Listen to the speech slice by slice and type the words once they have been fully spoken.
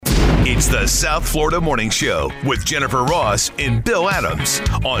It's the South Florida Morning Show with Jennifer Ross and Bill Adams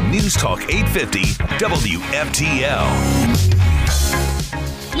on News Talk 850 WFTL.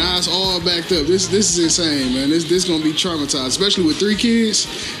 Nah, it's all backed up. This is insane, man. This gonna be traumatized, especially with 3 kids.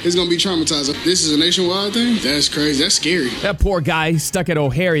 It's gonna be traumatized. This is a nationwide thing. That's crazy. That's scary. That poor guy stuck at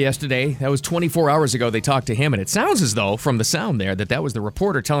O'Hare yesterday. That was 24 hours ago. They talked to him, and it sounds as though, from the sound there, that was the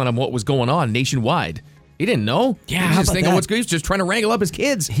reporter telling him what was going on nationwide. He didn't know. Yeah, he was just thinking he was just trying to wrangle up his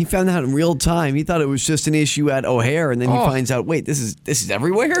kids. He found out in real time. He thought it was just an issue at O'Hare, and then he finds out, wait, this is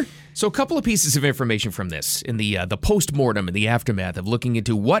everywhere? So a couple of pieces of information from this in the post-mortem and the aftermath of looking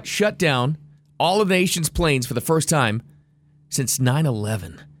into what shut down all of the nation's planes for the first time since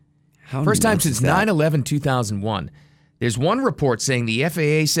 9/11. First time since 9/11-2001. There's one report saying the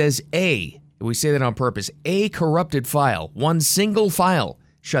FAA says we say that on purpose, a corrupted file, one single file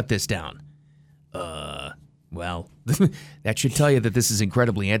shut this down. Well, that should tell you that this is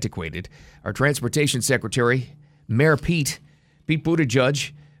incredibly antiquated. Our transportation secretary, Mayor Pete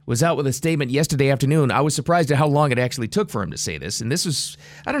Buttigieg, was out with a statement yesterday afternoon. I was surprised at how long it actually took for him to say this. And this was,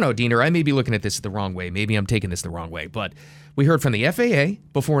 I don't know, Diener, I may be looking at this the wrong way. Maybe I'm taking this the wrong way. But we heard from the FAA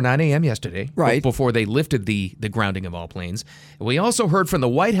before 9 a.m. yesterday, right before they lifted the grounding of all planes. And we also heard from the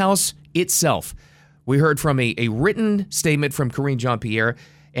White House itself. We heard from a written statement from Karine Jean-Pierre,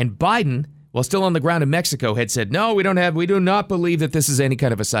 and Biden, while still on the ground in Mexico, had said, no, we do not believe that this is any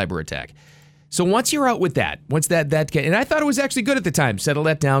kind of a cyber attack. So once you're out with that, and I thought it was actually good at the time, settle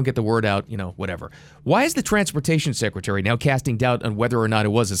that down, get the word out, whatever. Why is the transportation secretary now casting doubt on whether or not it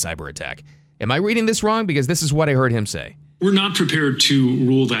was a cyber attack? Am I reading this wrong? Because this is what I heard him say. We're not prepared to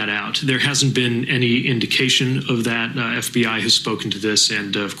rule that out. There hasn't been any indication of that. FBI has spoken to this,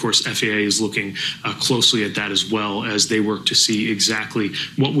 and of course, FAA is looking closely at that as well as they work to see exactly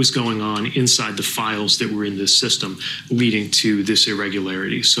what was going on inside the files that were in this system leading to this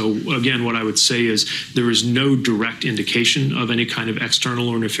irregularity. So again, what I would say is there is no direct indication of any kind of external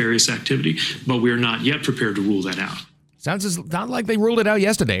or nefarious activity, but we are not yet prepared to rule that out. Sounds not like they ruled it out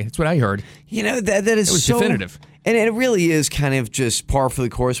yesterday. That's what I heard. That is it was so definitive. And it really is kind of just par for the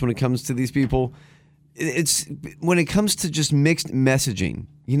course when it comes to these people. It's when it comes to just mixed messaging.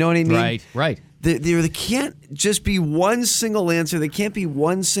 You know what I mean? Right. There can't just be one single answer. There can't be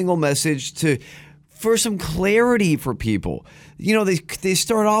one single message for some clarity for people. They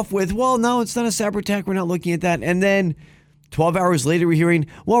start off with, well, no, it's not a cyber attack. We're not looking at that. And then 12 hours later, we're hearing,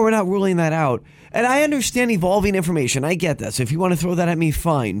 well, we're not ruling that out. And I understand evolving information. I get that. So if you want to throw that at me,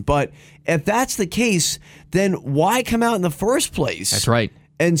 fine. But if that's the case, then why come out in the first place? That's right.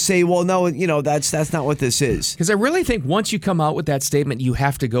 And say, well, no, that's not what this is. Because I really think once you come out with that statement, you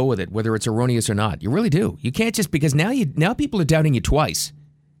have to go with it, whether it's erroneous or not. You really do. You can't just, because now people are doubting you twice.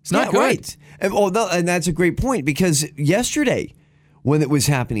 It's not good. Right. And that's a great point, because yesterday, when it was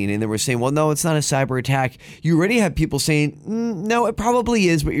happening and they were saying, well, no, it's not a cyber attack, you already have people saying, no, it probably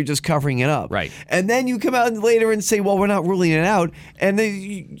is, but you're just covering it up. Right. And then you come out later and say, well, we're not ruling it out. And then,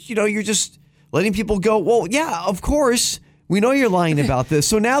 you're just letting people go, well, yeah, of course, we know you're lying about this.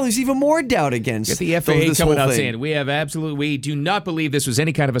 So now there's even more doubt against the FAA coming out saying, we do not believe this was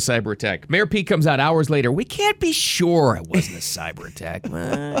any kind of a cyber attack. Mayor Pete comes out hours later, we can't be sure it wasn't a cyber attack.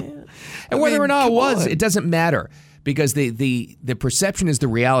 And whether or not it was, it doesn't matter. Because the perception is the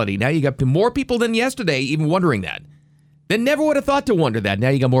reality. Now you got more people than yesterday even wondering that. They never would have thought to wonder that. Now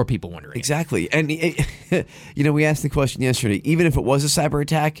you got more people wondering. Exactly. And, we asked the question yesterday, even if it was a cyber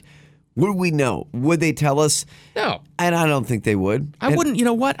attack, would we know? Would they tell us? No. And I don't think they would. I wouldn't. You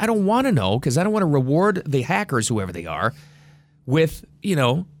know what? I don't want to know, because I don't want to reward the hackers, whoever they are, with,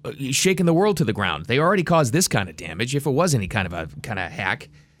 shaking the world to the ground. They already caused this kind of damage. If it was any kind of hack,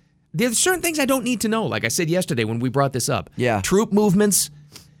 there's certain things I don't need to know, like I said yesterday when we brought this up. Yeah. Troop movements,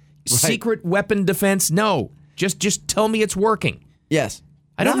 secret weapon defense, no. Just tell me it's working. Yes.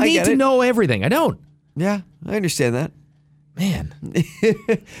 I don't need to know everything. I don't. Yeah, I understand that. Man.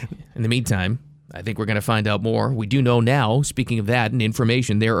 In the meantime, I think we're going to find out more. We do know now, speaking of that and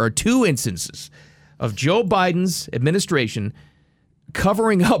information, there are 2 instances of Joe Biden's administration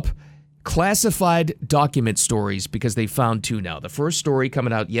covering up classified document stories, because they found 2 now. The first story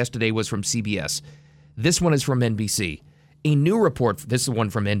coming out yesterday was from CBS. This one is from NBC. A new report, this is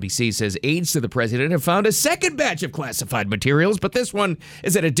one from NBC, says aides to the president have found a second batch of classified materials, but this one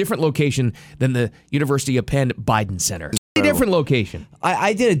is at a different location than the University of Penn Biden Center. A different location.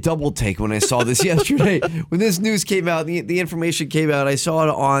 I did a double take when I saw this yesterday. When this news came out, the information came out, I saw it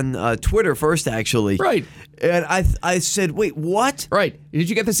on Twitter first, actually. Right. And I said, wait, what? Right. Did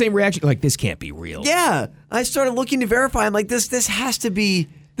you get the same reaction? Like, this can't be real. Yeah. I started looking to verify. I'm like, this has to be,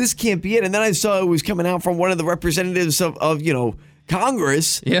 this can't be it. And then I saw it was coming out from one of the representatives of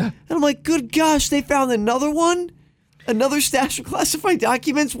Congress. Yeah. And I'm like, good gosh, they found another one? Another stash of classified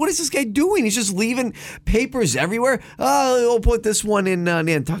documents? What is this guy doing? He's just leaving papers everywhere. Oh, we'll put this one in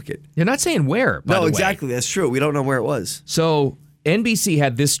Nantucket. You're not saying where, by the No, way. exactly. That's true. We don't know where it was. So NBC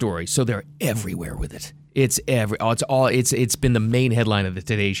had this story, so they're everywhere with it. It's been the main headline of the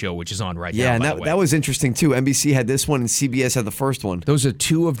Today Show, which is on right now. Yeah, and by the way. that was interesting too. NBC had this one and CBS had the first one. Those are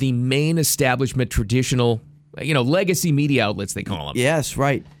two of the main establishment traditional, legacy media outlets, they call them. Yes,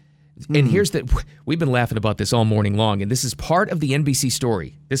 right. And we've been laughing about this all morning long, and this is part of the NBC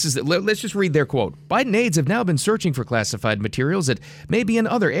story. Let's just read their quote. Biden aides have now been searching for classified materials that may be in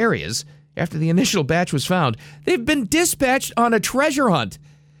other areas. After the initial batch was found, they've been dispatched on a treasure hunt.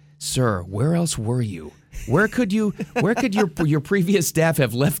 Sir, where else were you? Where could your previous staff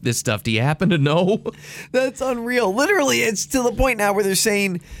have left this stuff? Do you happen to know? That's unreal. Literally, it's to the point now where they're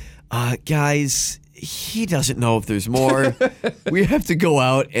saying, guys, he doesn't know if there's more. We have to go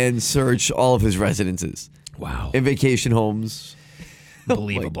out and search all of his residences. Wow. And vacation homes.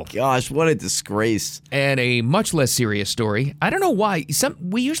 Unbelievable. Oh my gosh, what a disgrace. And a much less serious story. I don't know why.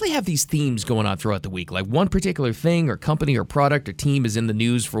 We usually have these themes going on throughout the week. Like one particular thing or company or product or team is in the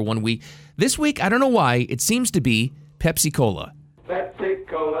news for 1 week. This week, I don't know why, it seems to be Pepsi Cola. Pepsi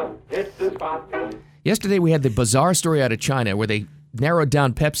Cola, it's the spot. Yesterday, we had the bizarre story out of China where they narrowed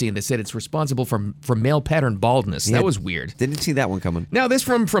down Pepsi and they said it's responsible for male pattern baldness. Yeah, that was weird. Didn't see that one coming. Now, this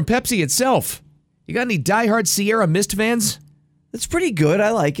from Pepsi itself. You got any diehard Sierra Mist fans? It's pretty good.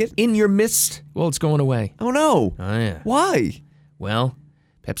 I like it. In your mist? Well, it's going away. Oh, no. Oh, yeah. Why? Well,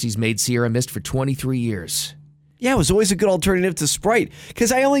 Pepsi's made Sierra Mist for 23 years. Yeah, it was always a good alternative to Sprite.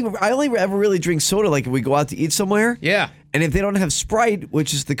 Because I only ever really drink soda like if we go out to eat somewhere. Yeah. And if they don't have Sprite,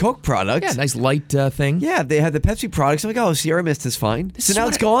 which is the Coke product. Yeah, nice light thing. Yeah, if they had the Pepsi products, I'm like, oh, Sierra Mist is fine. So now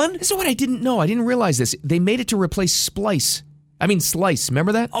it's gone? This is what I didn't know. I didn't realize this. They made it to replace Slice.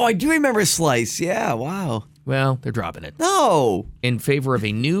 Remember that? Oh, I do remember Slice. Yeah, wow. Well, they're dropping it. No. In favor of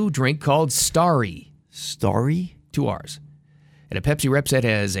a new drink called Starry. Starry? 2 R's. And a Pepsi rep said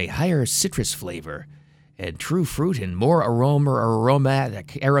has a higher citrus flavor and true fruit and more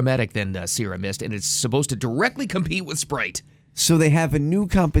aromatic than Sierra Mist, and it's supposed to directly compete with Sprite. So they have a new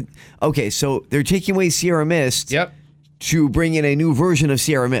Okay, so they're taking away Sierra Mist. Yep. To bring in a new version of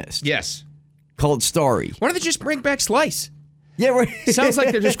Sierra Mist. Yes. Called Starry. Why don't they just bring back Slice? Yeah, right. Sounds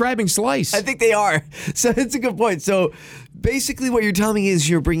like they're describing Slice. I think they are. So it's a good point. So basically what you're telling me is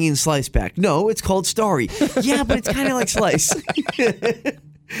you're bringing Slice back. No, it's called Starry. Yeah, but it's kind of like Slice.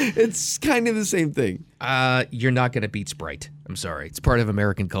 It's kind of the same thing. You're not going to beat Sprite. I'm sorry. It's part of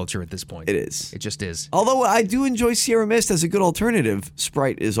American culture at this point. It is. It just is. Although I do enjoy Sierra Mist as a good alternative,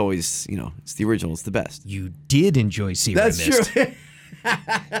 Sprite is always, it's the original. It's the best. You did enjoy Sierra Mist. That's true.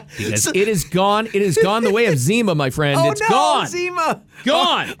 Because it is gone. It is gone the way of Zima, my friend. Oh, it's no, gone. Zima.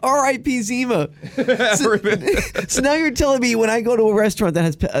 Gone. R.I.P. Zima. So now you're telling me when I go to a restaurant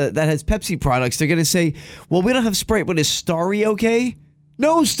that has Pepsi products, they're going to say, well, we don't have Sprite, but is Starry okay?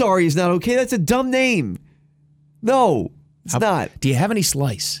 No, Starry is not okay. That's a dumb name. No, it's not. Do you have any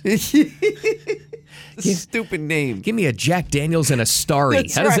Slice? Stupid name. Give me a Jack Daniels and a Starry.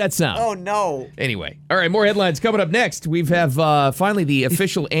 That's How does right. that sound? Oh, no. Anyway. All right, more headlines coming up next. We have finally the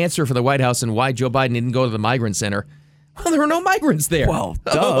official answer from the White House and why Joe Biden didn't go to the migrant center. Well, there were no migrants there. Well,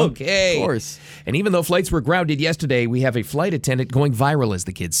 duh. Okay. Of course. And even though flights were grounded yesterday, we have a flight attendant going viral, as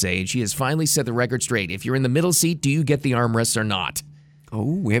the kids say, and she has finally set the record straight. If you're in the middle seat, do you get the armrests or not?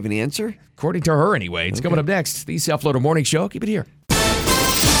 Oh, we have an answer? According to her, anyway. It's coming up next. The South Florida Morning Show. Keep it here. We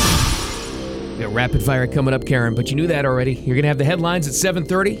got rapid fire coming up, Karen, but you knew that already. You're going to have the headlines at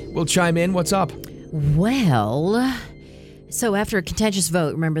 7:30. We'll chime in. What's up? Well, so after a contentious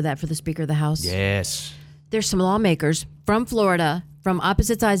vote, remember that for the Speaker of the House? Yes. There's some lawmakers from Florida, from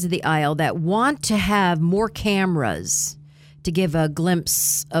opposite sides of the aisle, that want to have more cameras to give a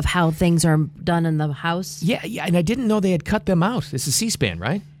glimpse of how things are done in the House. Yeah, and I didn't know they had cut them out. This is C-SPAN,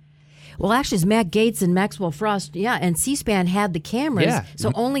 right? Well, actually, it's Matt Gaetz and Maxwell Frost, and C-SPAN had the cameras, Yeah.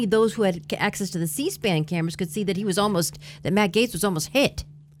 so only those who had access to the C-SPAN cameras could see that Matt Gaetz was almost hit.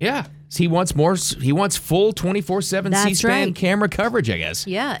 Yeah. So he wants full 24/7 That's C-SPAN right. camera coverage, I guess.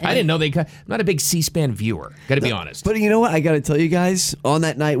 Yeah. I didn't know they cut. I'm not a big C-SPAN viewer. Got to be honest. But you know what? I got to tell you guys, on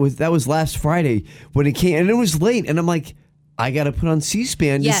that night, that was last Friday when it came, and it was late, and I'm like, I got to put on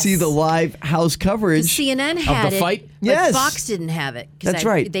C-SPAN Yes. to see the live House coverage. CNN had the it, fight? but Yes. Fox didn't have it. 'Cause That's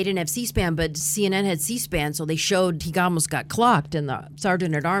right. They didn't have C-SPAN, but CNN had C-SPAN, so they showed he almost got clocked, and the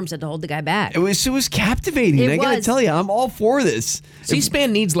sergeant at arms had to hold the guy back. It was captivating. It I got to was. tell you, I'm all for this.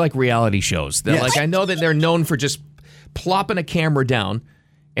 C-SPAN needs like reality shows. Yes. Like I know that they're known for just plopping a camera down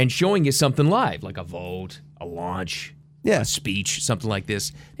and showing you something live, like a vote, a launch, speech, something like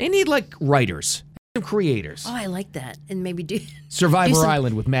this. They need like writers, some creators. Oh, I like that. And maybe do Survivor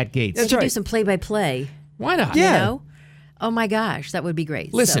Island with Matt Gaetz. That's right. Do some play-by-play. Why not? Yeah. You know? Oh my gosh, that would be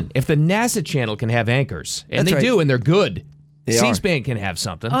great. Listen, if the NASA channel can have anchors, and they do, and they're good, C-SPAN can have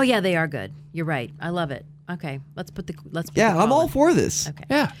something. Oh yeah, they are good. You're right. I love it. Okay, let's put the I'm all for this. Okay.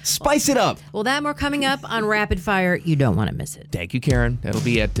 Yeah. Spice it up. Well, that more coming up on Rapid Fire. You don't want to miss it. Thank you, Karen. That'll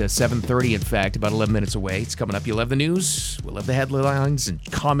be at 7:30, in fact, about 11 minutes away. It's coming up. You'll have the news. We'll have the headlines and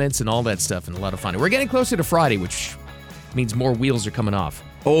comments and all that stuff, and a lot of fun. We're getting closer to Friday, which means more wheels are coming off.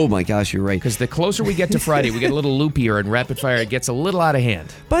 Oh, my gosh, you're right. Because the closer we get to Friday, we get a little loopier, and Rapid Fire it gets a little out of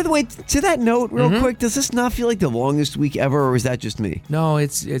hand. By the way, to that note, real quick, does this not feel like the longest week ever, or is that just me? No,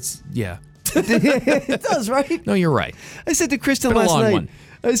 it's yeah. It does, right? No, you're right. I said to Kristen last night,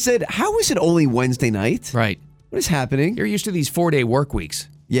 I said, how is it only Wednesday night? Right. What is happening? You're used to these 4-day work weeks.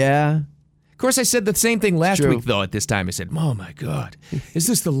 Yeah. Of course, I said the same thing last week, though, at this time. I said, oh, my God, is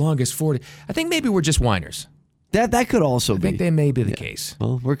this the longest 4-day? I think maybe we're just whiners. That could also be. I think that may be the case.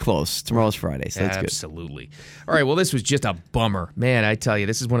 Well, we're close. Tomorrow's Friday, so that's good. Absolutely. All right, well, this was just a bummer. Man, I tell you,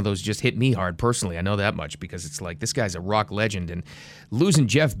 this is one of those just hit me hard personally. I know that much because it's like this guy's a rock legend. And losing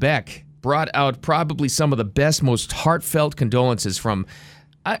Jeff Beck brought out probably some of the best, most heartfelt condolences from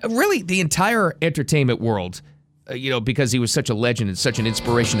really the entire entertainment world, because he was such a legend and such an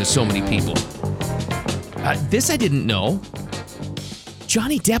inspiration to so many people. This I didn't know.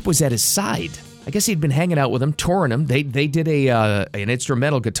 Johnny Depp was at his side. I guess he'd been hanging out with him, touring him. They did an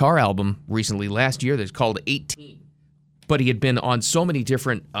instrumental guitar album recently last year that's called 18. But he had been on so many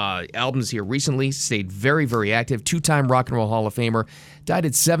different albums here recently, stayed very, very active, 2-time Rock and Roll Hall of Famer, died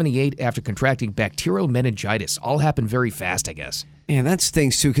at 78 after contracting bacterial meningitis. All happened very fast, I guess. Man, that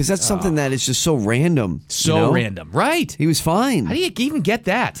stinks too, because that's something that is just so random. So random, right? He was fine. How do you even get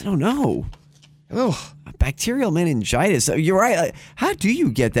that? I don't know. Oh, bacterial meningitis. You're right. How do you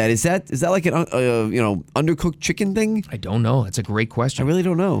get that? Is that like an undercooked chicken thing? I don't know. That's a great question. I really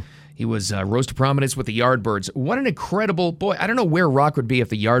don't know. He was rose to prominence with the Yardbirds. What an incredible boy! I don't know where rock would be if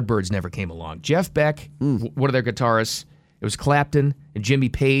the Yardbirds never came along. Jeff Beck, one of their guitarists. It was Clapton and Jimmy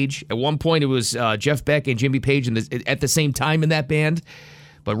Page. At one point, it was Jeff Beck and Jimmy Page at the same time in that band.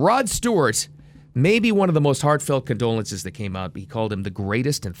 But Rod Stewart. Maybe one of the most heartfelt condolences that came out. He called him the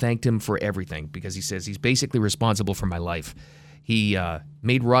greatest and thanked him for everything because he says he's basically responsible for my life. He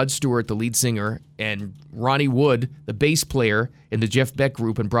made Rod Stewart the lead singer and Ronnie Wood the bass player in the Jeff Beck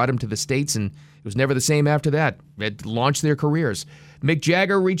group and brought him to the States, and it was never the same after that. It launched their careers. Mick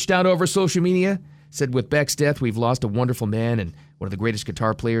Jagger reached out over social media, said with Beck's death, we've lost a wonderful man and one of the greatest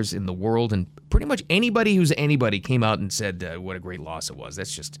guitar players in the world, and pretty much anybody who's anybody came out and said what a great loss it was.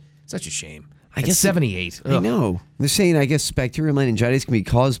 That's just such a shame. I guess 78. I know. They're saying, I guess, bacterial meningitis can be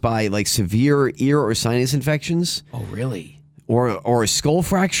caused by like severe ear or sinus infections. Oh, really? Or a skull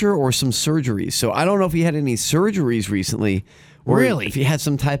fracture or some surgeries. So I don't know if he had any surgeries recently. Or really? If he had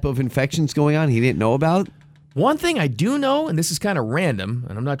some type of infections going on he didn't know about. One thing I do know, and this is kind of random,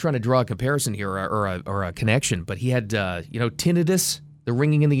 and I'm not trying to draw a comparison here or a connection, but he had, tinnitus, the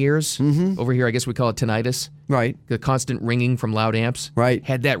ringing in the ears. Mm-hmm. Over here, I guess we call it tinnitus. Right. The constant ringing from loud amps. Right.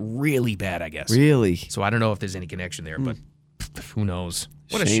 Had that really bad, I guess. Really? So I don't know if there's any connection there, but who knows?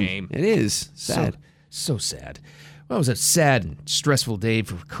 What a shame. It is. Sad. So sad. Well, it was a sad and stressful day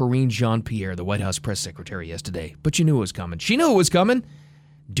for Karine Jean-Pierre, the White House press secretary, yesterday. But you knew it was coming. She knew it was coming.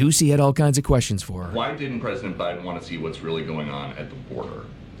 Ducey had all kinds of questions for her. Why didn't President Biden want to see what's really going on at the border?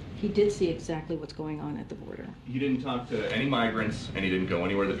 He did see exactly what's going on at the border. He didn't talk to any migrants, and he didn't go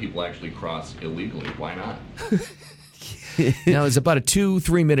anywhere that people actually cross illegally. Why not? Now, there's about a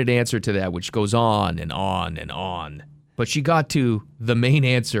 2-3 minute answer to that, which goes on and on and on. But she got to the main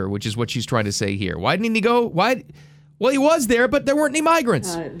answer, which is what she's trying to say here. Why didn't he go? Why? Well, he was there, but there weren't any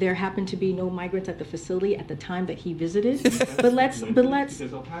migrants. There happened to be no migrants at the facility at the time that he visited. But let's.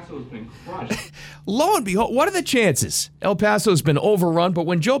 Because El Paso's been crushed. Lo and behold, what are the chances? El Paso's been overrun, but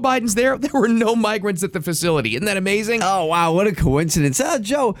when Joe Biden's there were no migrants at the facility. Isn't that amazing? Oh, wow, what a coincidence.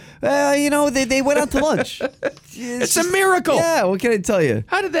 Joe, they went out to lunch. It's a miracle. Yeah, what can I tell you?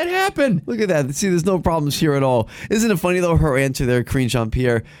 How did that happen? Look at that. See, there's no problems here at all. Isn't it funny, though, her answer there, Karine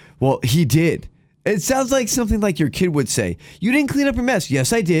Jean-Pierre? Well, he did. It sounds like something like your kid would say. You didn't clean up your mess.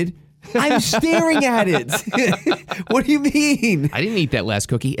 Yes, I did. I'm staring at it. What do you mean? I didn't eat that last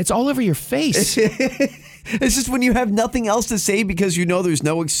cookie. It's all over your face. It's just when you have nothing else to say because you know there's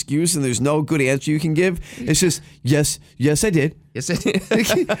no excuse and there's no good answer you can give. It's just, yes, I did. Yes, I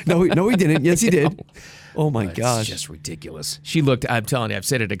did. No, he didn't. Yes, he did. Oh, my gosh. It's just ridiculous. She looked, I'm telling you, I've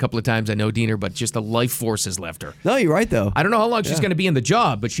said it a couple of times, I know, Diener, but just the life force has left her. No, you're right, though. I don't know how long she's going to be in the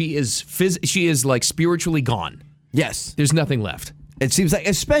job, but she is like spiritually gone. Yes. There's nothing left. It seems like,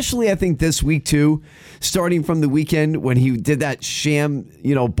 especially I think this week too, starting from the weekend when he did that sham,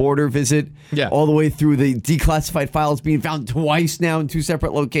 border visit, all the way through the declassified files being found twice now in 2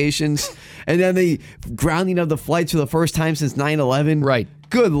 separate locations, and then the grounding of the flights for the first time since 9/11. Right.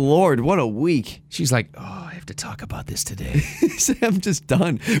 Good Lord, what a week. She's like, I have to talk about this today. I'm just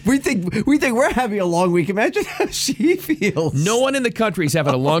done. We think we're having a long week. Imagine how she feels. No one in the country is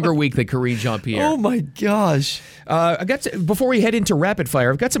having a longer week than Karine Jean-Pierre. Oh my gosh. Before we head into rapid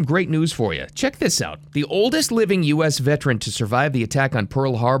fire, I've got some great news for you. Check this out. The oldest living U.S. veteran to survive the attack on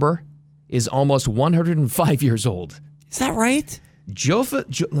Pearl Harbor is almost 105 years old. Is that right?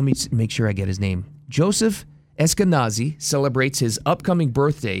 Let me make sure I get his name. Joseph Eskenazi celebrates his upcoming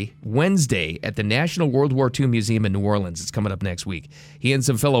birthday Wednesday at the National World War II Museum in New Orleans. It's coming up next week. He and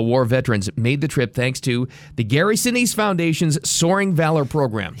some fellow war veterans made the trip thanks to the Gary Sinise Foundation's Soaring Valor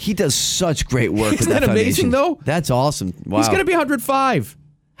program. He does such great work with Isn't that amazing, though? That's awesome. Wow. He's going to be 105.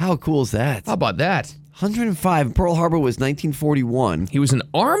 How cool is that? How about that? 105. Pearl Harbor was 1941. He was an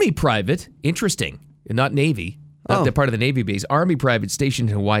Army private. Interesting. Not Navy. Not the part of the Navy base. Army private stationed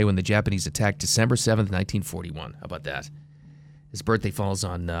in Hawaii when the Japanese attacked December 7th, 1941. How about that? His birthday falls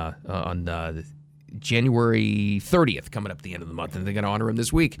on January 30th, coming up at the end of the month, and they're going to honor him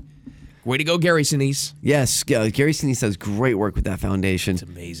this week. Way to go, Gary Sinise. Yes, Gary Sinise does great work with that foundation. It's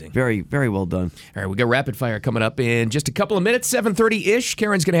amazing. Very, very well done. All right, we got rapid fire coming up in just a couple of minutes, 7:30-ish.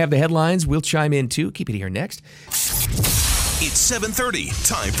 Karen's going to have the headlines. We'll chime in, too. Keep it here next. It's 7:30.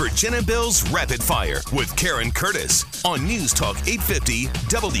 Time for Jen and Bill's Rapid Fire with Karen Curtis on News Talk 850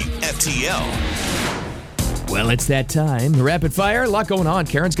 WFTL. Well, it's that time. Rapid Fire, a lot going on.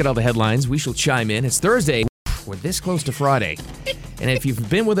 Karen's got all the headlines. We shall chime in. It's Thursday. We're this close to Friday. And if you've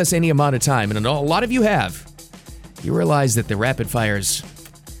been with us any amount of time, and a lot of you have, you realize that the Rapid Fires,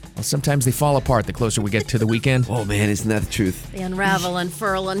 well, sometimes they fall apart the closer we get to the weekend. Oh, man, isn't that the truth? They unravel,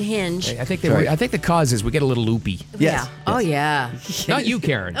 unfurl, and hinge. I think the cause is we get a little loopy. Yeah. Oh, yeah. Not you,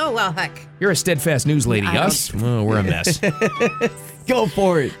 Karen. Oh, well, heck. You're a steadfast news lady. Us? Oh, we're a mess. Go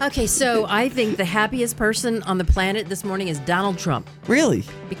for it. Okay, so I think the happiest person on the planet this morning is Donald Trump. Really?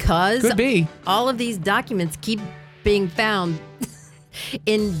 Because Could be. all of these documents keep being found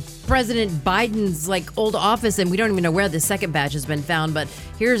in President Biden's old office, and we don't even know where the second batch has been found. But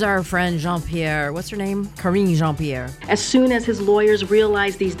here's our friend Jean-Pierre. What's her name? Karine Jean-Pierre. As soon as his lawyers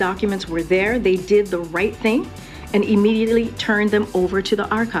realized these documents were there, they did the right thing and immediately turned them over to the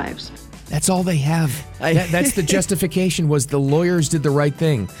archives. That's all they have. That's the justification, was the lawyers did the right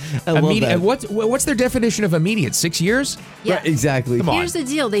thing. I love that. What's their definition of immediate? 6 years? Yeah. Right, exactly. Come on. Here's the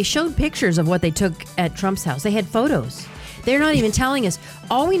deal. They showed pictures of what they took at Trump's house. They had photos. They're not even telling us.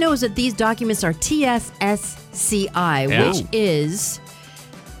 All we know is that these documents are TSSCI, which is,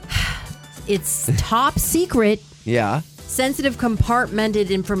 it's top secret, sensitive compartmented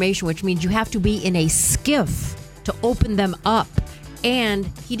information, which means you have to be in a skiff to open them up. And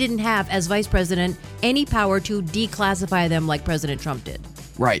he didn't have, as vice president, any power to declassify them like President Trump did.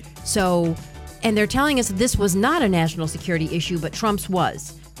 Right. So, and they're telling us that this was not a national security issue, but Trump's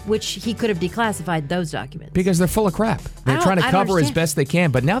was, which he could have declassified those documents. Because they're full of crap. They're trying to cover as best they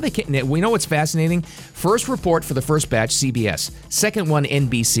can, but now they can't. We know what's fascinating. First report for the first batch, CBS. Second one,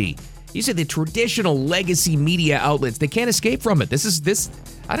 NBC. These are the traditional legacy media outlets. They can't escape from it. This.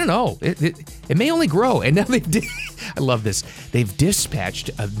 I don't know. It may only grow. And now I love this. They've dispatched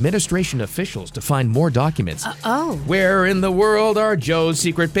administration officials to find more documents. Where in the world are Joe's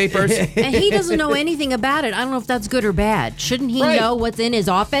secret papers? And he doesn't know anything about it. I don't know if that's good or bad. Shouldn't he know what's in his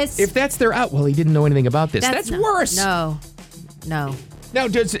office? If that's their out, well, he didn't know anything about this. That's worse. No. Now,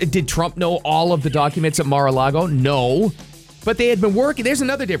 did Trump know all of the documents at Mar-a-Lago? No. But they had been working. There's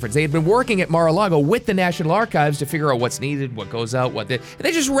another difference. They had been working at Mar-a-Lago with the National Archives to figure out what's needed, what goes out, and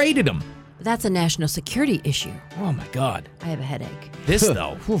they just raided them. That's a national security issue. Oh, my God. I have a headache. This,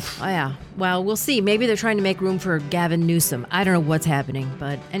 though. Oh, yeah. Well, we'll see. Maybe they're trying to make room for Gavin Newsom. I don't know what's happening,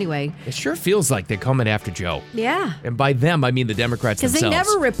 but anyway. It sure feels like they're coming after Joe. Yeah. And by them, I mean the Democrats themselves. Because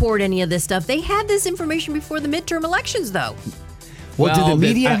they never report any of this stuff. They had this information before the midterm elections, though. Well, did the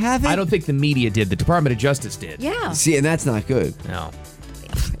media have it? I don't think the media did. The Department of Justice did. Yeah. See, and that's not good. No.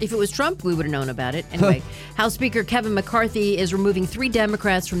 If it was Trump, we would have known about it. Anyway, House Speaker Kevin McCarthy is removing 3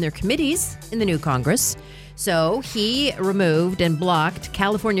 Democrats from their committees in the new Congress. So he removed and blocked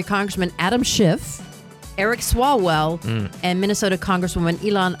California Congressman Adam Schiff, Eric Swalwell, and Minnesota Congresswoman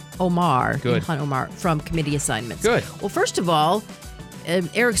Ilhan Omar from committee assignments. Good. Well, first of all,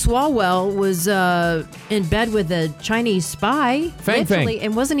 Eric Swalwell was in bed with a Chinese spy. Fang.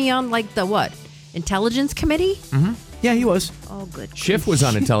 And wasn't he on the intelligence committee? Mm-hmm. Yeah, he was. Oh, good. Schiff was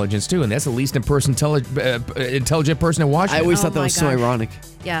on intelligence, too, and that's the least intelligent person in Washington. I always thought that was so ironic.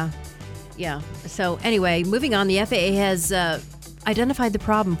 Yeah. So anyway, moving on, the FAA has identified the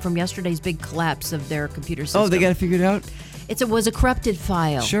problem from yesterday's big collapse of their computer system. Oh, they got it figured out? It was a corrupted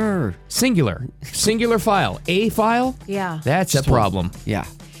file. Sure. Singular file. A file? Yeah. That's a problem. Yeah.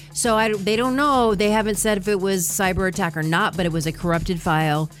 So they don't know. They haven't said if it was cyber attack or not, but it was a corrupted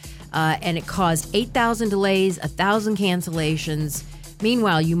file, and it caused 8,000 delays, 1,000 cancellations.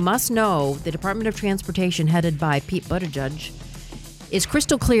 Meanwhile, you must know the Department of Transportation, headed by Pete Buttigieg, is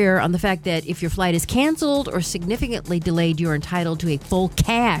crystal clear on the fact that if your flight is canceled or significantly delayed, you're entitled to a full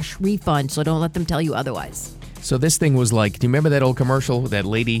cash refund. So don't let them tell you otherwise. So this thing was like, do you remember that old commercial? That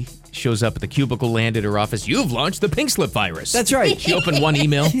lady shows up at the cubicle land at her office. You've launched the pink slip virus. That's right. She opened one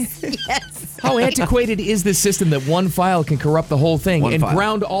email. Yes. How antiquated is this system that one file can corrupt the whole thing and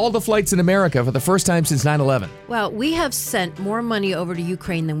ground all the flights in America for the first time since 9/11? Well, we have sent more money over to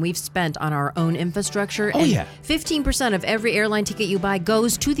Ukraine than we've spent on our own infrastructure. Oh, and yeah. 15% of every airline ticket you buy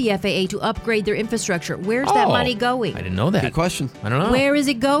goes to the FAA to upgrade their infrastructure. Where's that money going? I didn't know that. Good question. I don't know. Where is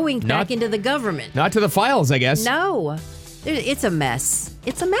it going? Back into the government? Not to the files, I guess. No. It's a mess.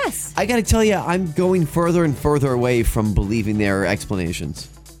 It's a mess. I got to tell you, I'm going further and further away from believing their explanations.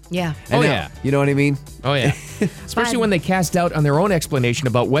 Yeah. Yeah. You know what I mean? Oh, yeah. Especially when they cast doubt on their own explanation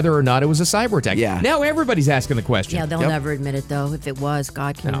about whether or not it was a cyber attack. Yeah. Now everybody's asking the question. Yeah, they'll never admit it, though. If it was,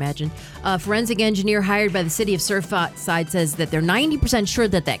 God, can you imagine? A forensic engineer hired by the city of Surfside says that they're 90% sure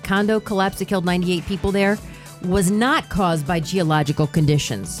that condo collapse that killed 98 people there was not caused by geological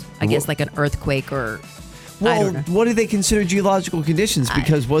conditions. I guess like an earthquake or... I don't know. What do they consider geological conditions?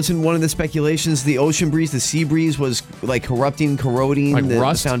 Because wasn't one of the speculations the ocean breeze, the sea breeze was like corroding Like the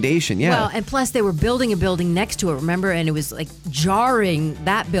rust? foundation? Yeah. Well, and plus they were building a building next to it, remember? And it was like jarring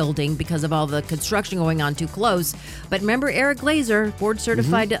that building because of all the construction going on too close. But remember Eric Glazer, board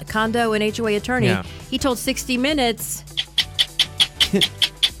certified condo and HOA attorney, he told 60 Minutes.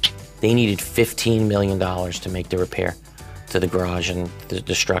 They needed $15 million to make the repair to the garage and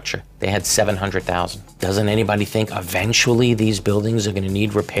the structure. They had $700,000. Doesn't anybody think eventually these buildings are going to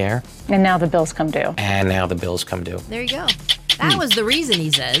need repair? And now the bills come due. There you go. That was the reason,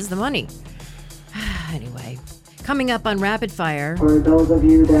 he says, the money. Anyway, coming up on Rapid Fire. For those of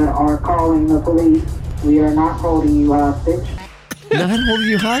you that are calling the police, we are not holding you hostage. Not holding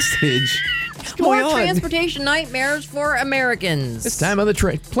you hostage? What's going on? Transportation nightmares for Americans. This time on the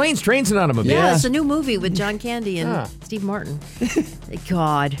planes, trains, and automobiles. Yeah, it's a new movie with John Candy and Steve Martin.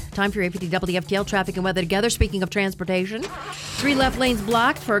 God. Time for your APTWFTL traffic and weather together. Speaking of transportation, 3 left lanes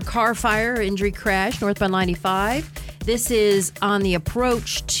blocked for a car fire, injury crash, northbound 95. This is on the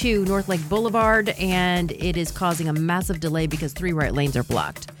approach to North Lake Boulevard, and it is causing a massive delay because 3 right lanes are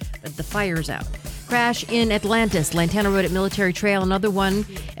blocked. But the fire's out. Crash in Atlantis, Lantana Road at Military Trail. Another one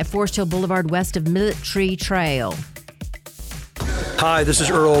at Forest Hill Boulevard west of Military Trail. Hi, this is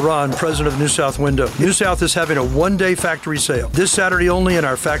Earl Ron, president of New South Window. New South is having a one-day factory sale this Saturday only in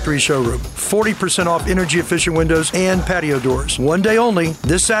our factory showroom. 40% off energy-efficient windows and patio doors. One day only,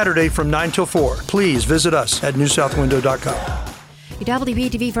 this Saturday from 9 till 4. Please visit us at newsouthwindow.com. Your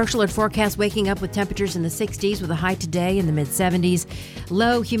WPTV First Alert forecast, waking up with temperatures in the 60s with a high today in the mid-70s.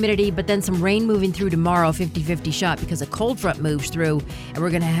 Low humidity, but then some rain moving through tomorrow, 50-50 shot because a cold front moves through. And we're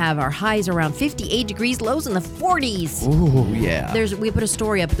going to have our highs around 58 degrees, lows in the 40s. Ooh, yeah. We put a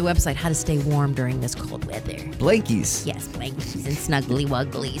story up at the website, how to stay warm during this cold weather. Blankies. Yes, blankies and snuggly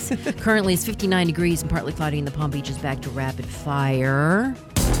wugglies. Currently it's 59 degrees and partly cloudy in the Palm Beaches. Back to rapid fire.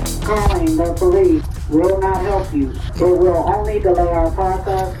 Calling the police will not help you. It will only delay our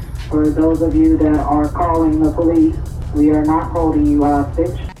process. For those of you that are calling the police, we are not holding you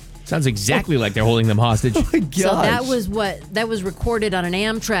hostage. Sounds exactly like they're holding them hostage. Oh my gosh. So that was recorded on an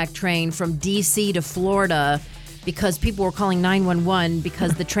Amtrak train from D.C. to Florida because people were calling 911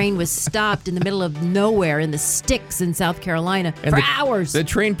 because the train was stopped in the middle of nowhere in the sticks in South Carolina for hours. The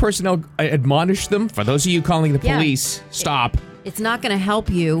train personnel admonished them. For those of you calling the police, stop. It's not going to help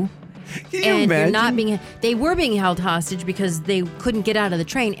you. Can you imagine? They were being held hostage because they couldn't get out of the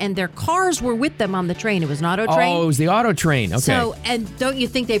train, and their cars were with them on the train. It was an auto train. Oh, it was the auto train. Okay. So, and don't you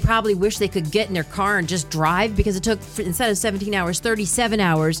think they probably wish they could get in their car and just drive? Because it took, instead of 17 hours, 37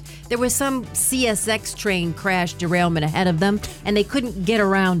 hours. There was some CSX train crash derailment ahead of them, and they couldn't get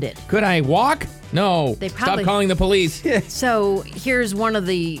around it. Could I walk? No. Stop calling the police. So, here's one of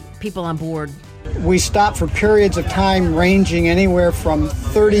the people on board. We stopped for periods of time ranging anywhere from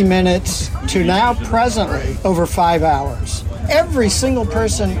 30 minutes to now presently over 5 hours. Every single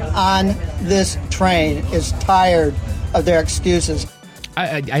person on this train is tired of their excuses.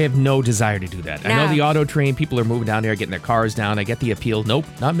 I have no desire to do that. I know the auto train people are moving down there, getting their cars down. I get the appeal. Nope,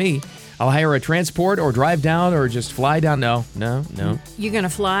 not me. I'll hire a transport or drive down or just fly down. No. You're going to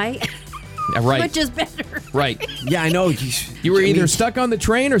fly? Right. Which is better. Right. Yeah, I know. You were either stuck on the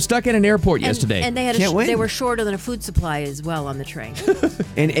train or stuck at an airport yesterday. And they were shorter than a food supply as well on the train.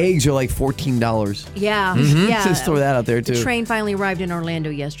 And eggs are like $14. Yeah. Mm-hmm. Yeah. Just throw that out there, too. The train finally arrived in Orlando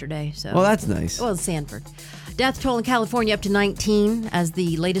yesterday. So. Well, that's nice. Well, Sanford. Death toll in California up to 19 as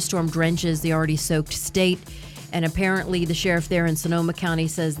the latest storm drenches the already soaked state. And apparently the sheriff there in Sonoma County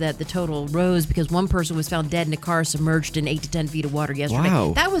says that the total rose because one person was found dead in a car submerged in 8 to 10 feet of water yesterday.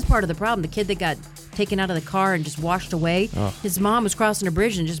 Wow. That was part of the problem. The kid that got taken out of the car and just washed away, his mom was crossing a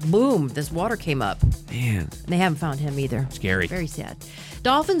bridge and just boom, this water came up. Man. And they haven't found him either. Scary. Very sad.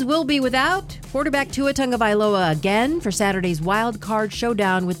 Dolphins will be without quarterback Tua Tagovailoa again for Saturday's wild card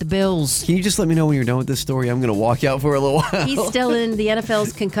showdown with the Bills. Can you just let me know when you're done with this story? I'm going to walk out for a little while. He's still in the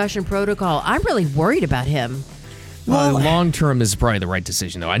NFL's concussion protocol. I'm really worried about him. Well, long term, this is probably the right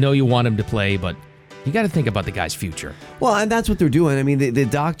decision, though. I know you want him to play, but you got to think about the guy's future. Well, and that's what they're doing. I mean, the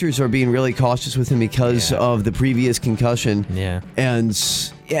doctors are being really cautious with him because of the previous concussion. Yeah. And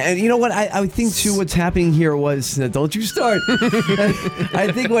you know what? I think, too, what's happening here was... don't you start.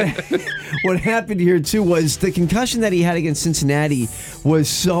 I think what happened here, too, was the concussion that he had against Cincinnati was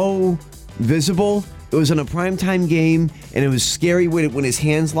so visible. It was in a primetime game, and it was scary when his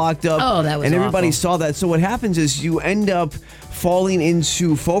hands locked up. Oh, that was And everybody awful. saw that. So what happens is you end up falling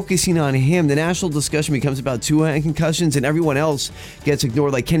into focusing on him. The national discussion becomes about Tua and concussions, and everyone else gets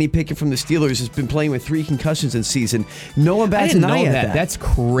ignored. Like Kenny Pickett from the Steelers has been playing with 3 concussions this season. No one I bats didn't an eye know at that. that. That's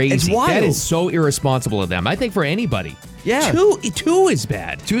crazy. It's wild. That is so irresponsible of them. I think for anybody. Yeah. Two is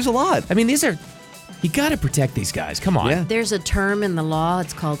bad. 2 is a lot. I mean, you got to protect these guys. Come on. Yeah. There's a term in the law.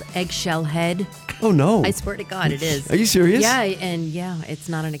 It's called eggshell head. Oh, no. I swear to God, it is. Are you serious? Yeah, and it's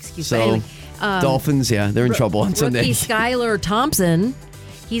not an excuse. So, But anyway, Dolphins, they're in trouble on Sunday. Rookie Skylar Thompson,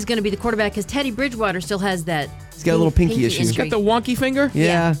 he's going to be the quarterback because Teddy Bridgewater still has that. He's got a little pinky issue. He's got the wonky finger?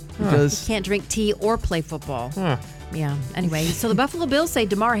 Yeah, he does. He can't drink tea or play football. Yeah. Anyway, so the Buffalo Bills say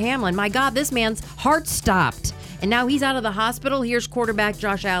DeMar Hamlin, my God, this man's heart stopped. And now he's out of the hospital. Here's quarterback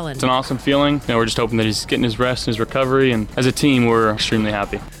Josh Allen. It's an awesome feeling. We're just hoping that he's getting his rest and his recovery. And as a team, we're extremely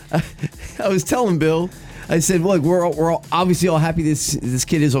happy. I was telling Bill, I said, look, we're all obviously all happy this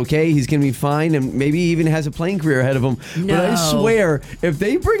kid is okay. He's going to be fine, and maybe he even has a playing career ahead of him. No. But I swear, if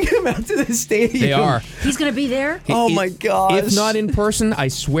they bring him out to the stadium... They are. He's going to be there? Oh, my gosh. If not in person, I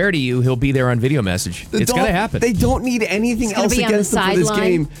swear to you, he'll be there on video message. It's going to happen. They don't need anything else against him for this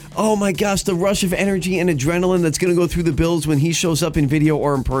game. Oh, my gosh, the rush of energy and adrenaline that's going to go through the Bills when he shows up in video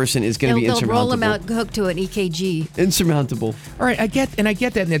or in person is going to be They'll insurmountable. roll him out hooked to an EKG. Insurmountable. All right, I get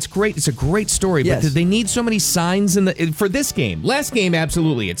that, and it's great. It's a great story, Yes. but they need so many signs for this game. Last game,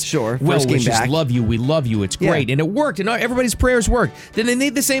 absolutely. It's sure. Well, First game wishes, back. love you, we love you. It's great, and it worked, and everybody's prayers worked. Then they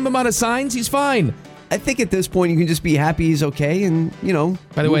need the same amount of signs. He's fine. I think at this point you can just be happy he's okay and,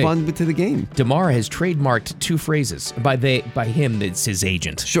 By the move way, on to the game. DeMar has trademarked 2 phrases. By him, it's his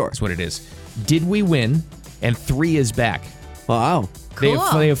agent. Sure. That's what it is. Did we win? And 3 is back. Wow. They Cool.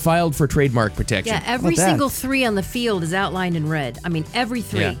 have filed for trademark protection. Yeah, every How about single that? 3 on the field is outlined in red. I mean, every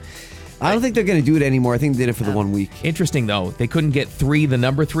 3. Yeah. I don't think they're going to do it anymore. I think they did it for the 1 week. Interesting, though. They couldn't get 3. The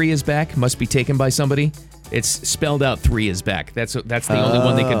number 3 is back. Must be taken by somebody. It's spelled out 3 is back. That's the only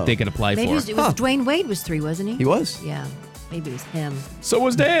one they could apply Maybe for. it was Dwayne Wade was 3, wasn't he? He was. Yeah. Maybe it was him. So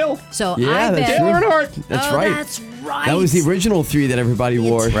was Dale. So Yeah, I that's bet. true. Dale Earnhardt. That's right. That's right. That was the original 3 that everybody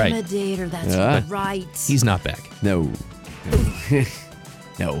wore. Right. Intimidator. That's Yeah. right. He's not back. No.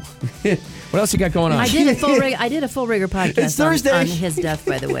 No. What else you got going on? I did a full rigor podcast It's Thursday. on his death,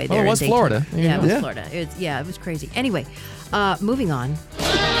 by the way. Oh, it was Florida. Yeah, it was Yeah. Florida. It was crazy. Anyway, moving on.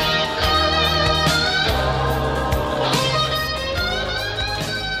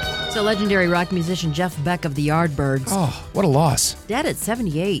 So legendary rock musician Jeff Beck of the Yardbirds, Oh, what a loss. dead at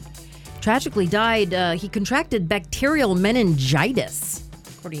 78, tragically died. He contracted bacterial meningitis,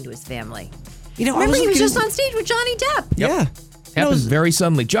 according to his family. Remember, he was just on stage with Johnny Depp. Yeah. Happened very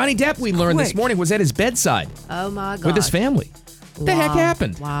suddenly. Johnny Depp, we learned this quick. morning, was at his bedside Oh my God! with his family. What the heck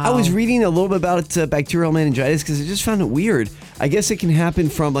happened? Wow. I was reading a little bit about bacterial meningitis because I just found it weird. I guess it can happen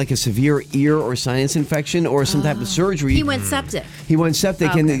from like a severe ear or sinus infection or some type of surgery. He went septic. He went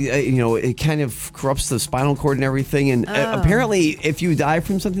septic, Okay. and it kind of corrupts the spinal cord and everything. And apparently, if you die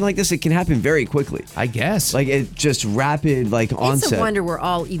from something like this, it can happen very quickly. I guess. Like it just rapid, onset. It's a wonder we're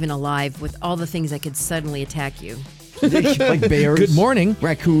all even alive with all the things that could suddenly attack you. Like bears. Good morning.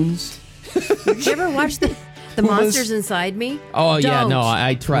 Raccoons. Did you ever watch The Monsters Inside Me? Oh, yeah, Don't. no,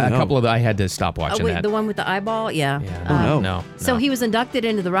 I tried a couple of I had to stop watching wait, that. the one with the eyeball? Yeah. No. So he was inducted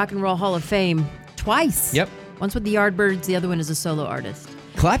into the Rock and Roll Hall of Fame twice. Yep. Once with the Yardbirds, the other one as a solo artist.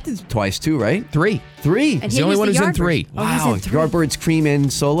 Clapton's twice too, right? Three. And He's the only one who's in 3. Oh, he's Wow, in 3. Yardbirds, Cream,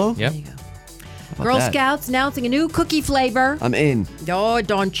 and Solo? Yep. Girl that? Scouts announcing a new cookie flavor. I'm in. Oh,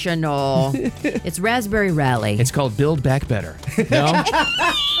 don't you know? It's Raspberry Rally. It's called Build Back Better. No?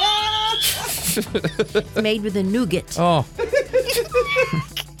 It's made with a nougat. Oh.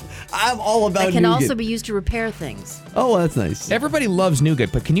 I'm all about That can nougat. also be used to repair things. Oh, well, that's nice. Everybody loves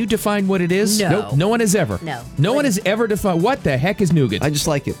nougat, but can you define what it is? No. Nope. No one has ever. No. No one has ever defined what the heck is nougat. I just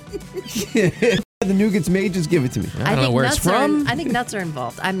like it. The nougat's made, just give it to me. I don't know where it's from. I think nuts are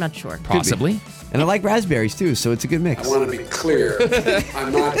involved. I'm not sure. Possibly. And I like raspberries too, so it's a good mix. I want to be clear.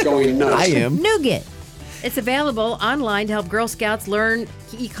 I'm not going nuts. I am. Nougat. It's available online to help Girl Scouts learn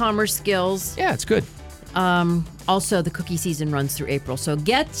e-commerce skills. Yeah, it's good. Also, the cookie season runs through April, so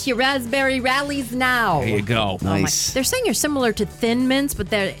get your Raspberry Rallies now. There you go. Oh my- Nice. They're saying they're similar to Thin Mints, but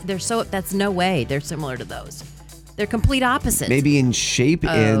they're so that's no way they're similar to those. They're complete opposites. Maybe in shape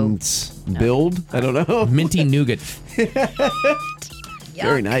and build. I don't know. Minty nougat.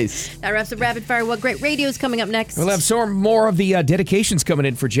 Very nice. That wraps up Rapid Fire. What great radio is coming up next? We'll have some more of the dedications coming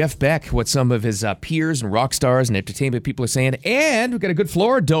in for Jeff Beck, what some of his peers and rock stars and entertainment people are saying. And we've got a good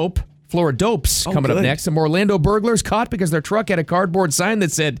Floridopes coming up good. next. Some Orlando burglars caught because their truck had a cardboard sign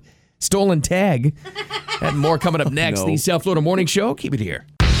that said stolen tag. And more coming up next. No. The South Florida Morning Show. Keep it here.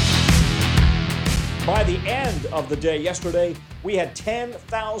 By the end of the day yesterday, we had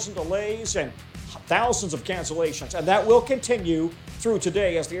 10,000 delays and thousands of cancellations, and that will continue through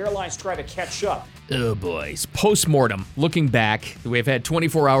today as the airlines try to catch up. Oh, boys. Postmortem. Looking back, we've had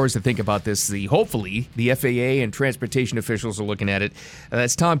 24 hours to think about this. Hopefully, the FAA and transportation officials are looking at it.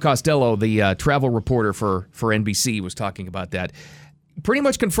 That's Tom Costello, the travel reporter for NBC, was talking about that. Pretty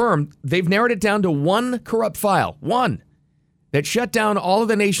much confirmed, they've narrowed it down to one corrupt file. One. That shut down all of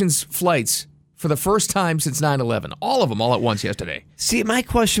the nation's flights for the first time since 9/11. All of them, all at once yesterday. See, my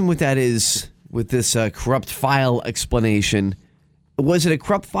question with that is, with this corrupt file explanation, was it a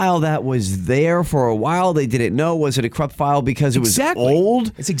corrupt file that was there for a while? They didn't know. Was it a corrupt file because it was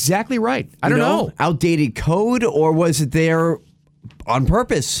old? It's exactly right. I don't know. Outdated code, or was it there on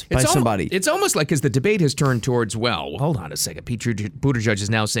purpose by somebody? It's almost like as the debate has turned towards, well, hold on a second. Pete Buttigieg is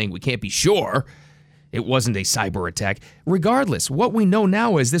now saying we can't be sure it wasn't a cyber attack. Regardless, what we know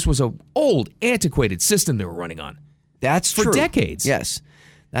now is this was an old, antiquated system they were running on. That's for true. decades. Yes,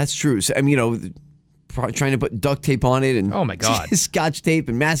 that's true. So, I mean, trying to put duct tape on it and oh my God, scotch tape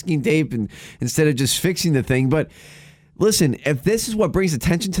and masking tape, and instead of just fixing the thing. But listen, if this is what brings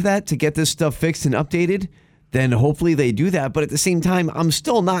attention to that, to get this stuff fixed and updated, then hopefully they do that. But at the same time, I'm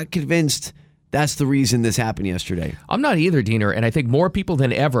still not convinced that's the reason this happened yesterday. I'm not either, Diener, and I think more people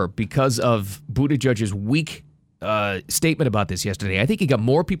than ever, because of Buttigieg's weak statement about this yesterday, I think he got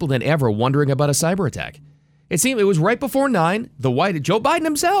more people than ever wondering about a cyber attack. It seemed it was right before 9. Joe Biden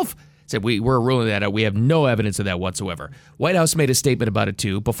himself said we're ruling that out. We have no evidence of that whatsoever. White House made a statement about it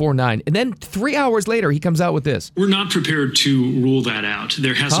too before 9, and then 3 hours later he comes out with this. We're not prepared to rule that out.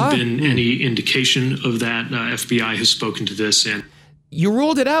 There hasn't been any indication of that. FBI has spoken to this, and you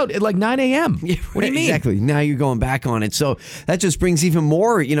ruled it out at like 9 a.m. What do you mean? Exactly. Now you're going back on it. So that just brings even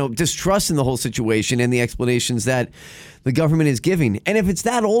more, distrust in the whole situation and the explanations that the government is giving. And if it's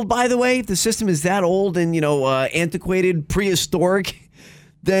that old, by the way, if the system is that old and, antiquated, prehistoric,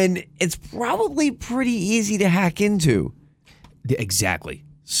 then it's probably pretty easy to hack into. Exactly.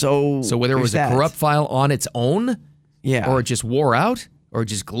 So whether it was a corrupt file on its own, yeah, or it just wore out, or it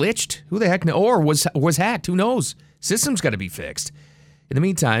just glitched, who the heck knows? Or was hacked, who knows? System's got to be fixed. In the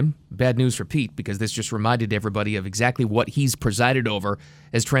meantime, bad news for Pete, because this just reminded everybody of exactly what he's presided over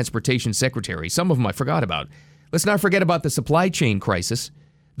as transportation secretary. Some of them I forgot about. Let's not forget about the supply chain crisis,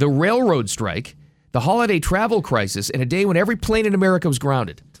 the railroad strike, the holiday travel crisis, and a day when every plane in America was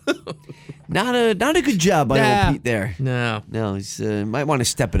grounded. Not a good job by old Pete there. No, he's might want to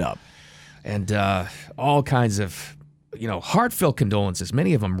step it up. And all kinds of heartfelt condolences,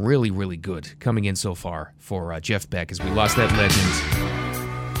 many of them really, really good, coming in so far for Jeff Beck as we lost that legend.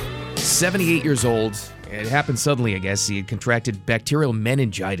 78 years old. It happened suddenly, I guess. He had contracted bacterial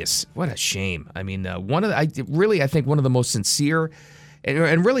meningitis. What a shame. I mean, I think one of the most sincere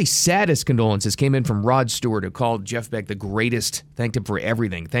and really saddest condolences came in from Rod Stewart, who called Jeff Beck the greatest, thanked him for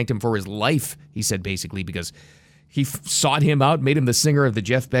everything, thanked him for his life, he said, basically, because he sought him out, made him the singer of the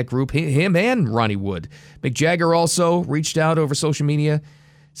Jeff Beck group, him and Ronnie Wood. Mick Jagger also reached out over social media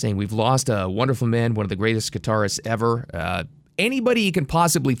saying, we've lost a wonderful man, one of the greatest guitarists ever. anybody you can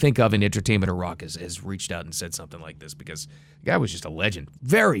possibly think of in entertainment or rock has reached out and said something like this, because the guy was just a legend.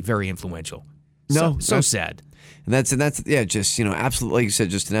 Very, very influential. So sad. And that's just, absolute, like you said,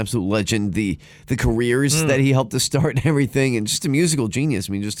 just an absolute legend. The careers that he helped to start and everything, and just a musical genius.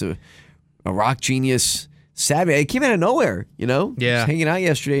 I mean, just a rock genius. Sad. It came out of nowhere, Yeah. Just hanging out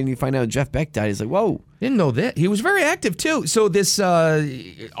yesterday, and you find out Jeff Beck died. He's like, whoa. Didn't know that. He was very active, too. So this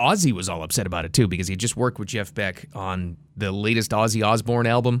Ozzy was all upset about it, too, because he just worked with Jeff Beck on the latest Ozzy Osbourne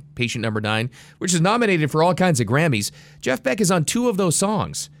album, Patient Number 9, which is nominated for all kinds of Grammys. Jeff Beck is on 2 of those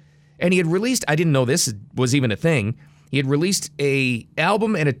songs. And he had released, I didn't know this was even a thing, he had released a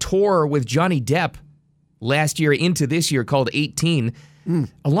album and a tour with Johnny Depp last year into this year called 18.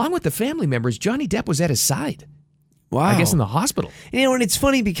 Along with the family members, Johnny Depp was at his side. Wow. I guess in the hospital. And it's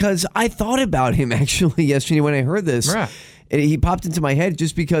funny because I thought about him actually yesterday when I heard this. Right. He popped into my head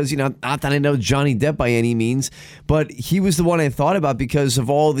just because, not that I know Johnny Depp by any means, but he was the one I thought about because of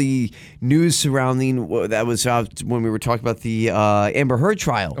all the news surrounding that was out when we were talking about the Amber Heard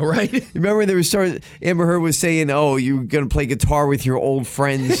trial. Oh, right. Remember Amber Heard was saying, "Oh, you're going to play guitar with your old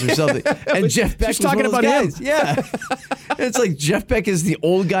friends or something," and Jeff Beck was talking about him. Yeah, it's like Jeff Beck is the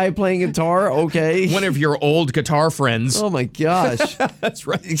old guy playing guitar. Okay, one of your old guitar friends. Oh my gosh, that's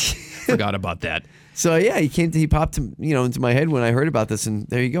right. Forgot about that. So yeah, he popped into my head when I heard about this, and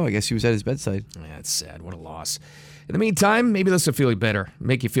there you go. I guess he was at his bedside. Yeah, it's sad. What a loss. In the meantime, maybe this will feel better,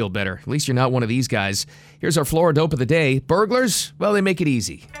 make you feel better. At least you're not one of these guys. Here's our Floridope of the day. Burglars, well, they make it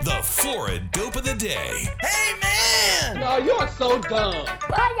easy. The Floridope of the day. Hey, man! No, you're so dumb.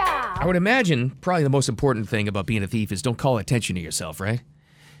 I would imagine probably the most important thing about being a thief is don't call attention to yourself, right?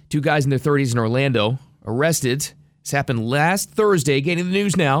 2 guys in their 30s in Orlando arrested. This happened last Thursday, getting the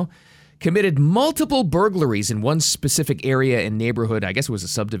news now. Committed multiple burglaries in one specific area and neighborhood. I guess it was a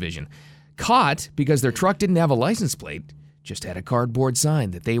subdivision. Caught because their truck didn't have a license plate, just had a cardboard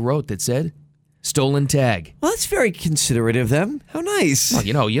sign that they wrote that said, "Stolen tag." Well, that's very considerate of them. How nice. Well,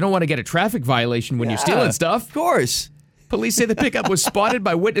 you don't want to get a traffic violation when you're stealing stuff. Of course. Police say the pickup was spotted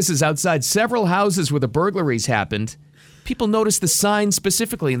by witnesses outside several houses where the burglaries happened. People noticed the sign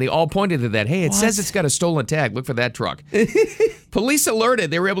specifically, and they all pointed to that. Hey, it says it's got a stolen tag. Look for that truck. Police alerted.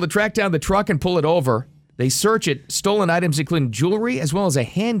 They were able to track down the truck and pull it over. They search it. Stolen items including jewelry as well as a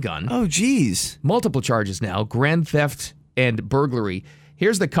handgun. Oh, geez. Multiple charges now. Grand theft and burglary.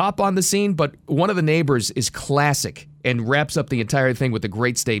 Here's the cop on the scene, but one of the neighbors is classic and wraps up the entire thing with a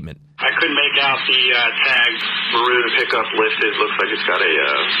great statement. I couldn't make out the tag. Maroon pickup listed. Looks like it's got a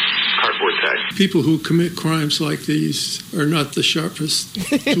cardboard tag. People who commit crimes like these are not the sharpest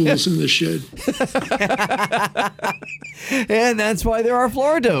tools in the shed. And that's why there are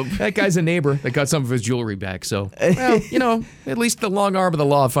Floridope. That guy's a neighbor that got some of his jewelry back. So, well, at least the long arm of the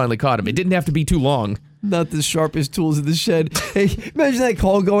law finally caught him. It didn't have to be too long. Not the sharpest tools in the shed. Hey, imagine that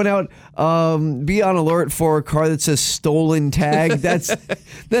call going out. Be on alert for a car that says stolen tag. That's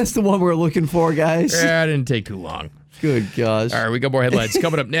the one we're looking for, guys. Yeah, it didn't take too long. Good gosh. All right, we got more headlines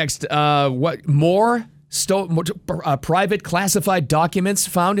coming up next. What more? Private classified documents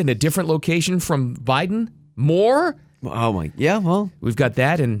found in a different location from Biden? More? Oh, my. Yeah, well. We've got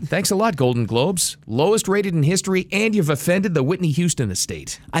that, and thanks a lot, Golden Globes. Lowest rated in history, and you've offended the Whitney Houston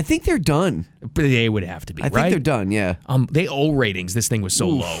estate. I think they're done. But they would have to be, right? I think they're done, yeah. They owe ratings. This thing was so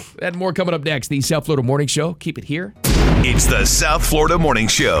low. And more coming up next. The South Florida Morning Show. Keep it here. It's the South Florida Morning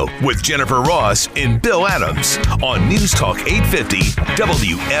Show with Jennifer Ross and Bill Adams on News Talk 850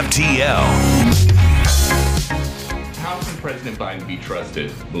 WFTL. How can President Biden be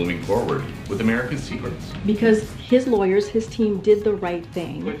trusted moving forward with America's secrets? Because his lawyers, his team did the right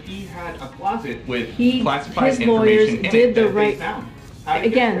thing. But he had a closet with His classified lawyers information in did it the that right. they found. How did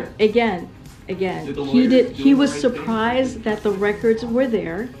it get Again. Did the He lawyers did. do He the was right thing? surprised that the records were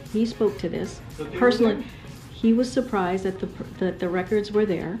there. He spoke to this But they were personally. there. He was surprised that the records were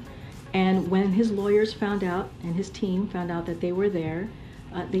there, and when his lawyers found out and his team found out that they were there,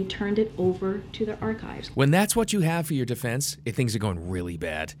 they turned it over to their archives. When that's what you have for your defense, things are going really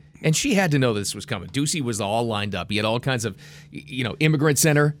bad. And she had to know this was coming. Ducey was all lined up. He had all kinds of, immigrant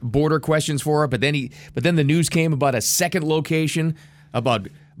center, border questions for her. But then the news came about a second location, about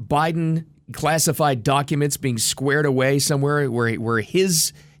Biden classified documents being squared away somewhere where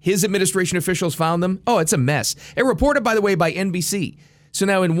his administration officials found them. Oh, it's a mess. And reported, by the way, by NBC. So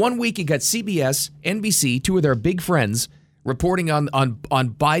now in 1 week, you got CBS, NBC, 2 of their big friends, reporting on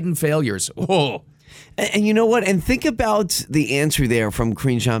Biden failures. Oh. And you know what? And think about the answer there from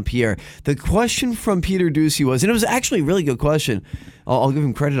Karine Jean-Pierre. The question from Peter Ducey was, and it was actually a really good question. I'll give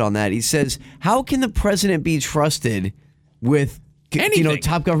him credit on that. He says, how can the president be trusted with anything?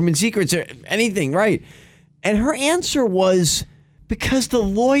 Top government secrets or anything, right? And her answer was, because the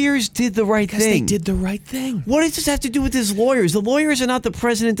lawyers did the right thing. Because they did the right thing. What does this have to do with his lawyers? The lawyers are not the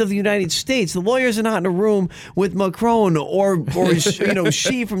president of the United States. The lawyers are not in a room with Macron or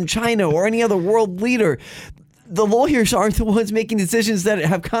Xi from China or any other world leader. The lawyers aren't the ones making decisions that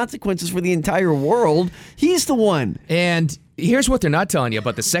have consequences for the entire world. He's the one. And here's what they're not telling you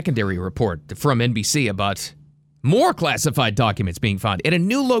about the secondary report from NBC about more classified documents being found at a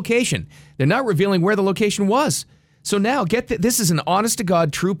new location. They're not revealing where the location was. So now, this is an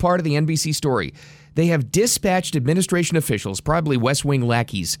honest-to-God true part of the NBC story. They have dispatched administration officials, probably West Wing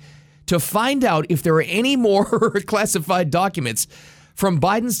lackeys, to find out if there are any more classified documents from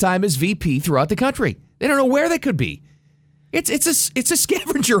Biden's time as VP throughout the country. They don't know where they could be. It's a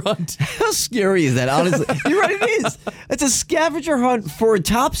scavenger hunt. How scary is that, honestly? You're right, it is. It's a scavenger hunt for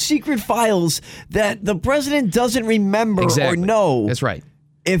top secret files that the president doesn't remember or know. That's right.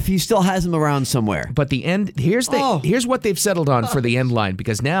 If he still has them around somewhere. But the end, here's what they've settled on for the end line.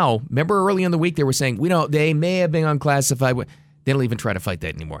 Because now, remember early in the week they were saying, they may have been unclassified. They don't even try to fight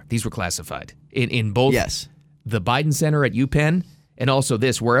that anymore. These were classified in both the Biden Center at UPenn and also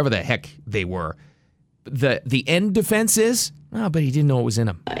wherever the heck they were. The end defense is, but he didn't know what was in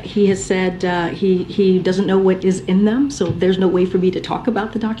them. He has said he doesn't know what is in them, so there's no way for me to talk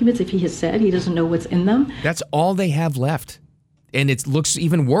about the documents if he has said he doesn't know what's in them. That's all they have left. And it looks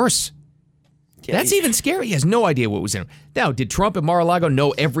even worse. That's even scary. He has no idea what was in them. Now, did Trump and Mar-a-Lago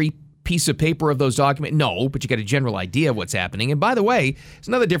know every piece of paper of those documents? No, but you got a general idea of what's happening. And by the way, there's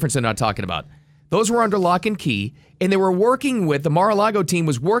another difference they're not talking about. Those were under lock and key, and they were working with, the Mar-a-Lago team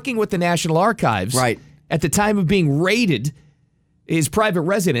was working with the National Archives. Right. At the time of being raided, his private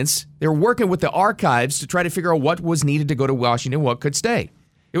residence, they were working with the archives to try to figure out what was needed to go to Washington, what could stay.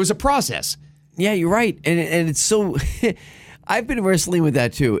 It was a process. Yeah, you're right. And it's so... I've been wrestling with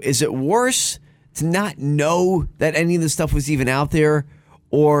that too. Is it worse to not know that any of this stuff was even out there,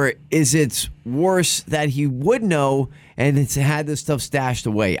 or is it worse that he would know and it's had this stuff stashed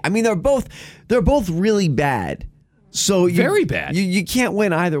away? I mean, they're both really bad. So very bad. You can't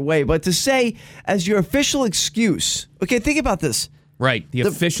win either way. But to say as your official excuse, okay, think about this. Right, the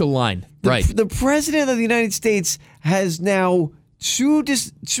official line. Right, the president of the United States has now two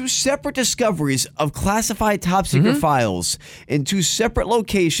separate discoveries of classified top secret files in two separate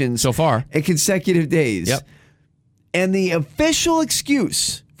locations so far in consecutive days. Yep. And the official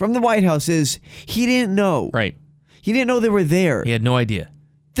excuse from the White House is he didn't know. Right. He didn't know they were there. He had no idea.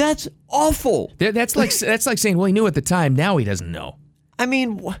 That's awful. That's like saying, well, he knew at the time. Now he doesn't know. I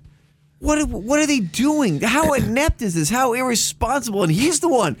mean, what are they doing? How inept is this? How irresponsible? And he's the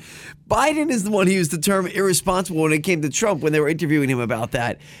one. Biden is the one who used the term irresponsible when it came to Trump when they were interviewing him about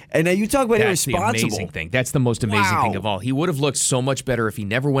that. And now you talk about irresponsible. That's the amazing thing. That's the most amazing thing of all. He would have looked so much better if he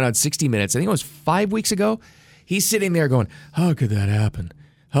never went on 60 Minutes. I think it was 5 weeks ago. He's sitting there going, how could that happen?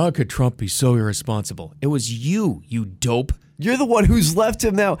 How could Trump be so irresponsible? It was you dope. You're the one who's left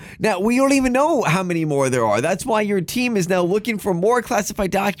him now. Now, we don't even know how many more there are. That's why your team is now looking for more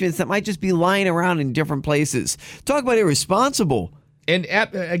classified documents that might just be lying around in different places. Talk about irresponsible. And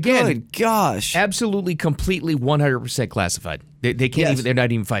again, good gosh, absolutely, completely, 100% classified. They can't even. They're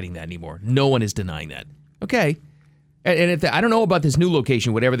not even fighting that anymore. No one is denying that. Okay, and I don't know about this new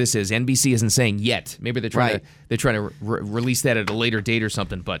location, whatever this is. NBC isn't saying yet. Maybe they're trying to release that at a later date or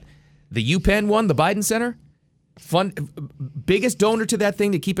something. But the UPenn one, the Biden Center, biggest donor to that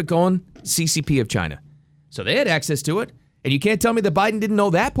thing to keep it going, CCP of China. So they had access to it. And you can't tell me that Biden didn't know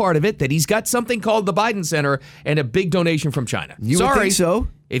that part of it, that he's got something called the Biden Center and a big donation from China. You would think so.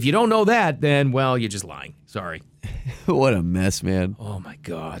 If you don't know that, then, well, you're just lying. Sorry. What a mess, man. Oh, my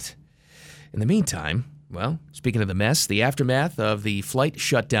God. In the meantime, well, speaking of the mess, the aftermath of the flight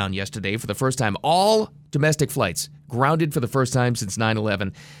shutdown yesterday for the first time, all domestic flights grounded for the first time since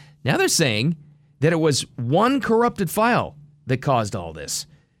 9/11. Now they're saying that it was one corrupted file that caused all this.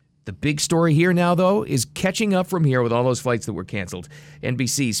 The big story here now, though, is catching up from here with all those flights that were canceled.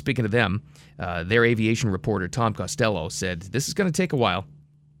 NBC, speaking of them, their aviation reporter, Tom Costello, said this is going to take a while.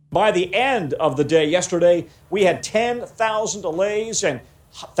 By the end of the day yesterday, we had 10,000 delays and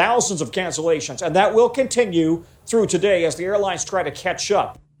thousands of cancellations, and that will continue through today as the airlines try to catch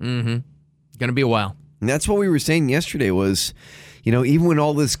up. Going to be a while. And that's what we were saying yesterday was, even when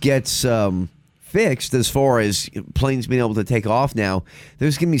all this gets fixed as far as planes being able to take off now,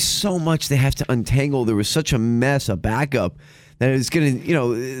 there's going to be so much they have to untangle. There was such a mess, a backup, that it's going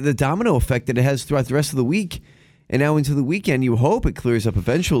to, the domino effect that it has throughout the rest of the week and now into the weekend, you hope it clears up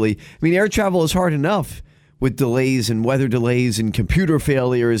eventually. I mean, air travel is hard enough with delays and weather delays and computer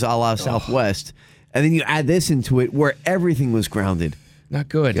failures a la Southwest. And then you add this into it where everything was grounded. Not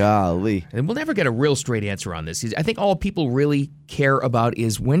good. Golly. And we'll never get a real straight answer on this. I think all people really care about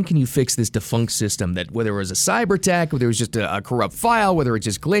is when can you fix this defunct system that whether it was a cyber attack, whether it was just a corrupt file, whether it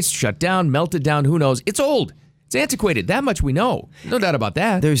just glitched, shut down, melted down, who knows. It's old. It's antiquated. That much we know. No doubt about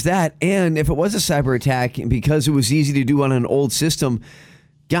that. There's that. And if it was a cyber attack, because it was easy to do on an old system,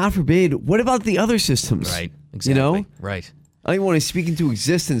 God forbid, what about the other systems? Right. Exactly. Right. I don't even want to speak into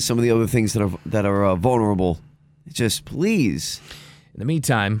existence some of the other things that are vulnerable. Just please. In the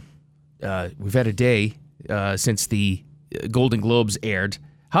meantime, we've had a day since the Golden Globes aired.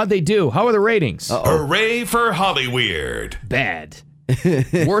 How'd they do? How are the ratings? Hooray for Hollyweird. Bad.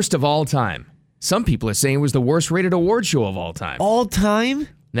 Worst of all time. Some people are saying it was the worst rated award show of all time. All time?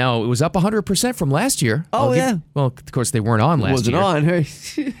 Now, it was up 100% from last year. Well, of course, they weren't on last year. Wasn't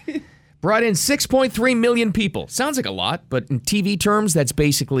on. Brought in 6.3 million people. Sounds like a lot, but in TV terms, that's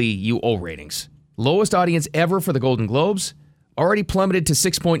basically UO ratings. Lowest audience ever for the Golden Globes. Already plummeted to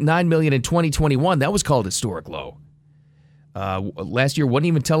 6.9 million in 2021. That was called historic low. Last year wasn't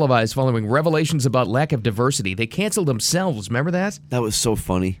even televised following revelations about lack of diversity. They canceled themselves. Remember that? That was so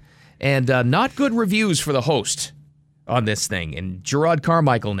funny. And not good reviews for the host on this thing. And Gerard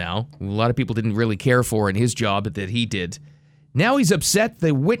Carmichael now, who a lot of people didn't really care for in his job that he did, now he's upset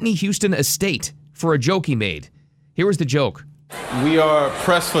the Whitney Houston estate for a joke he made. Here was the joke. We are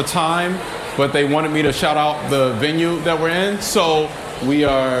pressed for time, but they wanted me to shout out the venue that we're in. So we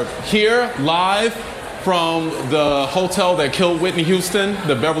are here live from the hotel that killed Whitney Houston,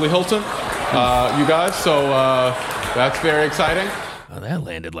 the Beverly Hilton, you guys. So that's very exciting. Oh, that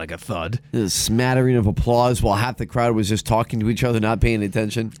landed like a thud. A smattering of applause while half the crowd was just talking to each other, not paying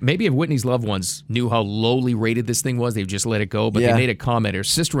attention. Maybe if Whitney's loved ones knew how lowly rated this thing was, they'd just let it go. But they made a comment. Her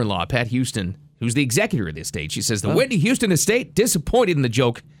sister-in-law, Pat Houston, who's the executor of the estate, she says, the Whitney Houston estate, disappointed in the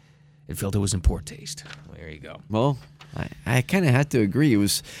joke, and felt it was in poor taste. Well, there you go. Well, I kind of had to agree. It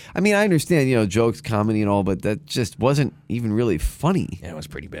was, I understand, jokes, comedy and all, but that just wasn't even really funny. Yeah, it was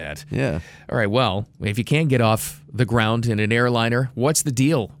pretty bad. Yeah. All right, well, if you can't get off the ground in an airliner, what's the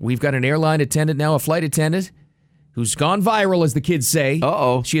deal? We've got an airline attendant now, a flight attendant, who's gone viral, as the kids say.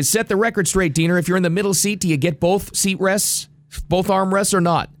 Uh-oh. She has set the record straight, Diener. If you're in the middle seat, do you get both seat rests, both armrests, or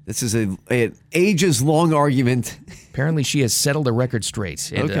not? This is an ages-long argument. Apparently, she has settled the record straight.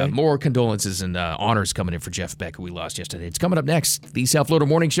 And more condolences and honors coming in for Jeff Beck, who we lost yesterday. It's coming up next. The South Florida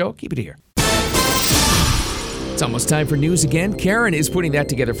Morning Show. Keep it here. It's almost time for news again. Karen is putting that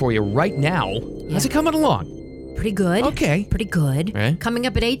together for you right now. How's it coming along? Pretty good. Okay. Pretty good. Right. Coming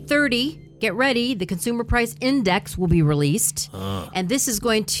up at 8:30, get ready. The Consumer Price Index will be released. And this is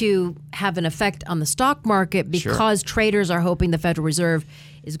going to have an effect on the stock market because traders are hoping the Federal Reserve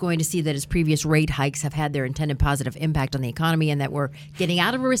is going to see that its previous rate hikes have had their intended positive impact on the economy and that we're getting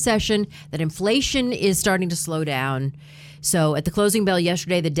out of a recession, that inflation is starting to slow down. So at the closing bell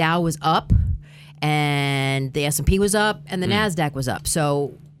yesterday, the Dow was up and the S&P was up and the NASDAQ was up.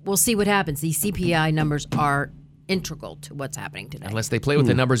 So we'll see what happens. These CPI numbers are integral to what's happening today. Unless they play with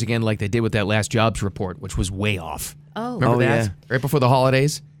the numbers again like they did with that last jobs report, which was way off. Oh. Remember that? Yeah. Right before the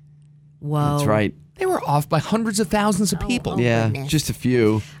holidays? Whoa. That's right. They were off by hundreds of thousands of people. Goodness. Just a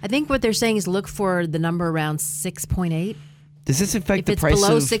few. I think what they're saying is look for the number around 6.8. Does this affect If the price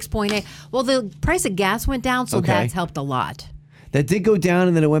below of... 6.8. Well, the price of gas went down, so that's helped a lot. That did go down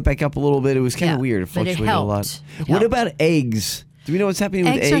and then it went back up a little bit. It was kind of weird. It but it fluctuated a lot. helped. What about eggs? Do we know what's happening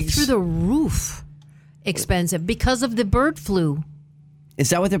with eggs? Eggs are through the roof expensive because of the bird flu.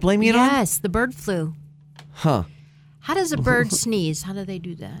 Is that what they're blaming it on? Yes, the bird flu. Huh. How does a bird sneeze? How do they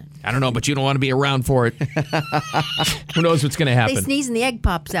do that? I don't know, but you don't want to be around for it. Who knows what's going to happen? They sneeze and the egg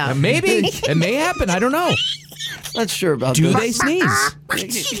pops out. Maybe. It may happen. I don't know. Not sure about Do that. they sneeze?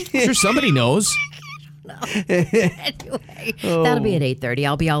 I'm sure somebody knows. Anyway, that'll be at 8:30.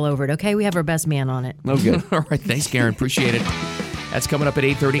 I'll be all over it, okay? We have our best man on it. Oh, good. All right. Thanks, Karen. Appreciate it. That's coming up at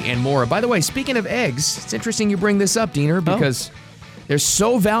 8:30 and more. By the way, speaking of eggs, it's interesting you bring this up, Diener, because they're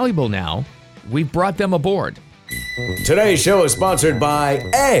so valuable now, we've brought them aboard. Today's show is sponsored by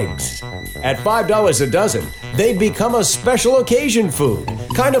eggs. At $5 a dozen, they become a special occasion food,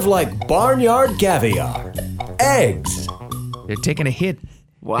 kind of like barnyard caviar. Eggs. They're taking a hit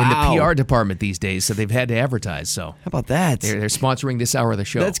in the PR department these days, so they've had to advertise. So how about that? They're sponsoring this hour of the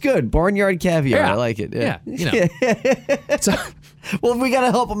show. That's good. Barnyard caviar. Yeah. I like it. Yeah. You know. Well, we got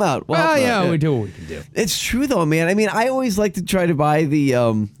to help them out. We do what we can do. It's true, though, man. I mean, I always like to try to buy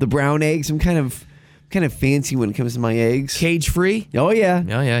the brown eggs. I'm kind of fancy when it comes to my eggs. Cage free? Oh, yeah.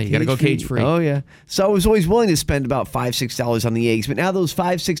 Oh, yeah. You got to go cage free. Oh, yeah. So I was always willing to spend about $5-6 on the eggs, but now those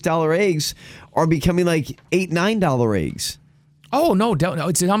 $5-6 eggs are becoming like $8-9 eggs. Oh, no,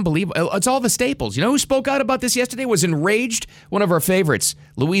 it's unbelievable. It's all the staples. You know who spoke out about this yesterday? Was enraged? One of our favorites,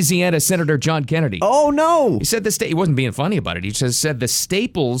 Louisiana Senator John Kennedy. Oh, no. He said he wasn't being funny about it. He just said the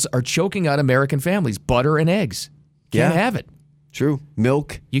staples are choking out American families, butter and eggs. Can't have it. True.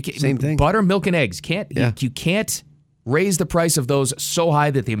 Milk, same thing. Butter, milk, and eggs. You can't raise the price of those so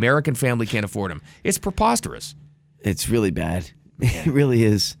high that the American family can't afford them. It's preposterous. It's really bad. It really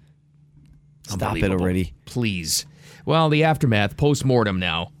is. Stop it already. Please. Well, the aftermath, post-mortem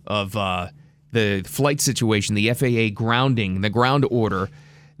now, of the flight situation, the FAA grounding, the ground order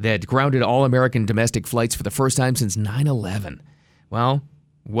that grounded all American domestic flights for the first time since 9/11. Well,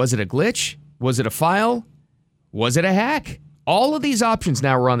 was it a glitch? Was it a file? Was it a hack? All of these options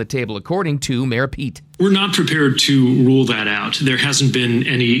now are on the table, according to Mayor Pete. We're not prepared to rule that out. There hasn't been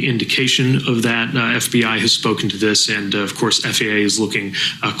any indication of that. FBI has spoken to this, and of course, FAA is looking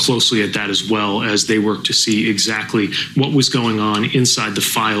closely at that as well as they work to see exactly what was going on inside the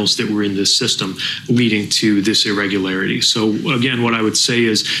files that were in this system leading to this irregularity. So again, what I would say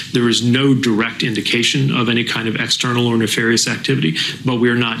is there is no direct indication of any kind of external or nefarious activity, but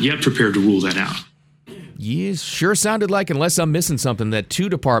we're not yet prepared to rule that out. Yes, sure sounded like, unless I'm missing something, that two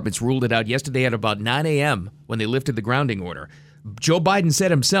departments ruled it out yesterday at about 9 a.m. when they lifted the grounding order. Joe Biden said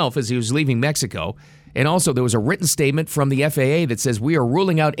himself as he was leaving Mexico, and also there was a written statement from the FAA that says we are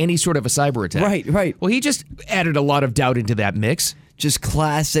ruling out any sort of a cyber attack. Right. Well, he just added a lot of doubt into that mix. Just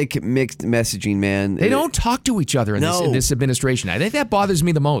classic mixed messaging, man. They don't talk to each other in this administration. I think that bothers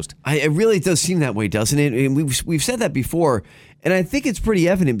me the most. It really does seem that way, doesn't it? And we've said that before. And I think it's pretty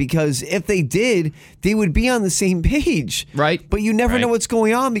evident because if they did, they would be on the same page. Right. But you never know what's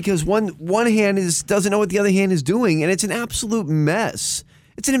going on because one hand doesn't know what the other hand is doing, and it's an absolute mess.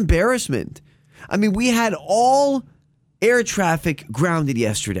 It's an embarrassment. I mean, we had all air traffic grounded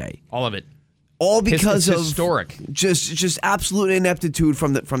yesterday. All of it. All because of historic. Just absolute ineptitude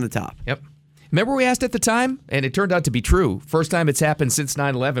from the top. Yep. Remember we asked at the time, and it turned out to be true. First time it's happened since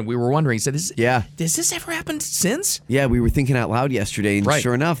 9/11. We were wondering. He said, "Does this ever happen since?" Yeah, we were thinking out loud yesterday, and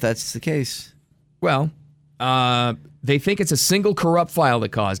sure enough, that's the case. Well, they think it's a single corrupt file that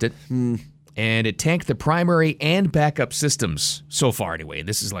caused it, and it tanked the primary and backup systems so far anyway.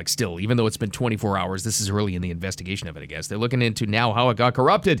 This is still, even though it's been 24 hours, this is early in the investigation of it, I guess. They're looking into now how it got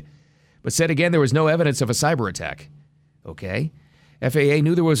corrupted, but said again there was no evidence of a cyber attack. Okay. FAA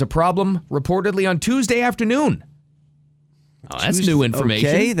knew there was a problem reportedly on Tuesday afternoon. Oh, that's new information.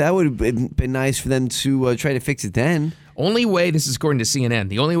 Okay, that would have been nice for them to try to fix it then. Only way, this is according to CNN,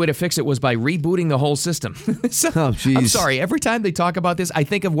 the only way to fix it was by rebooting the whole system. I'm sorry, every time they talk about this, I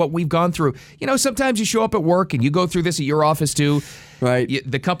think of what we've gone through. You know, sometimes you show up at work and you go through this at your office too. Right.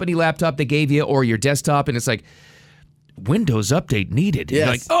 The company laptop they gave you or your desktop, and it's like, Windows update needed. Yes. You're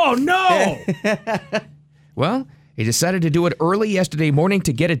like, oh no! Well, they decided to do it early yesterday morning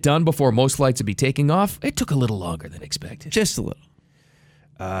to get it done before most flights would be taking off. It took a little longer than expected. Just a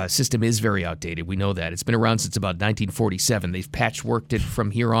little. System is very outdated. We know that. It's been around since about 1947. They've patchworked it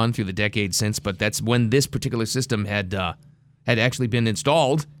from here on through the decades since, but that's when this particular system had actually been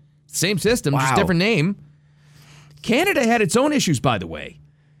installed. Same system, just different name. Canada had its own issues, by the way.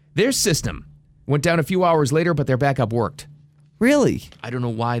 Their system went down a few hours later, but their backup worked. Really? I don't know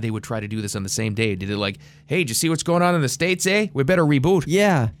why they would try to do this on the same day. Did it hey, did you see what's going on in the States, eh? We better reboot.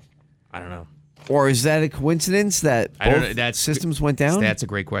 Yeah. I don't know. Or is that a coincidence that both systems went down? That's a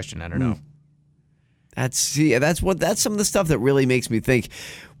great question. I don't know. That's some of the stuff that really makes me think.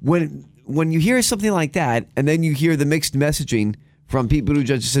 When you hear something like that, and then you hear the mixed messaging from Pete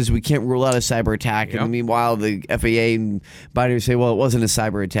Buttigieg says we can't rule out a cyber attack, and meanwhile the FAA and Biden say, well, it wasn't a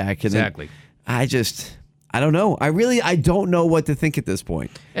cyber attack. And exactly. I don't know. I don't know what to think at this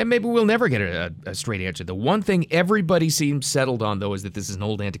point. And maybe we'll never get a straight answer. The one thing everybody seems settled on, though, is that this is an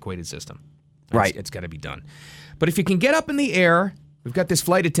old, antiquated system. Right. It's got to be done. But if you can get up in the air, we've got this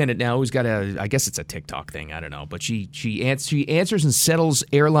flight attendant now who's got I guess it's a TikTok thing, I don't know. But she answers and settles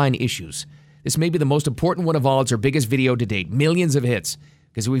airline issues. This may be the most important one of all. It's her biggest video to date. Millions of hits.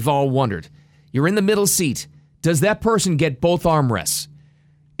 Because we've all wondered. You're in the middle seat. Does that person get both armrests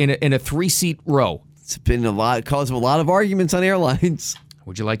in a 3-seat row? It's been caused a lot of arguments on airlines.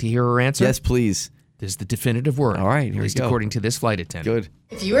 Would you like to hear her answer? Yes, please. This is the definitive word. All right, here we go. According to this flight attendant. Good.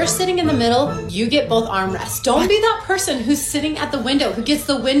 If you are sitting in the middle, you get both armrests. Don't be that person who's sitting at the window, who gets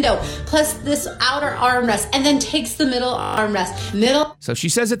the window plus this outer armrest and then takes the middle armrest. Middle. So she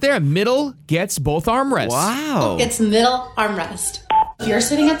says it there. Middle gets both armrests. Wow. Gets middle armrest. If you're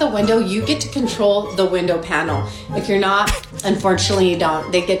sitting at the window, you get to control the window panel. If you're not, unfortunately you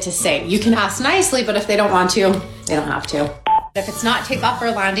don't. They get to say. You can ask nicely, but if they don't want to, they don't have to. If it's not takeoff or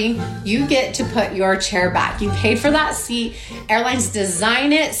landing, you get to put your chair back. You paid for that seat. Airlines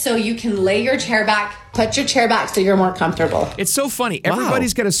design it so you can lay your chair back, put your chair back so you're more comfortable. It's so funny.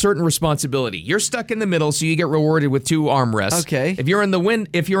 Everybody's got a certain responsibility. You're stuck in the middle, so you get rewarded with 2 armrests. Okay. If you're in the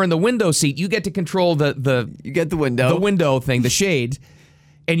window seat, you get to control you get the window thing, the shade.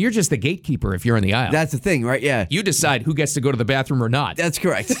 And you're just the gatekeeper if you're in the aisle. That's the thing, right? Yeah. You decide who gets to go to the bathroom or not. That's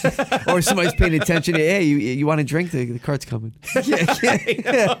correct. Or somebody's paying attention. Hey, you want a drink? The cart's coming.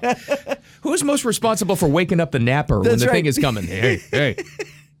 Who's most responsible for waking up the napper when the thing is coming? Hey.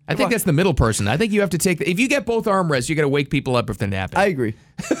 I think that's the middle person. I think you have to take... If you get both armrests, you got to wake people up if they're napping. I agree.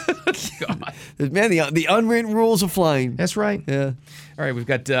 God. Man, the unwritten rules of flying. That's right. Yeah. All right, we've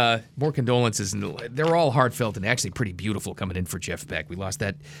got more condolences, and they're all heartfelt and actually pretty beautiful coming in for Jeff Beck. We lost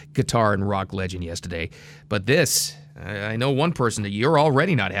that guitar and rock legend yesterday. But this, I know one person that you're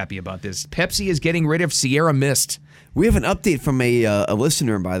already not happy about this. Pepsi is getting rid of Sierra Mist. We have an update from a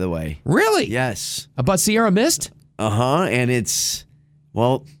listener, by the way. Really? Yes. About Sierra Mist? Uh-huh, and it's,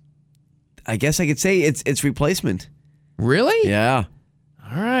 well, I guess I could say it's replacement. Really? Yeah.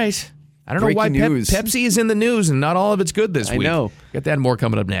 All right. I don't know why news. Pepsi is in the news and not all of it's good this week. I know. Got that and more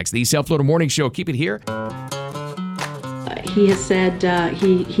coming up next. The South Florida Morning Show. Keep it here. He has said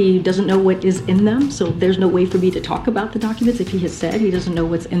he doesn't know what is in them, so there's no way for me to talk about the documents if he has said he doesn't know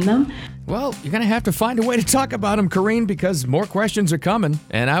what's in them. Well, you're going to have to find a way to talk about them, Karine, because more questions are coming,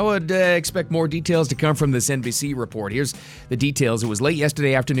 and I would expect more details to come from this NBC report. Here's the details. It was late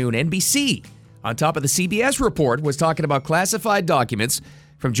yesterday afternoon. NBC, on top of the CBS report, was talking about classified documents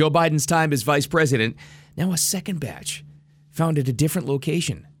from Joe Biden's time as vice president. Now a second batch found at a different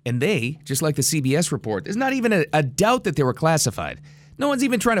location. And they, just like the CBS report, there's not even a doubt that they were classified. No one's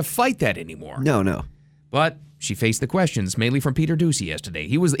even trying to fight that anymore. No. But she faced the questions, mainly from Peter Doocy yesterday.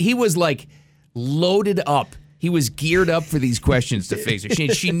 He was like loaded up. He was geared up for these questions to face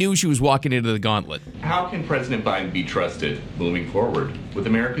her. She knew she was walking into the gauntlet. How can President Biden be trusted moving forward with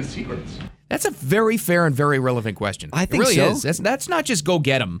America's secrets? That's a very fair and very relevant question. I think it really so. is. That's not just go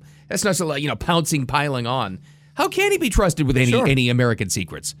get him. That's not like, pouncing, piling on. How can he be trusted with any American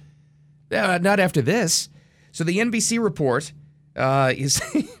secrets? Not after this. So the NBC report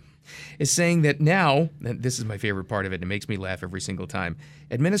is saying that now, and this is my favorite part of it, and it makes me laugh every single time,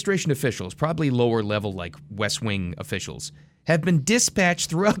 administration officials, probably lower level like West Wing officials, have been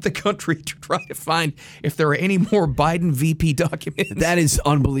dispatched throughout the country to try to find if there are any more Biden VP documents. That is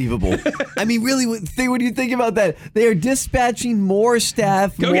unbelievable. I mean, really, when you think about that, they are dispatching more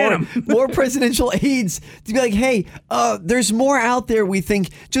staff, more presidential aides to be like, hey, there's more out there, we think.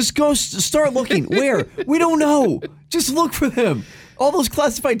 Just go start looking. Where? We don't know. Just look for them. All those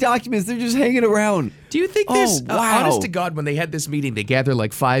classified documents, they're just hanging around. Do you think this, wow. Honest to God, when they had this meeting, they gather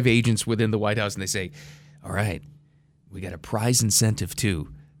like 5 agents within the White House and they say, all right, we got a prize incentive too.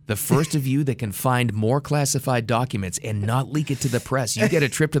 The first of you that can find more classified documents and not leak it to the press, you get a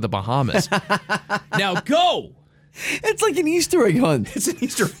trip to the Bahamas. Now go! It's like an Easter egg hunt. It's an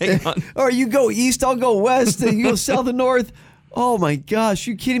Easter egg hunt. Or you go east, I'll go west, and you go south and north. Oh my gosh,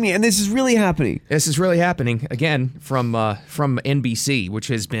 you kidding me? And this is really happening. This is really happening, again, from NBC, which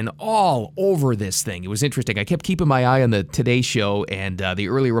has been all over this thing. It was interesting. I kept keeping my eye on the Today Show and the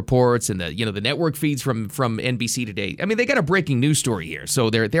early reports and the network feeds from NBC Today. I mean, they got a breaking news story here, so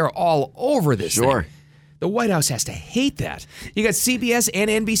they're all over this thing. The White House has to hate that. You got CBS and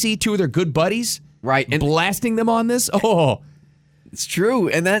NBC, 2 of their good buddies, right, and blasting them on this. Oh, it's true,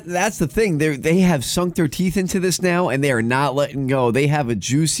 and that's the thing. They have sunk their teeth into this now, and they are not letting go. They have a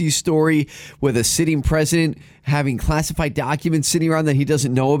juicy story with a sitting president having classified documents sitting around that he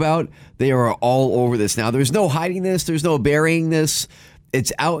doesn't know about. They are all over this now. There's no hiding this. There's no burying this.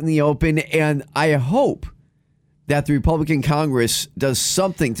 It's out in the open, and I hope that the Republican Congress does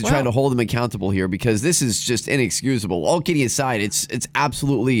something to try to hold them accountable here, because this is just inexcusable. All kidding aside, it's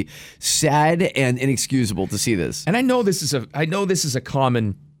absolutely sad and inexcusable to see this. And I know this is a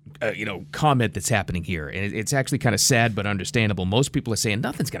common comment that's happening here, and it's actually kind of sad but understandable. Most people are saying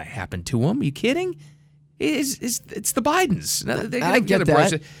nothing's going to happen to them. Are you kidding? It's the Bidens. I get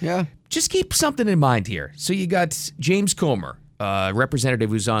that. Yeah. Just keep something in mind here. So you got James Comer,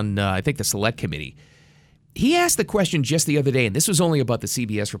 representative who's on I think the Select Committee. He asked the question just the other day, and this was only about the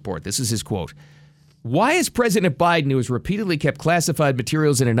CBS report. This is his quote. Why has President Biden, who has repeatedly kept classified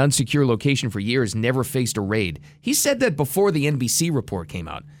materials in an unsecure location for years, never faced a raid? He said that before the NBC report came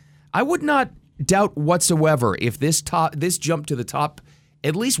out. I would not doubt whatsoever if this jumped to the top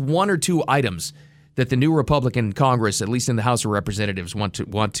at least 1 or 2 items that the new Republican Congress, at least in the House of Representatives, want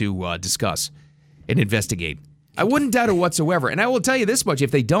to discuss and investigate. I wouldn't doubt it whatsoever. And I will tell you this much,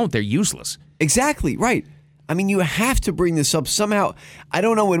 if they don't, they're useless. Exactly, right. I mean, you have to bring this up somehow. I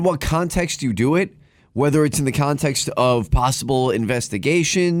don't know in what context you do it, whether it's in the context of possible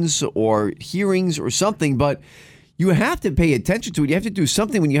investigations or hearings or something, but you have to pay attention to it. You have to do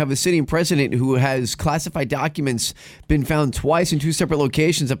something when you have a sitting president who has classified documents been found twice in 2 separate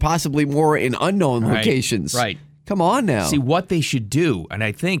locations and possibly more in unknown locations. Right. Come on now. See, what they should do, and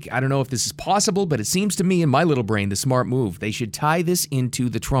I don't know if this is possible, but it seems to me in my little brain the smart move. They should tie this into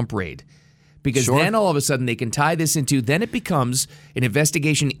the Trump raid. Because then all of a sudden they can tie this into, then it becomes an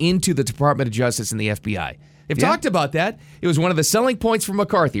investigation into the Department of Justice and the FBI. They've talked about that. It was one of the selling points for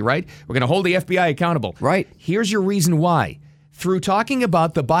McCarthy, right? We're going to hold the FBI accountable. Right. Here's your reason why. Through talking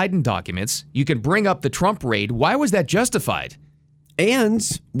about the Biden documents, you can bring up the Trump raid. Why was that justified? And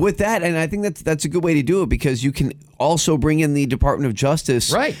with that, and I think that's a good way to do it, because you can also bring in the Department of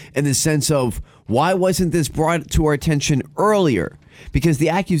Justice in the sense of, why wasn't this brought to our attention earlier? Because the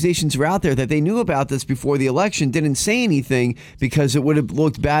accusations are out there that they knew about this before the election, didn't say anything because it would have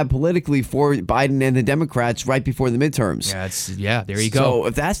looked bad politically for Biden and the Democrats right before the midterms. There you go. So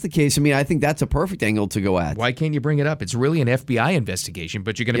if that's the case, I mean, I think that's a perfect angle to go at. Why can't you bring it up? It's really an FBI investigation,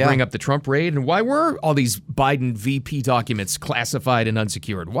 but you're going to bring up the Trump raid, and why were all these Biden VP documents classified and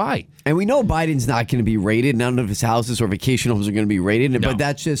unsecured? Why? And we know Biden's not going to be raided. None of his houses or vacation homes are going to be raided. No. But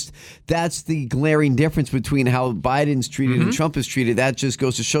that's the glaring difference between how Biden's treated and Trump is treated. That just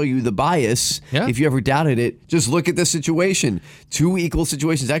goes to show you the bias. Yeah. If you ever doubted it, just look at the situation. 2 equal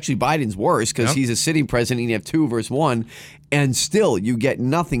situations. Actually, Biden's worse because he's a sitting president and you have 2 versus 1. And still, you get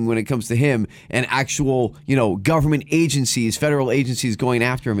nothing when it comes to him and actual, government agencies, federal agencies going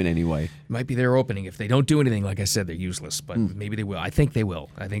after him in any way. Might be their opening. If they don't do anything, like I said, they're useless. But maybe they will. I think they will.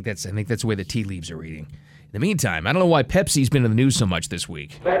 I think that's the way the tea leaves are reading. In the meantime, I don't know why Pepsi's been in the news so much this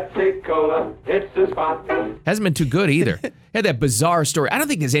week. Pepsi Cola, it's the spot. Hasn't been too good either. Had that bizarre story. I don't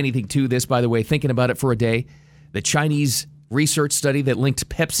think there's anything to this, by the way, thinking about it for a day. The Chinese research study that linked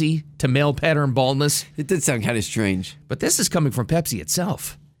Pepsi to male pattern baldness. It did sound kind of strange. But this is coming from Pepsi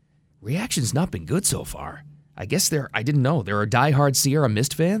itself. Reaction's not been good so far. I guess I didn't know, there are diehard Sierra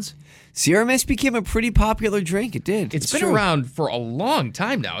Mist fans? Sierra Mist became a pretty popular drink. It did. It's been around for a long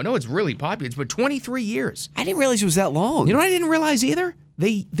time now. I know it's really popular. It's been 23 years. I didn't realize it was that long. You know what I didn't realize either?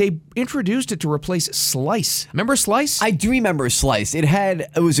 They introduced it to replace Slice. Remember Slice? I do remember Slice. It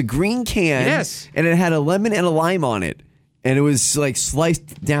was a green can. Yes. And it had a lemon and a lime on it. And it was like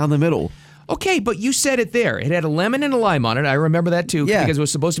sliced down the middle. Okay, but you said it there. It had a lemon and a lime on it. I remember that too. Yeah. Because it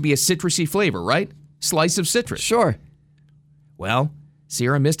was supposed to be a citrusy flavor, right? Slice of citrus. Sure. Well,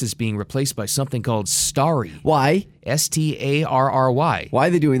 Sierra Mist is being replaced by something called Starry. Why? Starry. Why are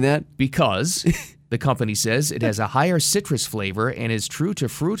they doing that? Because the company says it has a higher citrus flavor and is true to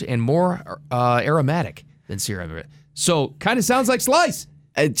fruit and more aromatic than Sierra Mist. So, kind of sounds like Slice.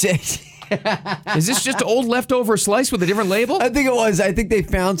 Is this just old leftover Slice with a different label? I think it was. I think they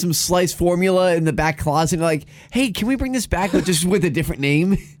found some Slice formula in the back closet. And like, hey, can we bring this back just with a different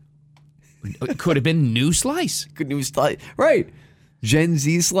name? It could have been New Slice. New Slice. Right. Gen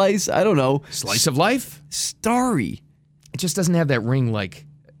Z Slice? I don't know. Slice of Life? Starry. It just doesn't have that ring like...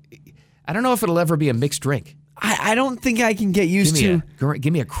 I don't know if it'll ever be a mixed drink. I don't think I can get used to...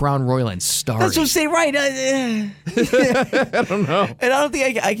 Give me a Crown Royal and Starry. That's what I'm saying, right. I don't know. And I don't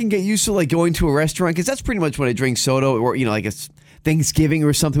think I can get used to like going to a restaurant, because that's pretty much when I drink soda, or, like it's Thanksgiving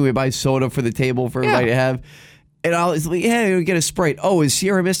or something, we buy soda for the table for everybody to have. And I'll like, get a Sprite. Oh, is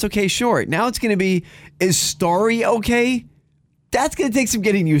Sierra Mist okay? Sure. Now it's going to be, is Starry okay? That's going to take some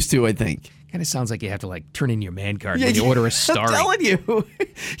getting used to, I think. Kind of sounds like you have to like turn in your man card when you order a Starry. I'm telling you.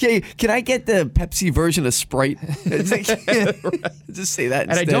 Can I get the Pepsi version of Sprite? Just say that instead.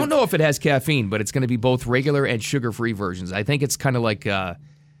 And I don't know if it has caffeine, but it's going to be both regular and sugar-free versions. I think it's kind of like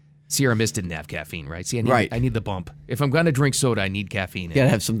Sierra Mist didn't have caffeine, right? See, I need the bump. If I'm going to drink soda, I need caffeine. You got to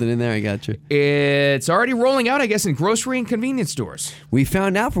have something in there. I got you. It's already rolling out, I guess, in grocery and convenience stores. We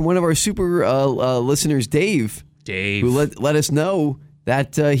found out from one of our super listeners, Dave, who let us know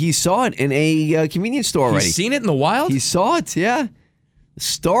that he saw it in a convenience store already. He's seen it in the wild? He saw it, yeah.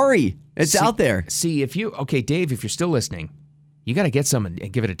 Story. It's out there. See, Dave, if you're still listening, you got to get some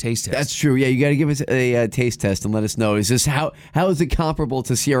and give it a taste test. That's true. Yeah, you got to give us a taste test and let us know. Is this how is it comparable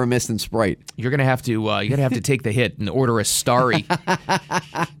to Sierra Mist and Sprite? You're gonna have to take the hit and order a Starry.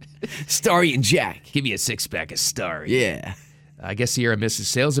 Starry and Jack. Give me a 6-pack of Starry. Yeah. I guess Sierra Mist's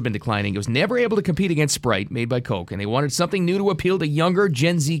sales have been declining. It was never able to compete against Sprite, made by Coke, and they wanted something new to appeal to younger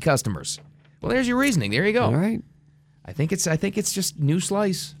Gen Z customers. Well, there's your reasoning. There you go. All right. I think it's just New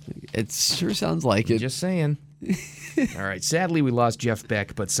Slice. It sure sounds like it. Just saying. All right. Sadly, we lost Jeff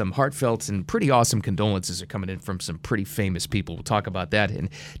Beck, but some heartfelt and pretty awesome condolences are coming in from some pretty famous people. We'll talk about that. And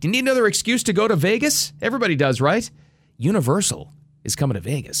do you need another excuse to go to Vegas? Everybody does, right? Universal is coming to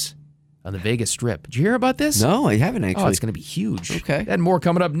Vegas on the Vegas Strip. Did you hear about this? No, I haven't actually. Oh, it's going to be huge. Okay. And more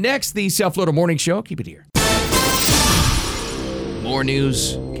coming up next. The South Florida Morning Show. Keep it here. More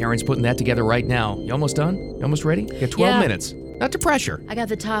news. Karen's putting that together right now. You almost done? You almost ready? You got 12 minutes. Not to pressure. I got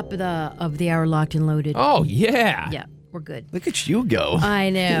the top of the hour locked and loaded. Oh, yeah. Yeah, we're good. Look at you go.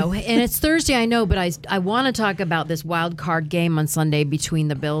 I know. And it's Thursday, I know, but I want to talk about this wild card game on Sunday between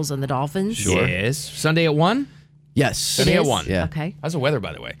the Bills and the Dolphins. Sure. Yes. Sunday at 1? Yes. Sunday at 1. Yeah. Okay. How's the weather,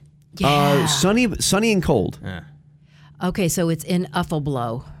 by the way? Yeah. Sunny and cold. Okay, so it's in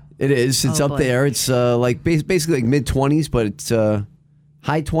Uffleblow. It is. It's up there. It's like basically like mid-20s, but it's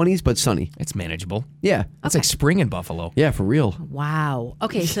high 20s, but sunny. It's manageable. Yeah. It's like spring in Buffalo. Yeah, for real. Wow.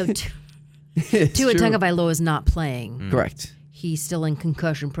 Okay, so Tua Tagovailoa is not playing. Correct. He's still in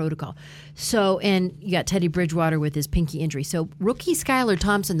concussion protocol. So, and you got Teddy Bridgewater with his pinky injury. So, rookie Skylar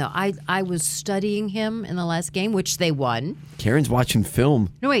Thompson, though, I was studying him in the last game, which they won. Karen's watching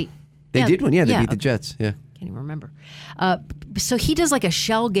film. No, wait. They did win. Yeah, they beat the Jets. Yeah. Can't even remember. So he does like a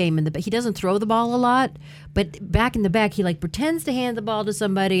shell game he doesn't throw the ball a lot, but back in the back he like pretends to hand the ball to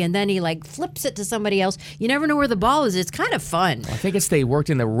somebody and then he like flips it to somebody else. You never know where the ball is. It's kind of fun. I think they worked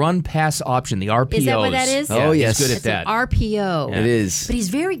in the run pass option, the RPOs. Is that what that is? Yeah, yes. He's good It's at that. An RPO. Yeah. It is. But he's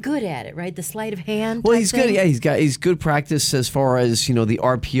very good at it, right? The sleight of hand. Well, type he's thing. good. Yeah, he's good practice as far as, the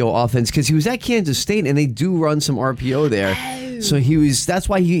RPO offense, because he was at Kansas State and they do run some RPO there. So that's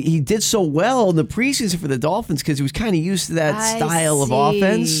why he did so well in the preseason for the Dolphins, because he was kind of used to that style of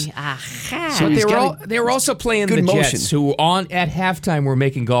offense. Aha. But they were also playing the Jets, who at halftime were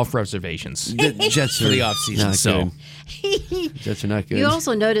making golf reservations. The Jets for the offseason. So Jets are not good. You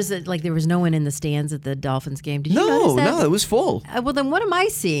also noticed that like there was no one in the stands at the Dolphins game. Did you notice that? No, it was full. Well, then what am I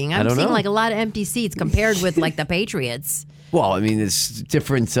seeing? I'm seeing like a lot of empty seats compared with like the Patriots. Well, I mean, it's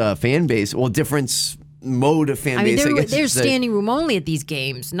different fan base. Well, different mode of fan base. There's standing room only at these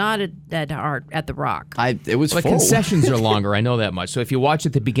games, not at the Rock. It was full. The concessions are longer. I know that much. So if you watch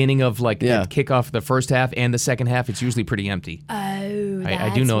at the beginning of the kickoff of the first half and the second half, it's usually pretty empty. Oh,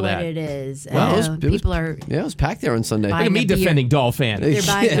 I do know that. It is. Well, people are. Yeah, it was packed there on Sunday. Look at me defending Doll fan.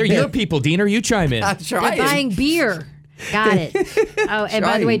 They're your people, Diener. You chime in. They're buying beer. Got it. Oh, and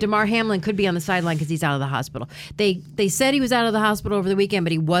by the way, DeMar Hamlin could be on the sideline because he's out of the hospital. They said he was out of the hospital over the weekend,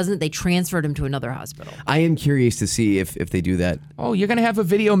 but he wasn't. They transferred him to another hospital. I am curious to see if they do that. Oh, you're going to have a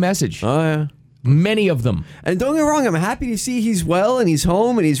video message. Oh, yeah. Many of them. And don't get me wrong, I'm happy to see he's well and he's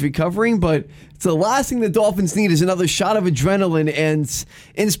home and he's recovering, but the last thing the Dolphins need is another shot of adrenaline and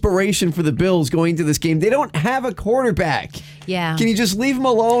inspiration for the Bills going into this game. They don't have a quarterback. Yeah. Can you just leave him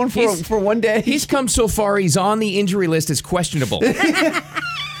alone for one day? He's come so far, he's on the injury list as questionable.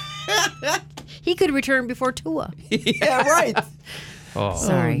 He could return before Tua. Yeah, right. Oh.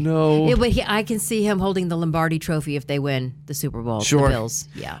 Sorry. Oh, no. But I can see him holding the Lombardi Trophy if they win the Super Bowl. Sure. The Bills.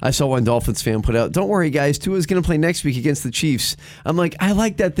 Yeah. I saw one Dolphins fan put out, "Don't worry, guys. Tua's going to play next week against the Chiefs." I'm like, I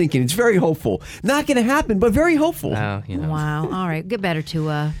like that thinking. It's very hopeful. Not going to happen, but very hopeful. Wow. All right. Get better,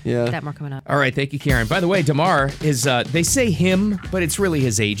 Tua. Yeah. That more coming up. All right. Thank you, Karen. By the way, DeMar is, they say him, but it's really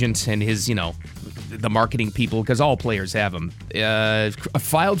his agent and his, the marketing people, because all players have them,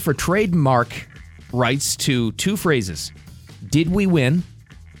 filed for trademark rights to two phrases. Did we win?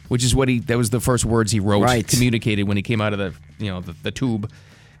 Which is that was the first words he wrote, communicated when he came out of the tube.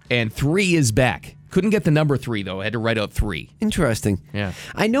 And 3 is back. Couldn't get the number 3, though. I had to write out 3. Interesting. Yeah.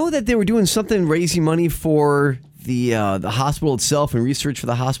 I know that they were doing something, raising money for the hospital itself and research for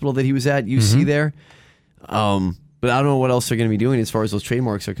the hospital that he was at, UC there. But I don't know what else they're going to be doing as far as those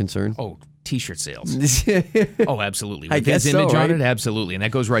trademarks are concerned. Oh, T-shirt sales. Oh, absolutely. I With guess his image so, on right? it, absolutely. And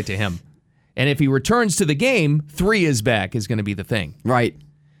that goes right to him. And if he returns to the game, 3 is back is going to be the thing. Right.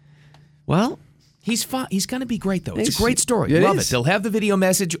 Well, he's going to be great, though. It's a great story. It Love is. it. They'll have the video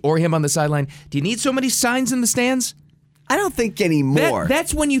message or him on the sideline. Do you need so many signs in the stands? I don't think anymore.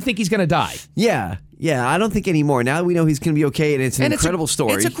 That's when you think he's going to die. Yeah. I don't think anymore. Now we know he's going to be okay, and it's an incredible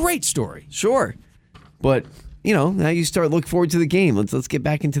story. It's a great story. Sure. But, now you start looking forward to the game. Let's get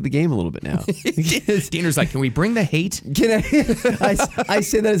back into the game a little bit now. Diener's like, can we bring the hate? I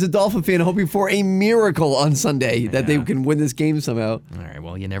say that as a Dolphin fan, hoping for a miracle on Sunday that they can win this game somehow. All right,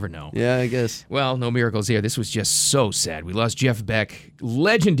 well, you never know. Yeah, I guess. Well, no miracles here. This was just so sad. We lost Jeff Beck,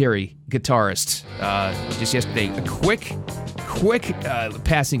 legendary guitarist, just yesterday. A quick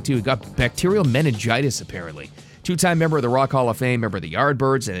passing, too. He got bacterial meningitis, apparently. 2-time member of the Rock Hall of Fame, member of the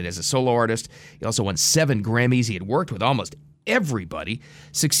Yardbirds, and as a solo artist, he also won 7 Grammys. He had worked with almost everybody,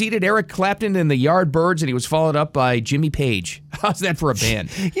 succeeded Eric Clapton in the Yardbirds, and he was followed up by Jimmy Page. How's that for a band?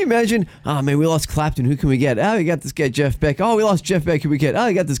 Can you imagine? Oh, man, we lost Clapton. Who can we get? Oh, we got this guy, Jeff Beck. Oh, we lost Jeff Beck. Who we get? Oh,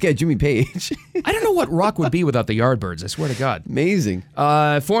 we got this guy, Jimmy Page. I don't know what rock would be without the Yardbirds, I swear to God. Amazing.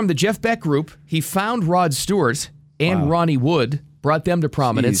 Formed the Jeff Beck Group. He found Rod Stewart and Ronnie Wood, brought them to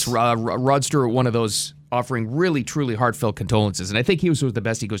prominence. Rod Stewart, one of those offering really, truly heartfelt condolences. And I think he was the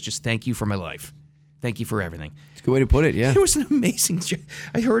best. He goes, just thank you for my life. Thank you for everything. It's a good way to put it, yeah. It was an amazing...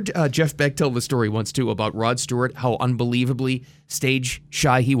 I heard Jeff Beck tell the story once, too, about Rod Stewart, how unbelievably stage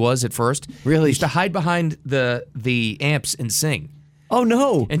shy he was at first. Really? He used to hide behind the amps and sing. Oh,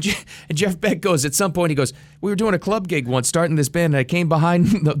 no. And Jeff Beck goes, at some point, he goes, we were doing a club gig once, starting this band, and I came behind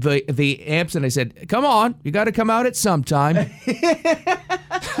the amps, and I said, come on, you got to come out at some time.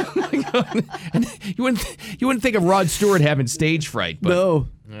 And you wouldn't think of Rod Stewart having stage fright. But, no.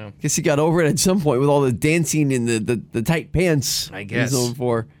 Guess he got over it at some point with all the dancing and the tight pants. I guess. He's known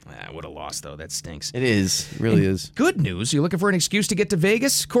for. I would have lost, though. That stinks. It is. It really is. Good news. You looking for an excuse to get to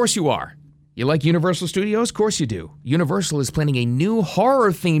Vegas? Of course you are. You like Universal Studios? Of course you do. Universal is planning a new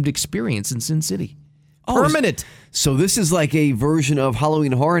horror-themed experience in Sin City. Permanent. So this is like a version of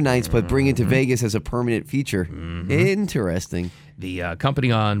Halloween Horror Nights, but bring it to Vegas as a permanent feature. Interesting. The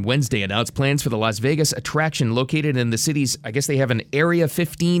company on Wednesday announced plans for the Las Vegas attraction located in the city's, I guess they have an Area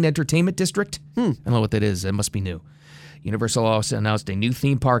 15 entertainment district. I don't know what that is. It must be new. Universal also announced a new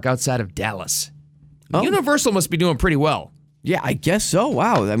theme park outside of Dallas. Universal must be doing pretty well. Yeah, I guess so.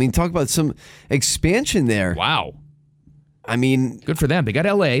 Wow. I mean, talk about some expansion there. Wow. I mean, good for them. They got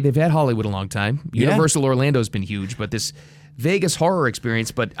LA. They've had Hollywood a long time. Universal Orlando's been huge, but this Vegas horror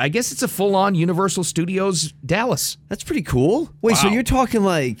experience, but I guess it's a full-on Universal Studios Dallas. That's pretty cool. Wait, so you're talking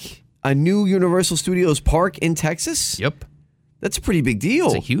like a new Universal Studios park in Texas? Yep. That's a pretty big deal.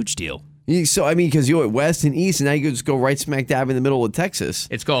 It's a huge deal. So, I mean, because you're at West and East, and now you can just go right smack dab in the middle of Texas.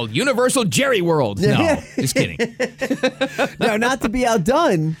 It's called Universal Jerry World. No, just kidding. Now, not to be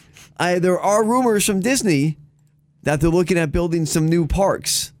outdone, there are rumors from Disney that they're looking at building some new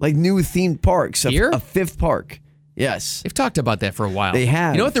parks, like new themed parks. Here? A fifth park. Yes. They've talked about that for a while. They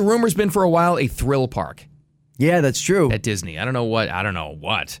have. You know what the rumor's been for a while? A thrill park. Yeah, that's true. At Disney. I don't know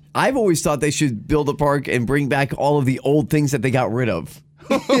what. I've always thought they should build a park and bring back all of the old things that they got rid of.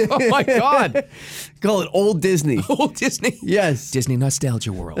 Oh, my God. Call it Old Disney. Old Disney? Yes. Disney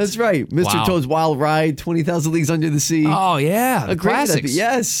Nostalgia World. That's right. Mr. Toad's Wild Ride, 20,000 Leagues Under the Sea. Oh, yeah. The classics.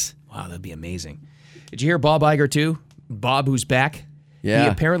 Yes. Wow, that'd be amazing. Did you hear Bob Iger, too? Bob, who's back? Yeah. He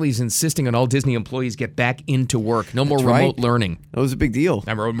apparently is insisting on all Disney employees get back into work. No more remote learning. That was a big deal.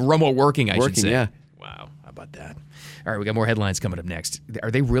 Remote working, I should say. Yeah. Wow. How about that? All right, we got more headlines coming up next. Are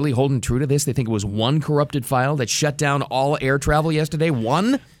they really holding true to this? They think it was one corrupted file that shut down all air travel yesterday?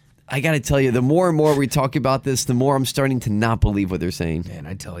 One? I got to tell you, the more and more we talk about this, the more I'm starting to not believe what they're saying. Man,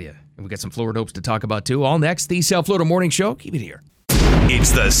 I tell you. And we got some Floridopes to talk about, too. All next, the South Florida Morning Show. Keep it here.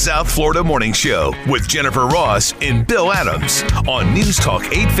 It's the South Florida Morning Show with Jennifer Ross and Bill Adams on News Talk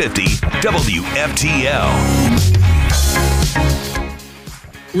 850 WFTL.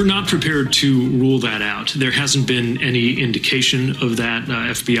 We're not prepared to rule that out. There hasn't been any indication of that.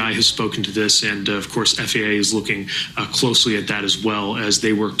 FBI has spoken to this, and of course, FAA is looking closely at that as well as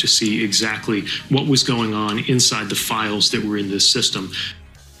they work to see exactly what was going on inside the files that were in this system.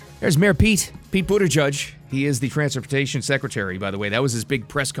 There's Mayor Pete Buttigieg. He is the Transportation Secretary, by the way. That was his big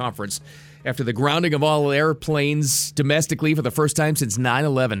press conference after the grounding of all airplanes domestically for the first time since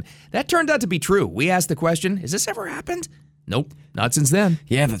 9/11. That turned out to be true. We asked the question, has this ever happened? Nope, not since then.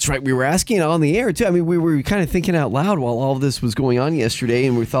 Yeah, that's right. We were asking it on the air, too. I mean, we were kind of thinking out loud while all of this was going on yesterday,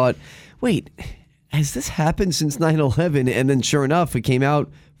 and we thought, wait, has this happened since 9/11? And then sure enough, it came out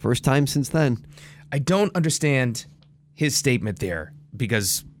first time since then. I don't understand his statement there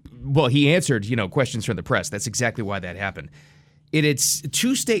because, well, he answered, questions from the press. That's exactly why that happened. It's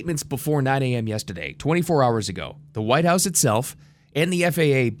two statements before 9 a.m. yesterday, 24 hours ago. The White House itself and the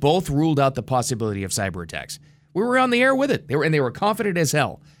FAA both ruled out the possibility of cyber attacks. We were on the air with it. They were confident as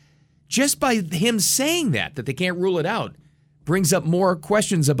hell. Just by him saying that they can't rule it out, brings up more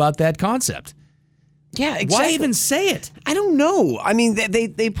questions about that concept. Yeah, exactly. Why even say it? I don't know. I mean,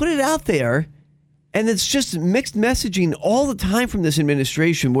 they put it out there, and it's just mixed messaging all the time from this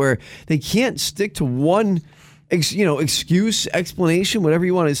administration where they can't stick to one, excuse, explanation, whatever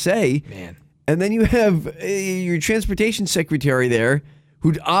you want to say. Man. And then you have your transportation secretary there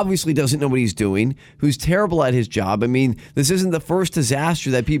who obviously doesn't know what he's doing, who's terrible at his job. I mean, this isn't the first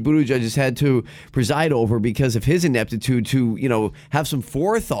disaster that Pete Buttigieg has had to preside over because of his ineptitude to, have some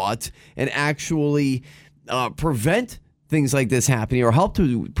forethought and actually prevent things like this happening or help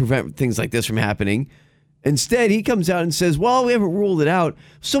to prevent things like this from happening. Instead, he comes out and says, well, we haven't ruled it out.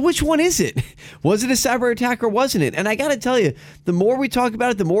 So which one is it? Was it a cyber attack or wasn't it? And I got to tell you, the more we talk about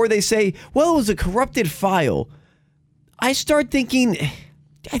it, the more they say, well, it was a corrupted file. I start thinking,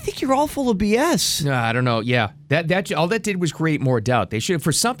 I think you're all full of BS. No, I don't know. Yeah, that all that did was create more doubt. They should have,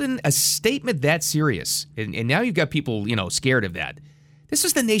 for something, a statement that serious, and now you've got people, scared of that. This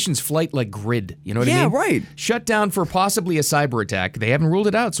is the nation's flight like grid. You know what I mean? Yeah, right. Shut down for possibly a cyber attack. They haven't ruled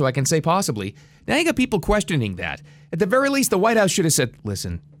it out, so I can say possibly. Now you got people questioning that. At the very least, the White House should have said,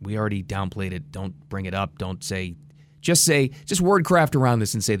 listen, we already downplayed it. Don't bring it up. Don't say, just wordcraft around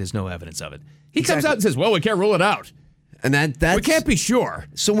this and say there's no evidence of it. He comes out and says, well, we can't rule it out. And that's... We can't be sure.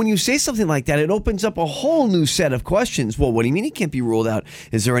 So when you say something like that, it opens up a whole new set of questions. Well, what do you mean it can't be ruled out?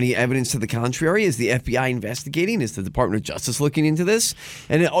 Is there any evidence to the contrary? Is the FBI investigating? Is the Department of Justice looking into this?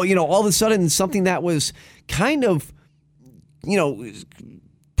 And, all of a sudden, something that was kind of,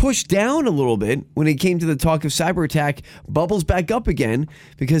 pushed down a little bit when it came to the talk of cyber attack bubbles back up again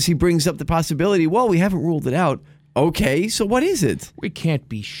because he brings up the possibility, well, we haven't ruled it out. Okay, so what is it? We can't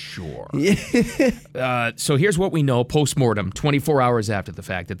be sure. So here's what we know post-mortem, 24 hours after the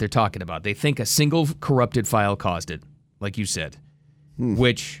fact that they're talking about. They think a single corrupted file caused it, like you said,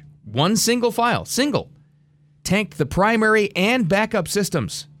 which one single file, tanked the primary and backup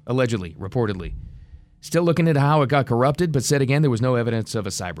systems, allegedly, reportedly. Still looking into how it got corrupted, but said again there was no evidence of a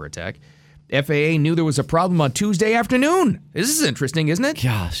cyber attack. FAA knew there was a problem on Tuesday afternoon. This is interesting, isn't it?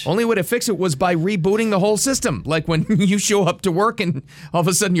 Gosh. Only way to fix it was by rebooting the whole system. Like when you show up to work and all of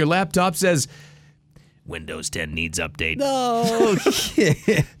a sudden your laptop says, Windows 10 needs update. No.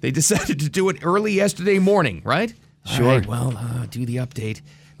 They decided to do it early yesterday morning, right? Sure. All right, well, do the update.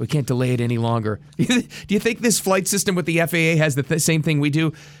 We can't delay it any longer. Do you think this flight system with the FAA has the same thing we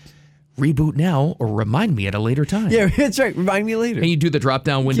do? Reboot now or remind me at a later time. Yeah, that's right. Remind me later. And you do the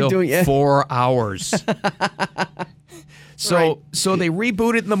drop-down window 4 hours. So they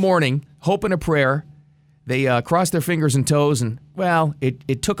reboot it in the morning, hope and a prayer. They crossed their fingers and toes, and, well,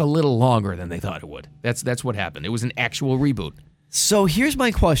 it took a little longer than they thought it would. That's what happened. It was an actual reboot. So here's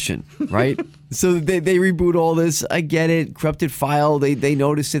my question, right? So they reboot all this. I get it. Corrupted file. They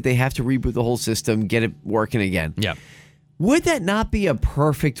notice it. They have to reboot the whole system, get it working again. Yeah. Would that not be a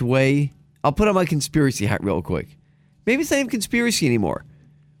perfect way? I'll put on my conspiracy hat real quick. Maybe it's not even conspiracy anymore.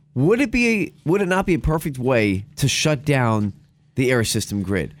 Would it not be a perfect way to shut down the air system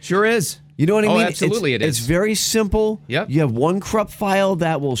grid? Sure is. You know what I mean? Absolutely it is. It's very simple. Yep. You have one corrupt file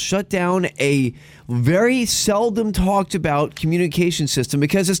that will shut down a very seldom talked about communication system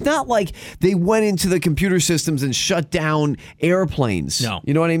because it's not like they went into the computer systems and shut down airplanes. No.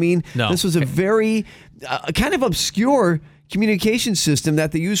 You know what I mean? No. This was a very kind of obscure communication system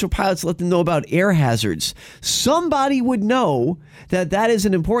that they use for pilots to let them know about air hazards. Somebody would know that is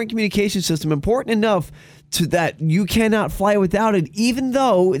an important communication system, important enough to that you cannot fly without it, even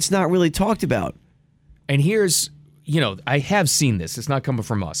though it's not really talked about. And here's, I have seen this. It's not coming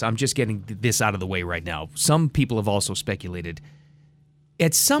from us. I'm just getting this out of the way right now. Some people have also speculated.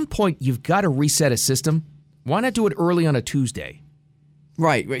 At some point, you've got to reset a system. Why not do it early on a Tuesday?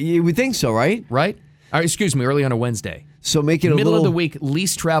 Right. You would think so, right? Right? Early on a Wednesday. So make it middle of the week,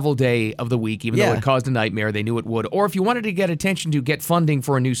 least travel day of the week, even though it caused a nightmare. They knew it would. Or if you wanted to get attention to get funding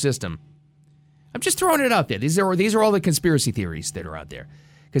for a new system. I'm just throwing it out there. These are all the conspiracy theories that are out there.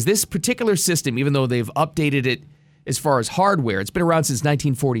 Because this particular system, even though they've updated it as far as hardware, it's been around since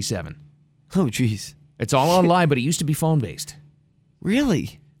 1947. Oh, geez. It's all online, but it used to be phone-based.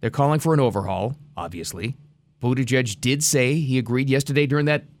 Really? They're calling for an overhaul, obviously. Buttigieg did say he agreed yesterday during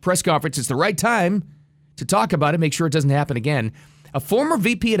that press conference it's the right time to talk about it, make sure it doesn't happen again. A former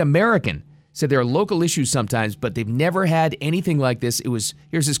VP at American said there are local issues sometimes, but they've never had anything like this. It was,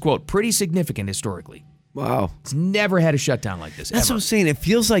 here's his quote, pretty significant historically. Wow. It's never had a shutdown like this, That's ever. what I'm saying. It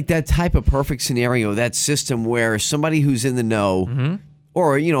feels like that type of perfect scenario, that system where somebody who's in the know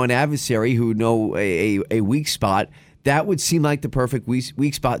or, an adversary who know a weak spot, that would seem like the perfect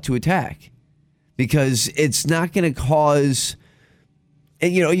weak spot to attack. Because it's not going to cause...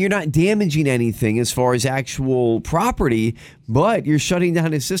 you're not damaging anything as far as actual property, but you're shutting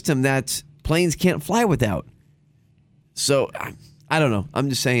down a system that planes can't fly without. So, I don't know. I'm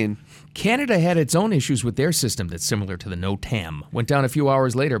just saying. Canada had its own issues with their system that's similar to the NOTAM. Went down a few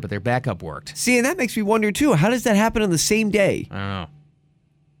hours later, but their backup worked. See, and that makes me wonder, too. How does that happen on the same day? I don't know.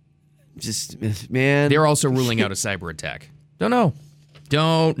 Just, man. They're also ruling out a cyber attack. Don't know.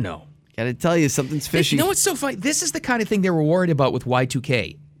 Gotta tell you, something's fishy. You know what's so funny? This is the kind of thing they were worried about with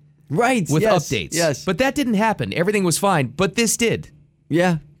Y2K. Right. With updates. Yes. But that didn't happen. Everything was fine. But this did.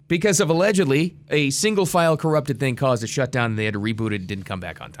 Yeah. Because of allegedly a single file corrupted thing caused a shutdown and they had to reboot it and didn't come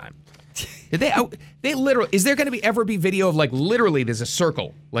back on time. They literally, is there going to ever be video of like literally there's a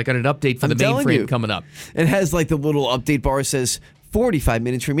circle, like on an update for the mainframe coming up? It has like the little update bar says 45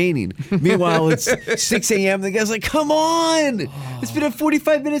 minutes remaining. Meanwhile, it's 6 a.m. The guy's like, come on. It's been at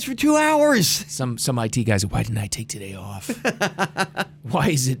 45 minutes for 2 hours. Some IT guys are, why didn't I take today off? Why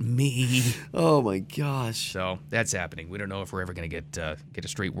is it me? Oh, my gosh. So that's happening. We don't know if we're ever going to get a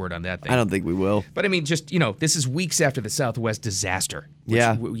straight word on that thing. I don't think we will. But I mean, just, this is weeks after the Southwest disaster.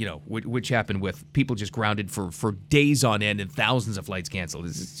 Which happened with people just grounded for days on end and thousands of flights canceled.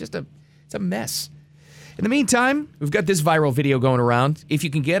 It's just it's a mess. In the meantime, we've got this viral video going around. If you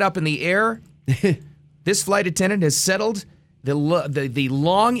can get up in the air, this flight attendant has settled the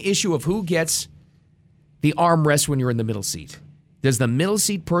long issue of who gets the armrest when you're in the middle seat. Does the middle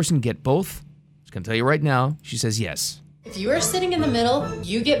seat person get both? I'm just going to tell you right now. She says yes. If you are sitting in the middle,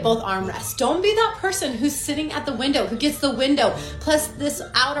 you get both armrests. Don't be that person who's sitting at the window, who gets the window, plus this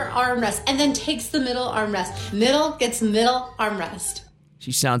outer armrest, and then takes the middle armrest. Middle gets middle armrest.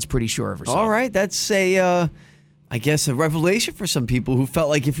 She sounds pretty sure of herself. All right, that's I guess a revelation for some people who felt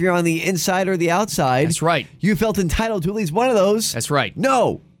like if you're on the inside or the outside, that's right, you felt entitled to at least one of those. That's right.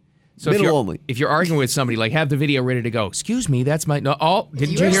 No, so middle only. If you're arguing with somebody, like have the video ready to go. Excuse me, that's my no. Oh,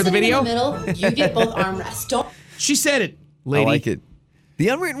 didn't you hear the video? In the middle, you get both armrests. Don't. She said it, lady. I like it. The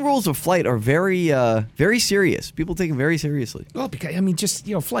unwritten rules of flight are very, very serious. People take them very seriously. Well, because, just,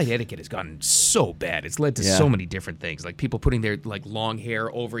 flight etiquette has gotten so bad. It's led to so many different things. Like people putting their, long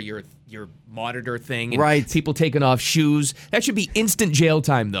hair over your monitor thing. And right. People taking off shoes. That should be instant jail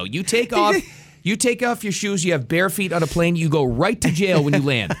time, though. You take off your shoes, you have bare feet on a plane, you go right to jail when you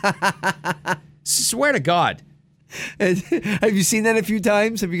land. Swear to God. Have you seen that a few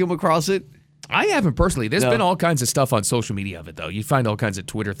times? Have you come across it? I haven't personally. There's been all kinds of stuff on social media of it, though. You find all kinds of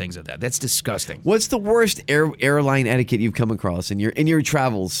Twitter things of that. That's disgusting. What's the worst airline etiquette you've come across in your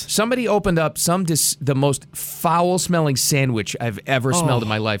travels? Somebody opened up the most foul-smelling sandwich I've ever smelled in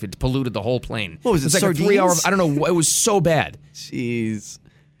my life. It polluted the whole plane. What was it? Like sardines? a 3-hour. I don't know. It was so bad. Jeez.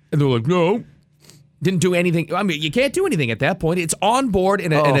 And they're like, no, didn't do anything. I mean, you can't do anything at that point. It's on board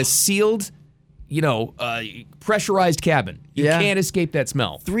in a sealed, pressurized cabin. You can't escape that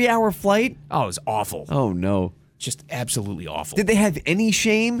smell. 3-hour flight? Oh, it was awful. Oh, no. Just absolutely awful. Did they have any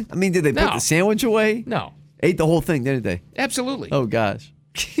shame? I mean, did they put the sandwich away? No. Ate the whole thing, didn't they? Absolutely. Oh, gosh.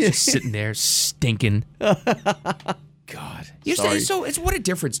 Just sitting there stinking. God. It's what a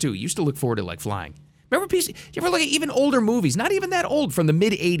difference, too. You used to look forward to, flying. Remember, do you ever look at even older movies, not even that old, from the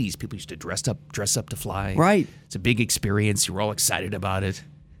mid-'80s? People used to dress up to fly. Right. It's a big experience. You were all excited about it.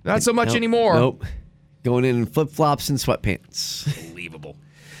 Not so much anymore. Nope. Going in flip-flops and sweatpants. Unbelievable.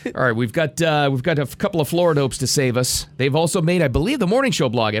 All right, we've got a couple of Floridopes to save us. They've also made, I believe, the morning show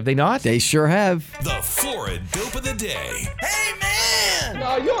blog, have they not? They sure have. The Floridope of the day. Hey, man!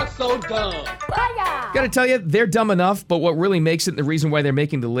 Oh, you're so dumb. Got to tell you, they're dumb enough, but what really makes it, the reason why they're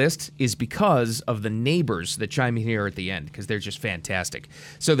making the list is because of the neighbors that chime in here at the end, because they're just fantastic.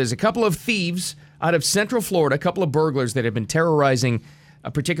 So there's a couple of thieves out of Central Florida, a couple of burglars that have been terrorizing a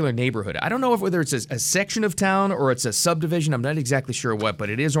particular neighborhood. I don't know whether it's a section of town or it's a subdivision. I'm not exactly sure what,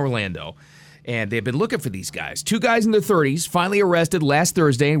 but it is Orlando. And they've been looking for these guys. 2 guys in their 30s, finally arrested last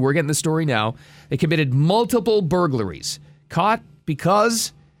Thursday, and we're getting the story now. They committed multiple burglaries. Caught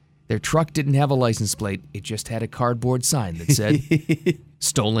because their truck didn't have a license plate. It just had a cardboard sign that said,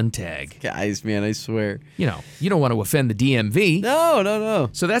 stolen tag. Guys, man, I swear. You don't want to offend the DMV. No.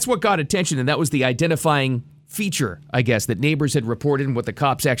 So that's what got attention, and that was the identifying feature, I guess, that neighbors had reported and what the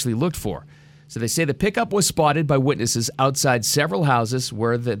cops actually looked for. So they say the pickup was spotted by witnesses outside several houses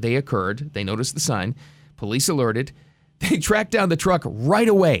where they occurred. They noticed the sign. Police alerted. They tracked down the truck right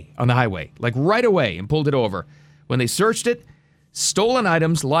away on the highway, right away, and pulled it over. When they searched it, stolen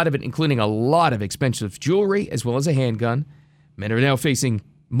items, a lot of it including a lot of expensive jewelry as well as a handgun. Men are now facing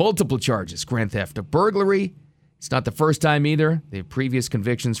multiple charges, grand theft, a burglary. It's not the first time either. They have previous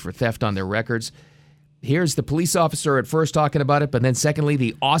convictions for theft on their records. Here's the police officer at first talking about it, but then secondly,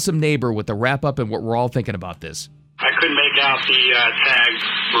 the awesome neighbor with the wrap-up and what we're all thinking about this. I couldn't make out the tag,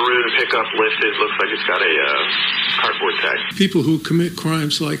 maroon pickup listed. Looks like it's got a cardboard tag. People who commit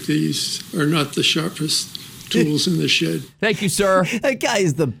crimes like these are not the sharpest tools in the shed. Thank you, sir. That guy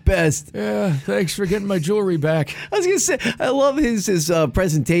is the best. Yeah, thanks for getting my jewelry back. I was going to say, I love his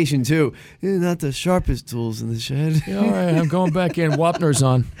presentation, too. Not the sharpest tools in the shed. Yeah, all right, I'm going back in. Wapner's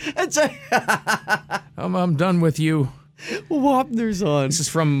on. That's right. I'm done with you. Wapner's on. This is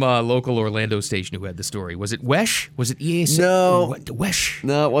from local Orlando station who had the story. Was it Wesh? Was it EAC? No. Wesh.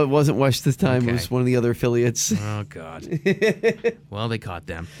 No, it wasn't Wesh this time. Okay. It was one of the other affiliates. Oh, God. Well, they caught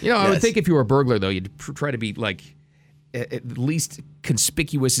them. I would think if you were a burglar, though, you'd try to be, at least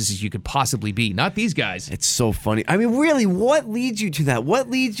conspicuous as you could possibly be. Not these guys. It's so funny. I mean, really, what leads you to that? What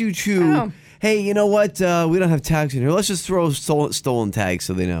leads you to, hey, you know what? We don't have tags in here. Let's just throw stolen tags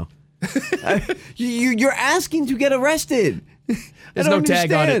so they know. You're asking to get arrested. There's no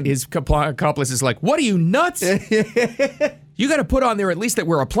tag on it. His accomplice is like, what are you, nuts? You got to put on there at least that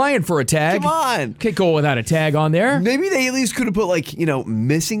we're applying for a tag. Come on. Can't go without a tag on there. Maybe they at least could have put, like,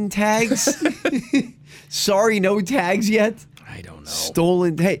 missing tags. Sorry, no tags yet. I don't know.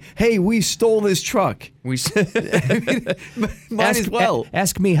 Stolen. Hey, we stole this truck. Might as well.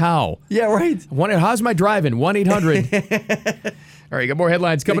 Ask me how. Yeah, right. How's my driving? 1-800. All right, got more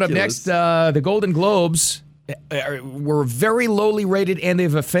headlines coming up next. The Golden Globes were very lowly rated, and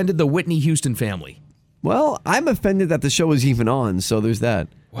they've offended the Whitney Houston family. Well, I'm offended that the show is even on, so there's that.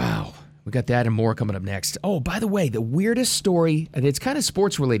 Wow. We got that and more coming up next. Oh, by the way, the weirdest story, and it's kind of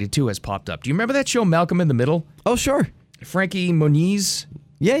sports related too, has popped up. Do you remember that show, Malcolm in the Middle? Oh, sure. Frankie Muniz?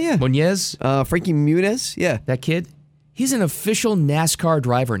 Yeah. Muniz? Frankie Muniz, yeah. That kid? He's an official NASCAR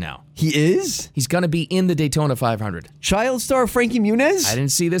driver now. He is? He's going to be in the Daytona 500. Child star Frankie Muniz? I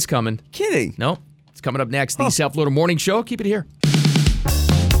didn't see this coming. Kidding. Nope. It's coming up next. The South Florida Morning Show. Keep it here.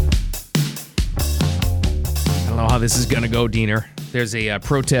 I don't know how this is going to go, Diener. There's a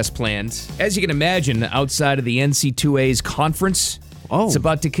protest planned. As you can imagine, outside of the NC2A's conference, it's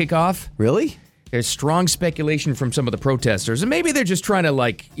about to kick off. Really? There's strong speculation from some of the protesters, and maybe they're just trying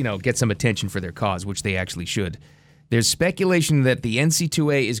to, get some attention for their cause, which they actually should. There's speculation that the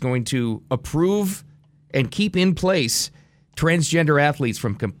NC2A is going to approve and keep in place transgender athletes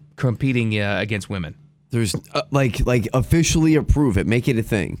from competing against women. There's like officially approve it, make it a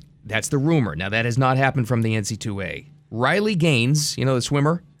thing. That's the rumor. Now, that has not happened from the NC2A. Riley Gaines, the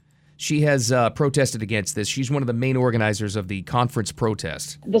swimmer, she has protested against this. She's one of the main organizers of the conference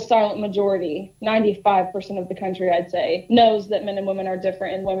protest. The silent majority, 95% of the country, I'd say, knows that men and women are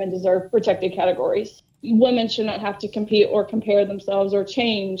different and women deserve protected categories. Women should not have to compete or compare themselves or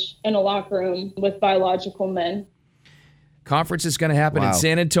change in a locker room with biological men. Conference is going to happen in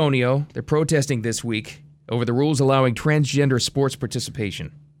San Antonio. They're protesting this week over the rules allowing transgender sports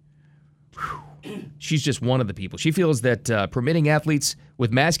participation. She's just one of the people. She feels that permitting athletes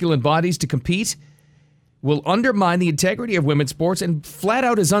with masculine bodies to compete will undermine the integrity of women's sports and flat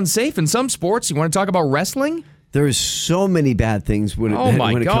out is unsafe in some sports. You want to talk about wrestling? There's so many bad things when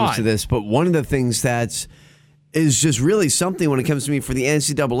it comes to this, but one of the things that is just really something when it comes to me for the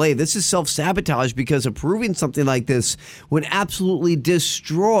NCAA, this is self-sabotage because approving something like this would absolutely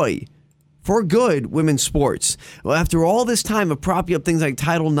destroy for good women's sports. Well, after all this time of propping up things like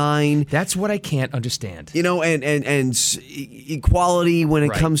Title IX. That's what I can't understand. And equality when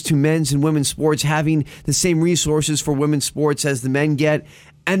it comes to men's and women's sports, having the same resources for women's sports as the men get.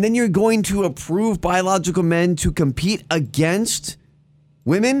 And then you're going to approve biological men to compete against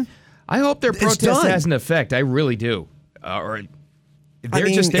women? I hope their protest has an effect. I really do. They're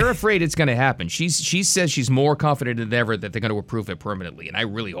afraid it's going to happen. She says she's more confident than ever that they're going to approve it permanently, and I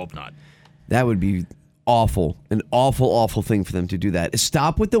really hope not. That would be awful. An awful, awful thing for them to do that.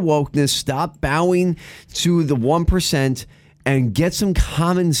 Stop with the wokeness. Stop bowing to the 1% and get some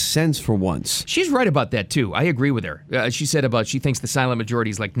common sense for once. She's right about that, too. I agree with her. She said she thinks the silent majority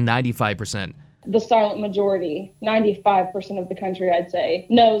is like 95%. The silent majority, 95% of the country, I'd say,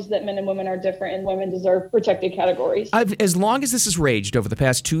 knows that men and women are different and women deserve protected categories. As long as this has raged over the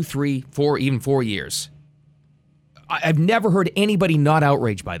past 2, 3, 4, even 4 years, I've never heard anybody not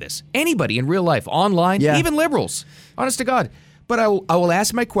outraged by this. Anybody in real life, online, even liberals. Honest to God. But I will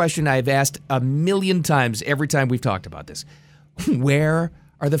ask my question I've asked a million times every time we've talked about this. Where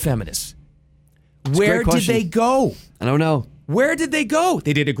are the feminists? Where did they go? I don't know. Where did they go?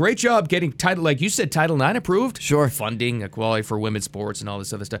 They did a great job getting like you said, Title IX approved. Sure. Funding, equality for women's sports and all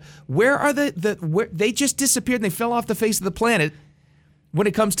this other stuff. Where are where they just disappeared and they fell off the face of the planet when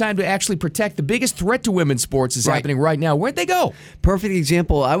it comes time to actually protect the biggest threat to women's sports is happening right now. Where'd they go? Perfect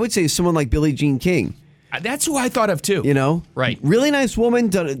example, I would say someone like Billie Jean King. That's who I thought of too. Right. Really nice woman,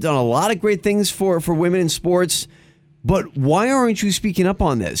 done a lot of great things for women in sports. But why aren't you speaking up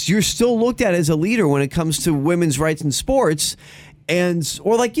on this? You're still looked at as a leader when it comes to women's rights in sports. Or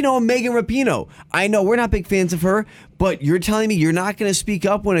Megan Rapinoe. I know we're not big fans of her, but you're telling me you're not going to speak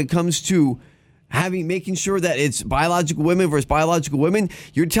up when it comes to making sure that it's biological women versus biological women.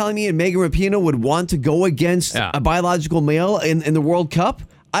 You're telling me Megan Rapinoe would want to go against a biological male in the World Cup?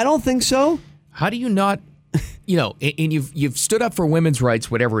 I don't think so. How do you not... and you've stood up for women's rights,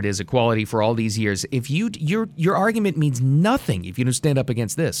 whatever it is, equality for all these years. If your argument means nothing if you don't stand up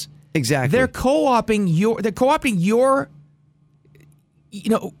against this. Exactly. They're co-opting your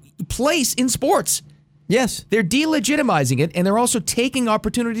place in sports. Yes. They're delegitimizing it, and they're also taking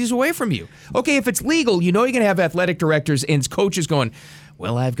opportunities away from you. Okay, if it's legal, you're going to have athletic directors and coaches going,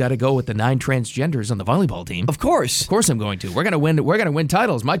 well, I've got to go with the 9 transgenders on the volleyball team. Of course. Of course I'm going to. We're going to win. We're going to win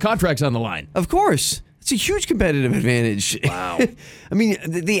titles. My contract's on the line. Of course. It's a huge competitive advantage. Wow. I mean,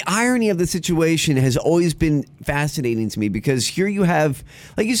 the irony of the situation has always been fascinating to me because here you have,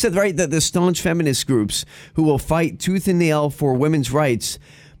 like you said, right, the staunch feminist groups who will fight tooth and nail for women's rights.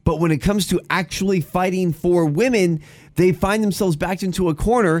 But when it comes to actually fighting for women, they find themselves backed into a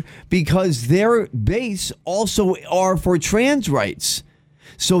corner because their base also are for trans rights.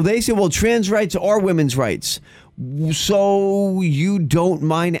 So they say, well, trans rights are women's rights. So you don't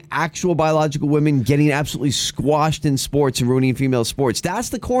mind actual biological women getting absolutely squashed in sports and ruining female sports. That's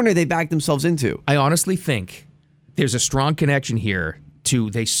the corner they back themselves into. I honestly think there's a strong connection here to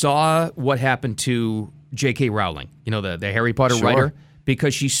they saw what happened to J.K. Rowling, the Harry Potter writer,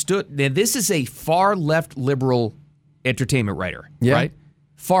 because she stood. This is a far left liberal entertainment writer, right?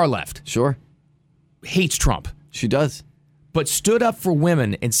 Far left. Sure. Hates Trump. She does. But stood up for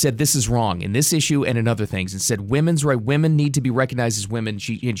women and said this is wrong in this issue and in other things, and said women's right, women need to be recognized as women.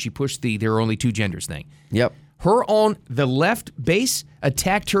 She pushed there are only 2 genders thing. Yep. The left base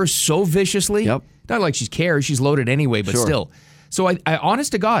attacked her so viciously. Yep. Not like she cares, she's loaded anyway, but still. So I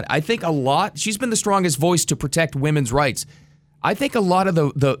honest to God, I think she's been the strongest voice to protect women's rights. I think a lot of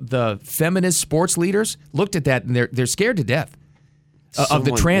the feminist sports leaders looked at that and they're scared to death of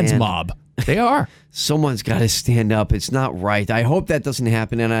the trans mob. They are. Someone's got to stand up. It's not right. I hope that doesn't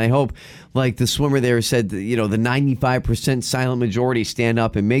happen. And I hope, like the swimmer there said, the 95% silent majority stand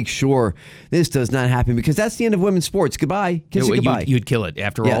up and make sure this does not happen because that's the end of women's sports. Goodbye. Kiss it goodbye. You'd kill it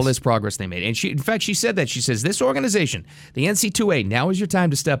after all this progress they made. And in fact, she said that. She says, this organization, the NC2A, now is your time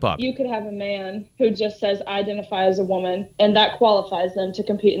to step up. You could have a man who just says, identify as a woman, and that qualifies them to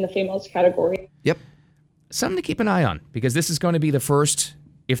compete in the females category. Yep. Something to keep an eye on because this is going to be the first.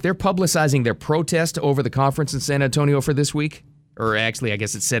 If they're publicizing their protest over the conference in San Antonio for this week, or actually I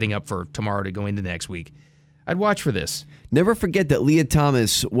guess it's setting up for tomorrow to go into next week, I'd watch for this. Never forget that Leah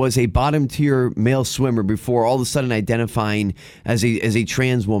Thomas was a bottom-tier male swimmer before all of a sudden identifying as a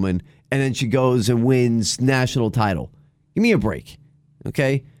trans woman, and then she goes and wins national title. Give me a break,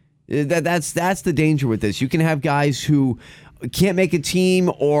 okay? That's the danger with this. You can have guys who can't make a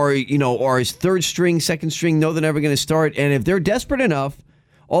team or is third string, second string, know they're never going to start, and if they're desperate enough,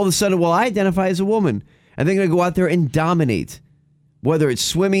 all of a sudden, I identify as a woman. And they're going to go out there and dominate. Whether it's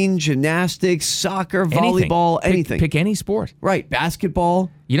swimming, gymnastics, soccer, volleyball, anything. Pick any sport. Right. Basketball.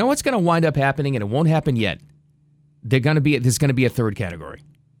 You know what's going to wind up happening, and it won't happen yet? There's going to be a third category.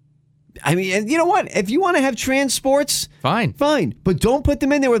 I mean, and you know what? If you want to have trans sports, fine. But don't put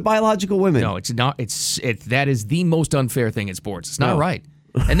them in there with biological women. No, it's not. That is the most unfair thing in sports. It's not right.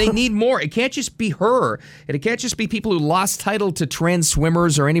 And they need more. It can't just be her. And it can't just be people who lost title to trans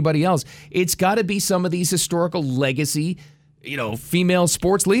swimmers or anybody else. It's got to be some of these historical legacy, female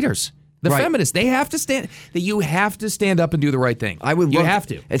sports leaders. The feminists, they have to stand. You have to stand up and do the right thing. You have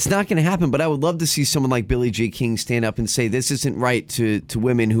to. It's not going to happen, but I would love to see someone like Billie Jean King stand up and say this isn't right to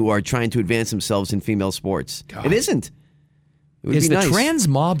women who are trying to advance themselves in female sports. God. It isn't. It would Is be the nice. trans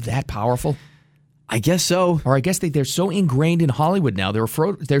mob that powerful? I guess so. Or I guess they're so ingrained in Hollywood now,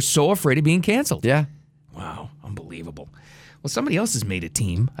 they're so afraid of being canceled. Yeah. Wow, unbelievable. Well, somebody else has made a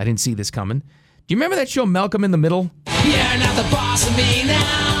team. I didn't see this coming. Do you remember that show Malcolm in the Middle? You're not the boss of me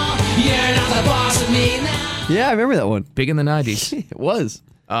now. You're not the boss of me now. Yeah, I remember that one. Big in the 90s. It was.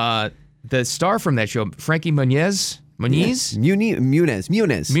 The star from that show, Frankie Muniz? Muniz.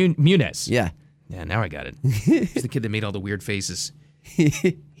 Yeah. Yeah, now I got it. He's the kid that made all the weird faces.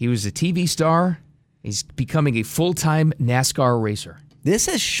 He was a TV star. He's becoming a full-time NASCAR racer. This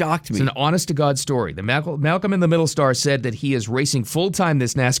has shocked me. It's an honest-to-God story. The Malcolm in the Middle star said that he is racing full-time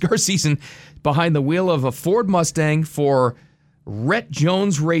this NASCAR season behind the wheel of a Ford Mustang for Rhett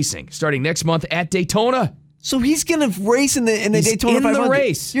Jones Racing, starting next month at Daytona. So he's going to race in the Daytona 500? In the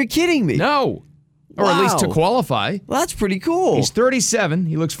race. You're kidding me. No. Or at least to qualify. Well, that's pretty cool. He's 37.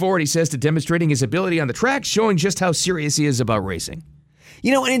 He looks forward, he says, to demonstrating his ability on the track, showing just how serious he is about racing.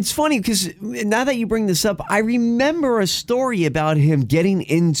 And it's funny because now that you bring this up, I remember a story about him getting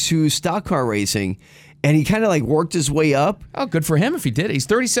into stock car racing, and he kind of worked his way up. Oh, good for him if he did. He's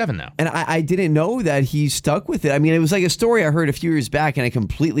 37 now. And I didn't know that he stuck with it. I mean, it was like a story I heard a few years back, and I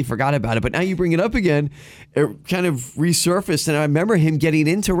completely forgot about it. But now you bring it up again, it kind of resurfaced, and I remember him getting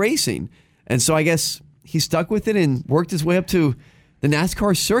into racing. And so I guess he stuck with it and worked his way up to the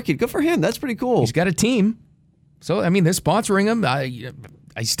NASCAR circuit. Good for him. That's pretty cool. He's got a team. So, I mean, they're sponsoring him.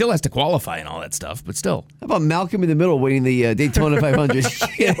 I still has to qualify and all that stuff, but still. How about Malcolm in the Middle winning the Daytona 500?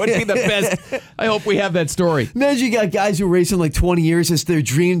 It would be the best. I hope we have that story. Imagine you got guys who race in like 20 years. It's their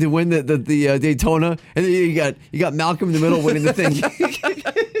dream to win the Daytona, and then you got Malcolm in the Middle winning the thing.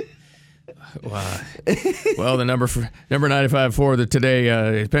 Well, the number 95 Ford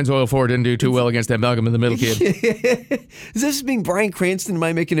today, Pennzoil Ford didn't do too well against that Malcolm in the Middle kid. Does this mean Bryan Cranston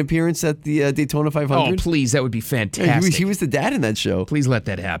might make an appearance at the Daytona 500? Oh, please. That would be fantastic. He was the dad in that show. Please let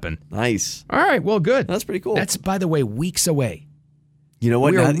that happen. Nice. All right. Well, good. That's pretty cool. That's, by the way, weeks away. You know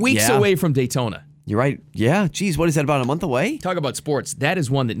what? We are weeks away from Daytona. You're right. Yeah. Geez, what is that, about a month away? Talk about sports. That is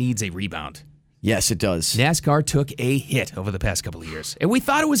one that needs a rebound. Yes, it does. NASCAR took a hit over the past couple of years. And we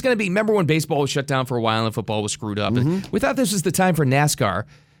thought it was going to be, remember when baseball was shut down for a while and football was screwed up? Mm-hmm. We thought this was the time for NASCAR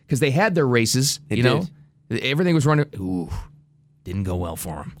because they had their races, know. Everything was running. Ooh, didn't go well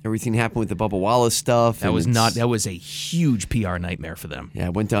for them. Everything happened with the Bubba Wallace stuff. That was a huge PR nightmare for them. Yeah,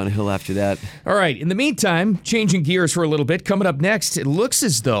 it went downhill after that. All right, in the meantime, changing gears for a little bit, coming up next, it looks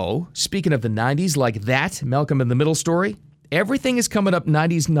as though, speaking of the 90s, like that Malcolm in the Middle story, everything is coming up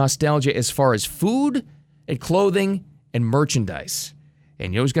 90s nostalgia as far as food and clothing and merchandise.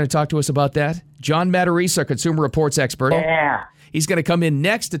 And you know who's going to talk to us about that? John Matarese, our Consumer Reports expert. Yeah. He's going to come in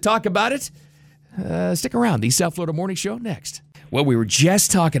next to talk about it. Stick around. The South Florida Morning Show next. Well, we were just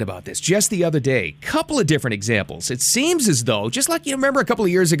talking about this just the other day. Couple of different examples. It seems as though, just like you remember a couple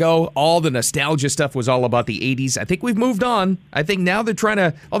of years ago, all the nostalgia stuff was all about the 80s. I think we've moved on. I think now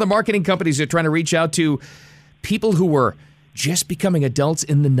all the marketing companies are trying to reach out to people who were just becoming adults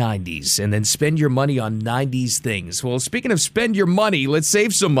in the 90s and then spend your money on 90s things. Well, speaking of spend your money, let's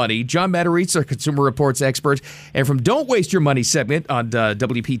save some money. John Matarese, our Consumer Reports expert, and from Don't Waste Your Money segment on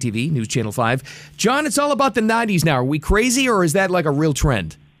WPTV, News Channel 5. John, it's all about the 90s now. Are we crazy or is that like a real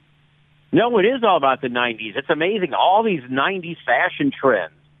trend? No, it is all about the 90s. It's amazing. All these 90s fashion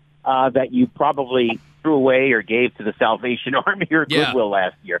trends that you probably threw away or gave to the Salvation Army or Goodwill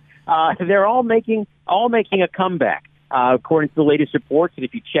last year. They're all making a comeback. According to the latest reports, and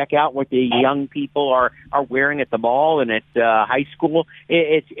if you check out what the young people are wearing at the mall and at high school,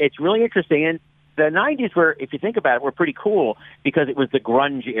 it's really interesting. And the 90s were, if you think about it, were pretty cool because it was the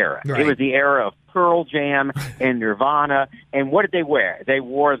grunge era. Right. It was the era of Pearl Jam and Nirvana. And what did they wear? They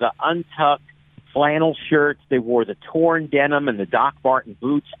wore the untucked flannel shirts. They wore the torn denim and the Doc Marten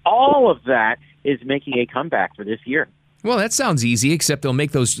boots. All of that is making a comeback for this year. Well, that sounds easy, except they'll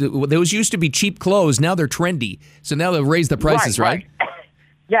make those used to be cheap clothes. Now they're trendy. So now they'll raise the prices, right?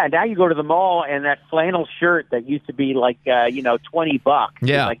 Yeah, now you go to the mall and that flannel shirt that used to be like, $20 is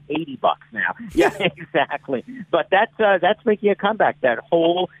like $80 now. Yeah, exactly. But that's making a comeback. That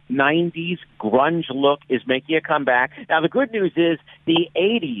whole 90s grunge look is making a comeback. Now, the good news is the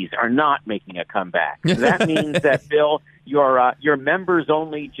 80s are not making a comeback. That means that, Bill, your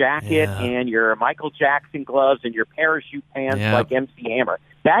members-only jacket and your Michael Jackson gloves and your parachute pants like MC Hammer,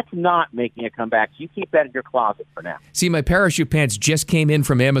 that's not making a comeback. So you keep that in your closet for now. See, my parachute pants just came in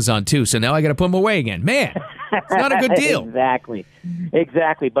from Amazon, too, so now I got to put them away again. Man, it's not a good deal.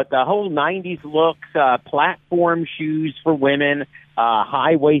 Exactly. But the whole 90s looks, platform shoes for women,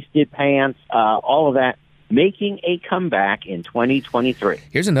 high-waisted pants, all of that, making a comeback in 2023.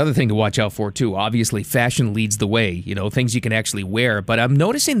 Here's another thing to watch out for, too. Obviously, fashion leads the way, things you can actually wear. But I'm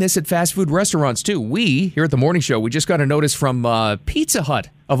noticing this at fast food restaurants, too. We, here at the Morning Show, we just got a notice from Pizza Hut,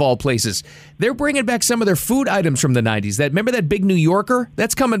 of all places. They're bringing back some of their food items from the 90s. Remember that big New Yorker?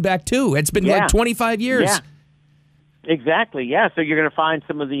 That's coming back, too. It's been like 25 years. Yeah. Exactly, yeah. So you're going to find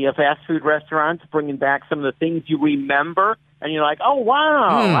some of the fast food restaurants bringing back some of the things you remember, and you're like, oh, wow,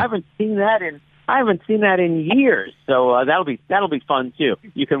 I haven't seen that in years. So that'll be fun too.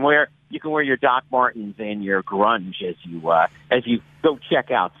 You can wear your Doc Martens and your grunge as you go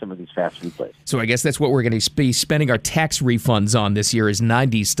check out some of these fast food places. So I guess that's what we're going to be spending our tax refunds on this year is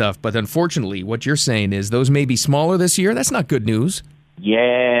 90s stuff. But unfortunately, what you're saying is those may be smaller this year. That's not good news.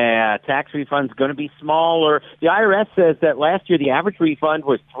 Yeah, tax refund's going to be smaller. The IRS says that last year the average refund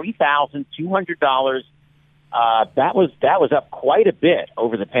was $3,200. That was up quite a bit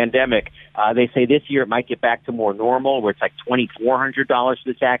over the pandemic. They say this year it might get back to more normal, where it's like $2,400 for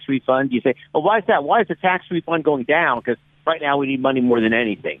the tax refund. You say, well, why is that? Why is the tax refund going down? Because right now we need money more than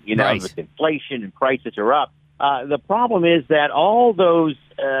anything. With inflation and prices are up. The problem is that all those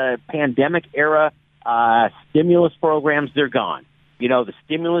pandemic era stimulus programs, they're gone. The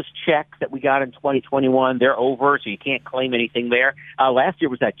stimulus checks that we got in 2021, they're over, so you can't claim anything there. Last year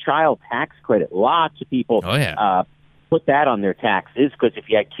was that child tax credit. Lots of people put that on their taxes because if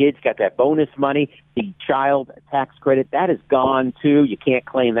you had kids, got that bonus money, the child tax credit, that is gone too. You can't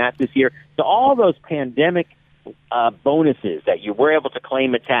claim that this year. So all those pandemic bonuses that you were able to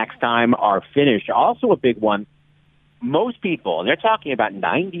claim at tax time are finished. Also a big one, most people, and they're talking about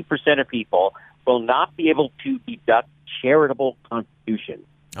 90% of people, will not be able to deduct charitable contributions.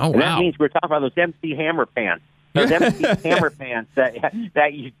 Oh, and wow. that means we're talking about those MC Hammer pants. Those MC Hammer pants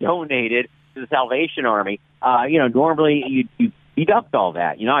that you donated to the Salvation Army. Normally you deduct all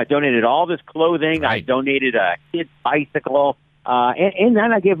that. I donated all this clothing. Right. I donated a kid's bicycle. And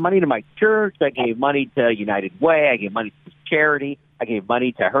then I gave money to my church. I gave money to United Way. I gave money to charity. I gave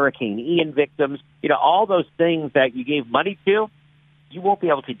money to Hurricane Ian victims. All those things that you gave money to, you won't be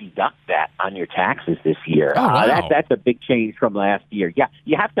able to deduct that on your taxes this year. Oh, wow. That's a big change from last year. Yeah,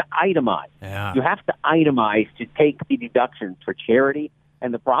 you have to itemize. Yeah. You have to itemize to take the deductions for charity.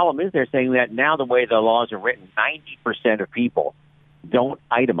 And the problem is they're saying that now the way the laws are written, 90% of people don't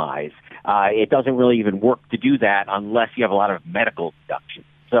itemize. It doesn't really even work to do that unless you have a lot of medical deductions.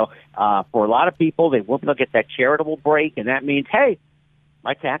 So for a lot of people, they won't be able to get that charitable break, and that means, hey,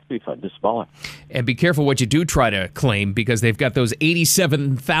 my tax refund is smaller. And be careful what you do try to claim, because they've got those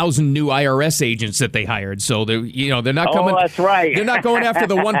 87,000 new IRS agents that they hired. So they're not coming. Oh, that's right. They're not going after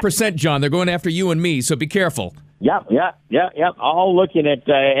the 1%, John. They're going after you and me. So be careful. Yep. All looking at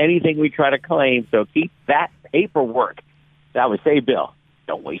anything we try to claim. So keep that paperwork. That would say, Bill,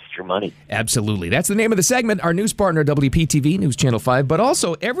 don't waste your money. Absolutely. That's the name of the segment. Our news partner, WPTV, News Channel 5, but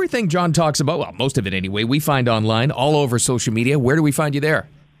also everything John talks about, well, most of it anyway, we find online, all over social media. Where do we find you there?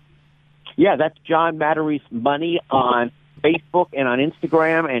 Yeah, that's John Matarese Money on Facebook and on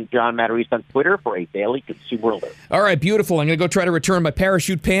Instagram, and John Matarese on Twitter for a daily consumer alert. All right, beautiful. I'm going to go try to return my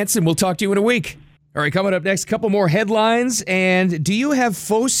parachute pants, and we'll talk to you in a week. All right, coming up next, a couple more headlines. And do you have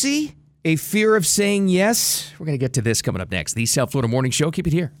FOSI? A fear of saying yes? We're going to get to this coming up next. The South Florida Morning Show. Keep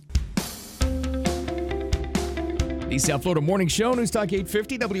it here. The South Florida Morning Show, News Talk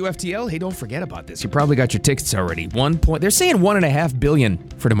 850 WFTL. Hey, don't forget about this. You probably got your tickets already. They're saying $1.5 billion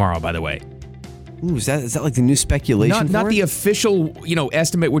for tomorrow, by the way. Ooh, is that like the new speculation? Not the official,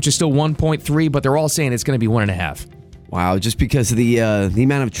 estimate, which is still 1.3, but they're all saying it's going to be 1.5. Wow, just because of the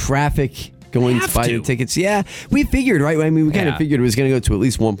amount of traffic going to buy the tickets. Yeah, we figured, right? I mean, we kind of figured it was going to go to at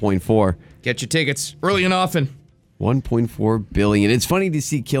least 1.4. Get your tickets early and often. 1.4 billion. It's funny to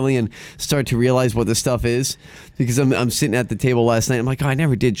see Killian start to realize what this stuff is, because I'm sitting at the table last night. I'm like, I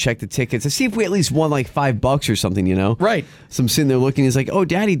never did check the tickets. I see if we at least won like $5 or something, Right. So I'm sitting there looking. He's like, "Oh,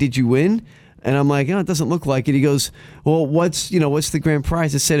 Daddy, did you win?" And I'm like, "Oh, it doesn't look like it." He goes, "Well, what's the grand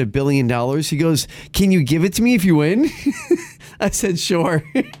prize?" I said $1 billion. He goes, "Can you give it to me if you win?" I said, "Sure."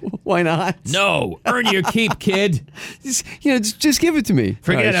 Why not? No. Earn your keep, kid. Just give it to me.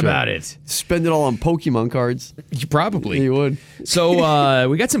 Forget about it. Spend it all on Pokemon cards. Probably. You would. So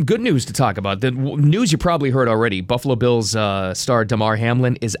we got some good news to talk about. The news you probably heard already. Buffalo Bills star Damar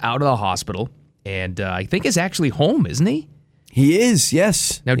Hamlin is out of the hospital, and I think is actually home, isn't he? He is,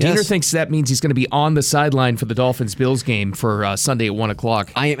 yes. Now, Diener thinks that means he's going to be on the sideline for the Dolphins-Bills game for Sunday at 1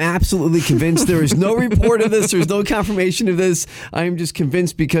 o'clock. I am absolutely convinced. There is no report of this. There's no confirmation of this. I am just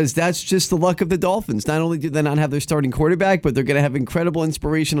convinced, because that's just the luck of the Dolphins. Not only do they not have their starting quarterback, but they're going to have incredible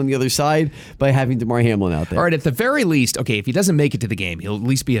inspiration on the other side by having Damar Hamlin out there. All right, at the very least, okay, if he doesn't make it to the game, he'll at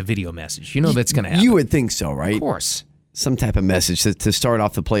least be a video message. That's going to happen. You would think so, right? Of course. Some type of message to start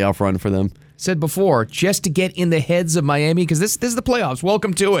off the playoff run for them. Said before, just to get in the heads of Miami, because this is the playoffs.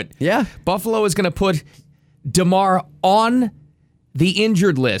 Welcome to it. Yeah. Buffalo is going to put Damar on the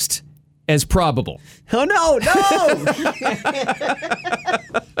injured list as probable. Oh, no.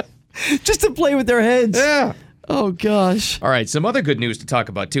 Just to play with their heads. Yeah. Oh, gosh. All right, some other good news to talk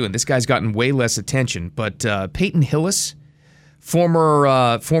about, too, and this guy's gotten way less attention, but Peyton Hillis,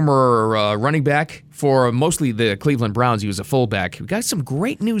 former running back for mostly the Cleveland Browns. He was a fullback. We got some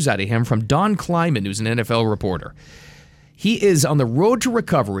great news out of him from Don Kleiman, who's an NFL reporter. He is on the road to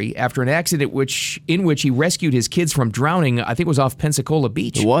recovery after an accident in which he rescued his kids from drowning. I think it was off Pensacola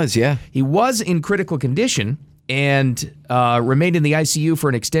Beach. It was, yeah. He was in critical condition and remained in the ICU for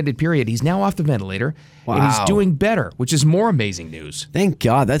an extended period. He's now off the ventilator, and he's doing better, which is more amazing news. Thank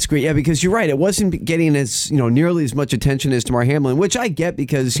God. That's great. Yeah, because you're right. It wasn't getting as nearly as much attention as Damar Hamlin, which I get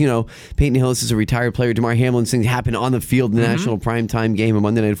because Peyton Hillis is a retired player. Damar Hamlin's thing happened on the field in the national primetime game of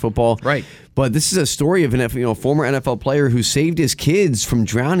Monday Night Football. Right. But this is a story of a former NFL player who saved his kids from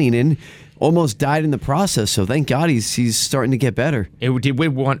drowning and almost died in the process. So thank God he's starting to get better. We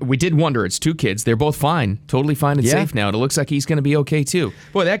did wonder. It's two kids. They're both fine, totally fine and safe now. And it looks like he's going to be okay too.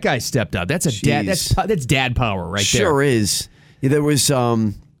 Boy, that guy stepped up. That's dad. That's dad power right there. Sure is. Yeah, there was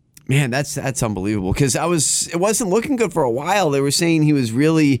Man, that's unbelievable. Because it wasn't looking good for a while. They were saying he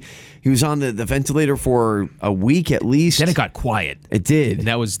was on the ventilator for a week at least. Then it got quiet. It did. And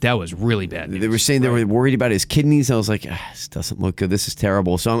that was really bad news. They were saying they were worried about his kidneys. I was like, this doesn't look good. This is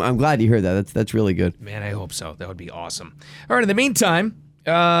terrible. So I'm glad you heard that. That's really good. Man, I hope so. That would be awesome. All right, in the meantime,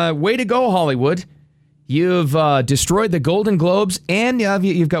 way to go, Hollywood. You've destroyed the Golden Globes, and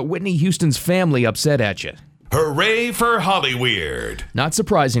you've got Whitney Houston's family upset at you. Hooray for Hollyweird. Not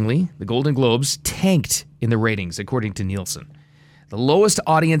surprisingly, the Golden Globes tanked in the ratings, according to Nielsen. The lowest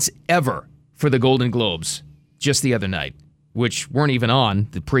audience ever for the Golden Globes just the other night, which weren't even on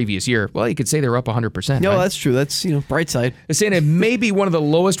the previous year. Well, you could say they're up 100%. No, right? That's true. That's, bright side. They're saying it may be one of the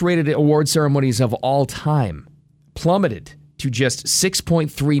lowest rated award ceremonies of all time, plummeted to just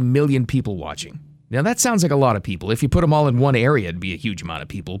 6.3 million people watching. Now, that sounds like a lot of people. If you put them all in one area, it'd be a huge amount of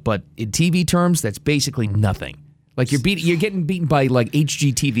people. But in TV terms, that's basically nothing. Like, you're getting beaten by, like,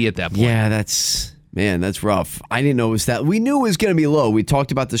 HGTV at that point. Yeah, that's rough. I didn't know it was that. We knew it was going to be low. We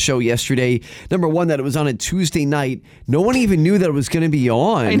talked about the show yesterday. Number one, that it was on a Tuesday night. No one even knew that it was going to be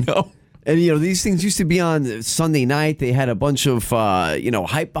on. I know. And, these things used to be on Sunday night. They had a bunch of,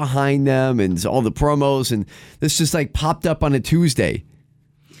 hype behind them and all the promos. And this just, popped up on a Tuesday.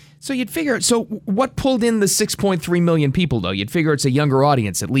 So you'd figure, what pulled in the 6.3 million people, though? You'd figure it's a younger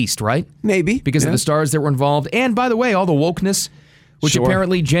audience, at least, right? Maybe. Because of the stars that were involved. And, by the way, all the wokeness, which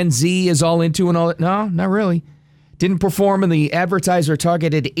apparently Gen Z is all into and all that. No, not really. Didn't perform in the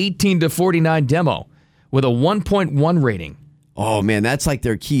advertiser-targeted 18 to 49 demo with a 1.1 rating. Oh, man, that's like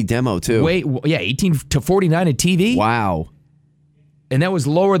their key demo, too. 18 to 49 in TV? Wow. And that was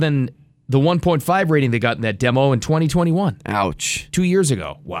lower than the 1.5 rating they got in that demo in 2021. Ouch. 2 years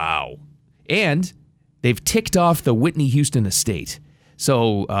ago. Wow. And they've ticked off the Whitney Houston estate.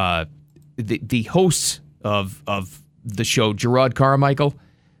 So the hosts of the show, Gerard Carmichael,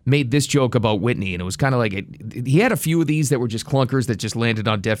 made this joke about Whitney, and it was kind of like he had a few of these that were just clunkers that just landed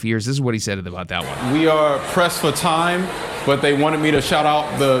on deaf ears. This is what he said about that one. We are pressed for time, but they wanted me to shout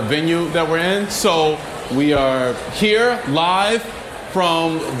out the venue that we're in. So we are here live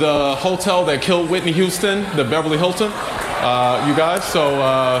from the hotel that killed Whitney Houston, the Beverly Hilton, you guys. So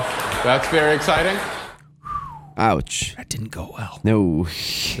that's very exciting. Ouch. That didn't go well. No.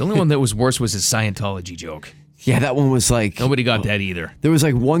 The only one that was worse was his Scientology joke. Yeah, that one was like... Nobody got that either. There was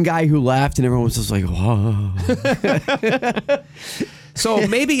one guy who laughed and everyone was just like, whoa. So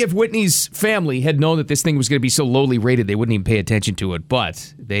maybe if Whitney's family had known that this thing was going to be so lowly rated, they wouldn't even pay attention to it.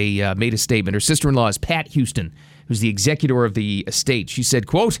 But they made a statement. Her sister-in-law is Pat Houston, who's the executor of the estate. She said,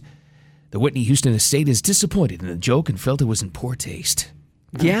 quote, "The Whitney Houston estate is disappointed in the joke and felt it was in poor taste."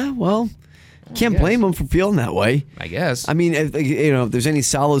 Yeah, well, can't blame them for feeling that way. I guess. I mean, if there's any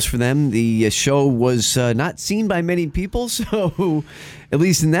solace for them, the show was not seen by many people. So at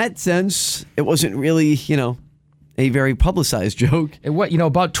least in that sense, it wasn't really, a very publicized joke. And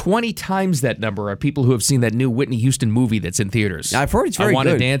about 20 times that number are people who have seen that new Whitney Houston movie that's in theaters. I've heard it's very good. I Want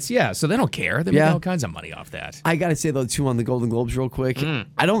to Dance. Yeah, so they don't care. They're making all kinds of money off that. I got to say, though, too, on the Golden Globes real quick,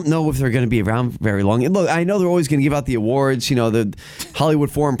 I don't know if they're going to be around very long. And look, I know they're always going to give out the awards. The Hollywood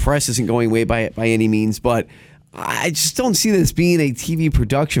Foreign Press isn't going away by any means, but I just don't see this being a TV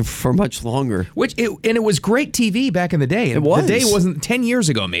production for much longer. It was great TV back in the day. It was. The day wasn't 10 years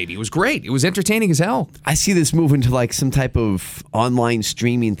ago, maybe. It was great. It was entertaining as hell. I see this moving to some type of online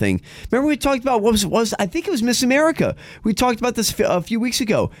streaming thing. Remember we talked about what was I think it was Miss America. We talked about this a few weeks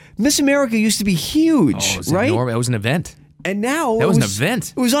ago. Miss America used to be huge, right? It was an event. And now that was an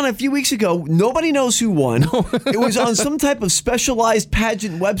event. It was on a few weeks ago. Nobody knows who won. It was on some type of specialized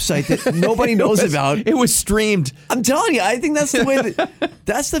pageant website that nobody knows about. It was streamed. I'm telling you, I think that's the way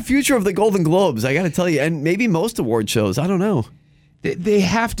that's the future of the Golden Globes. I got to tell you, and maybe most award shows. I don't know. They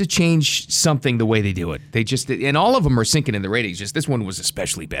have to change something the way they do it. And all of them are sinking in the ratings. Just this one was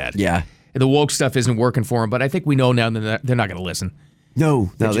especially bad. Yeah, the woke stuff isn't working for them. But I think we know now that they're not going to listen.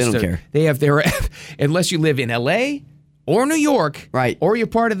 No, they don't care. They have unless you live in L.A. or New York, right? Or you're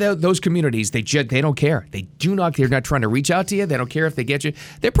part of those communities. They don't care. They do not. They're not trying to reach out to you. They don't care if they get you.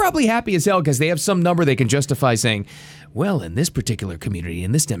 They're probably happy as hell because they have some number they can justify saying, "Well, in this particular community,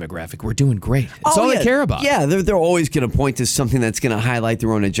 in this demographic, we're doing great." That's all they care about. Yeah, they're always going to point to something that's going to highlight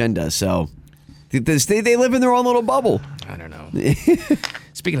their own agenda. So they live in their own little bubble. I don't know.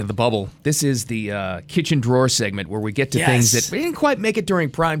 Speaking of the bubble, this is the kitchen drawer segment where we get to things that we didn't quite make it during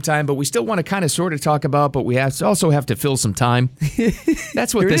prime time, but we still want to kind of sort of talk about, but we also have to fill some time.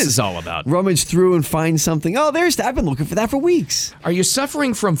 That's what this is all about. Rummage through and find something. Oh, I've been looking for that for weeks. Are you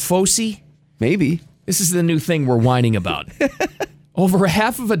suffering from FOCI? Maybe. This is the new thing we're whining about. Over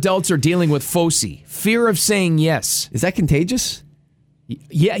half of adults are dealing with FOCI, fear of saying yes. Is that contagious?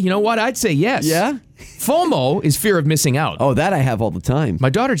 Yeah, you know what? I'd say yes. Yeah? FOMO is fear of missing out. Oh, that I have all the time. My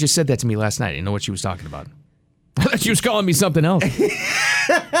daughter just said that to me last night. I didn't know what she was talking about. I thought she was calling me something else.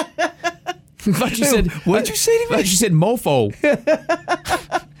 But she said, what did you say to me? She said mofo.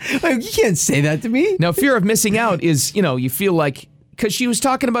 You can't say that to me. Now, fear of missing out is, you feel like, because she was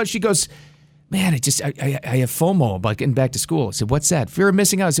talking about, she goes, man, I have FOMO about getting back to school. I said, what's that? Fear of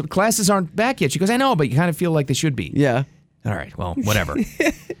missing out. I said, classes aren't back yet. She goes, I know, but you kind of feel like they should be. Yeah. All right, well, whatever.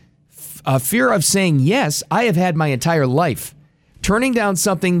 Fear of saying yes, I have had my entire life. Turning down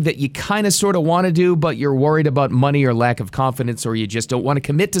something that you kind of sort of want to do, but you're worried about money or lack of confidence, or you just don't want to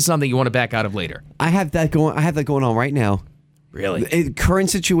commit to something you want to back out of later. I have that going on right now. Really?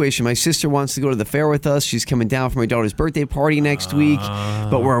 Current situation. My sister wants to go to the fair with us. She's coming down for my daughter's birthday party next week,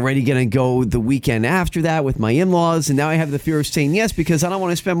 but we're already going to go the weekend after that with my in-laws, and now I have the fear of saying yes because I don't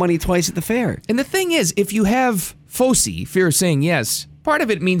want to spend money twice at the fair. And the thing is, if you have FOSI, fear of saying yes, part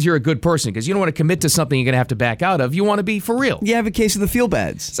of it means you're a good person because you don't want to commit to something you're going to have to back out of. You want to be for real. You have a case of the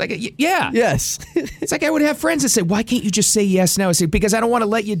feel-bads. It's like, yeah. Yes. It's like I would have friends that say, why can't you just say yes now? I say, because I don't want to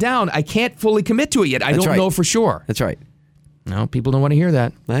let you down. I can't fully commit to it yet. I don't know for sure. That's right. No, people don't want to hear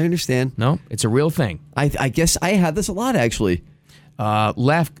that. I understand. No, it's a real thing. I guess I have this a lot, actually.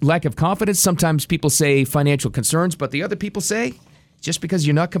 Lack of confidence. Sometimes people say financial concerns, but the other people say just because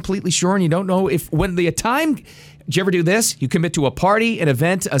you're not completely sure and you don't know when the time. Did you ever do this? You commit to a party, an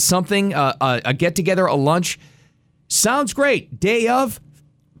event, something, a get-together, a lunch. Sounds great. Day of,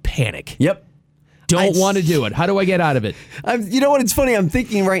 panic. Yep. Don't want to do it. How do I get out of it? You know what? It's funny. I'm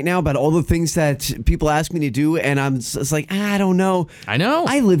thinking right now about all the things that people ask me to do, and it's like, I don't know. I know.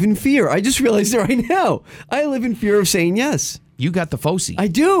 I live in fear. I just realized it right now. I live in fear of saying yes. You got the FOSI. I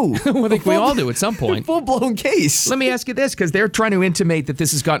do. I think we all do at some point. Full-blown case. Let me ask you this, because they're trying to intimate that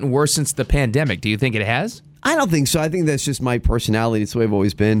this has gotten worse since the pandemic. Do you think it has? I don't think so. I think that's just my personality. It's the way I've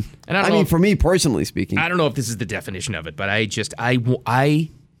always been. And I mean, for me, personally speaking. I don't know if this is the definition of it, but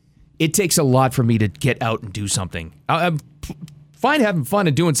it takes a lot for me to get out and do something. I'm fine having fun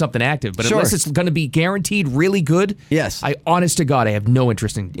and doing something active, but unless it's going to be guaranteed really good, yes. Honest to God, I have no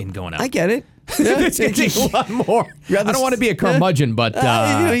interest in going out. I get it. It's going to take a lot more. I don't want to be a curmudgeon, but...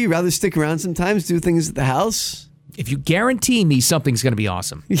 you'd rather stick around sometimes, do things at the house. If you guarantee me something's going to be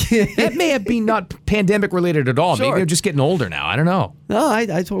awesome. That may have been not pandemic related at all. Sure. Maybe I'm just getting older now. I don't know. No, I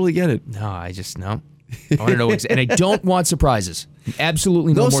totally get it. No, I want to know. And I don't want surprises.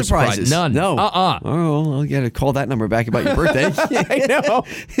 Absolutely no more surprises. None. No. Oh, well, I'll get to call that number back about your birthday. I know.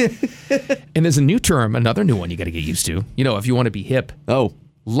 And there's another new one you got to get used to. If you want to be hip. Oh.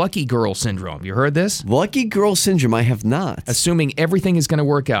 Lucky girl syndrome. You heard this? Lucky girl syndrome. I have not. Assuming everything is going to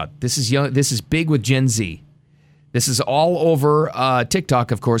work out. This is big with Gen Z. This is all over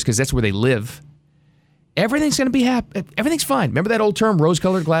TikTok, of course, because that's where they live. Everything's going to be happy. Everything's fine. Remember that old term,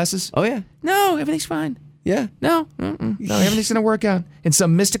 rose-colored glasses? Oh, yeah. No, everything's fine. Yeah. No, everything's going to work out. In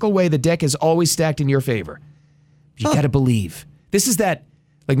some mystical way, the deck is always stacked in your favor. You got to believe. This is that,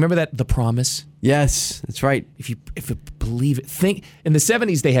 remember that, The Promise? Yes, that's right. If you believe it, think. In the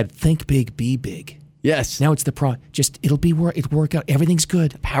 70s, they had think big, be big. Yes. Now it's it'll work out. Everything's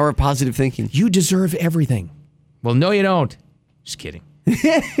good. Power of positive thinking. You deserve everything. Well, no, you don't. Just kidding.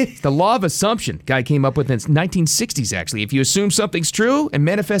 It's the law of assumption. Guy came up with it in the 1960s, actually. If you assume something's true and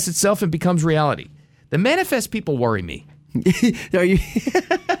manifests itself, it becomes reality. The manifest people worry me. Are you?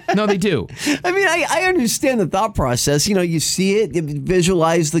 No, they do. I mean, I understand the thought process. You see it, you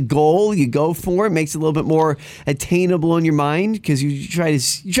visualize the goal, you go for it, makes it a little bit more attainable in your mind because you try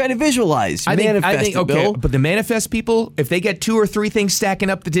to visualize. I think okay, Bill. But the manifest people, if they get 2 or 3 things stacking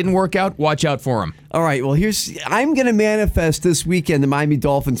up that didn't work out, watch out for them. All right, well, I'm going to manifest this weekend the Miami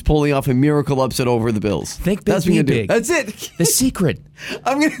Dolphins pulling off a miracle upset over the Bills. Think big, be big. That's it. The secret.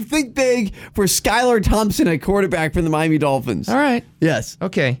 I'm going to think big for Skylar Thompson at quarterback for the Miami Dolphins. All right. Yes.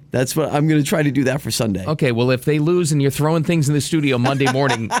 Okay. That's what I'm going to try to do that for Sunday. Okay. Well, if they lose and you're throwing things in the studio Monday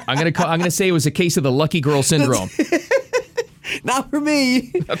morning, I'm going to say it was a case of the lucky girl syndrome. Not for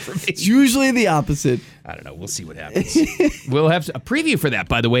me. Not for me. It's usually the opposite. I don't know. We'll see what happens. We'll have a preview for that,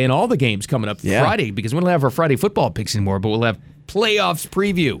 by the way, in all the games coming up Friday, because we don't have our Friday football picks anymore, but we'll have playoffs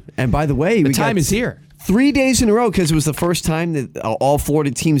preview. And by the way, the time is here. 3 days in a row because it was the first time that all Florida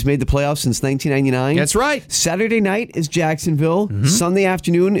teams made the playoffs since 1999. That's right. Saturday night is Jacksonville. Mm-hmm. Sunday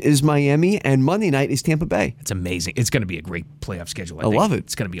afternoon is Miami. And Monday night is Tampa Bay. It's amazing. It's going to be a great playoff schedule, I think. Love it.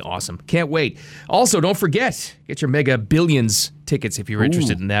 It's going to be awesome. Can't wait. Also, don't forget, get your Mega Billions tickets if you're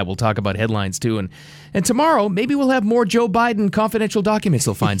interested in that. We'll talk about headlines, too. And tomorrow, maybe we'll have more Joe Biden confidential documents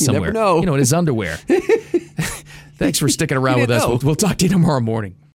they'll find somewhere. Never know. In his underwear. Thanks for sticking around with us. We'll talk to you tomorrow morning.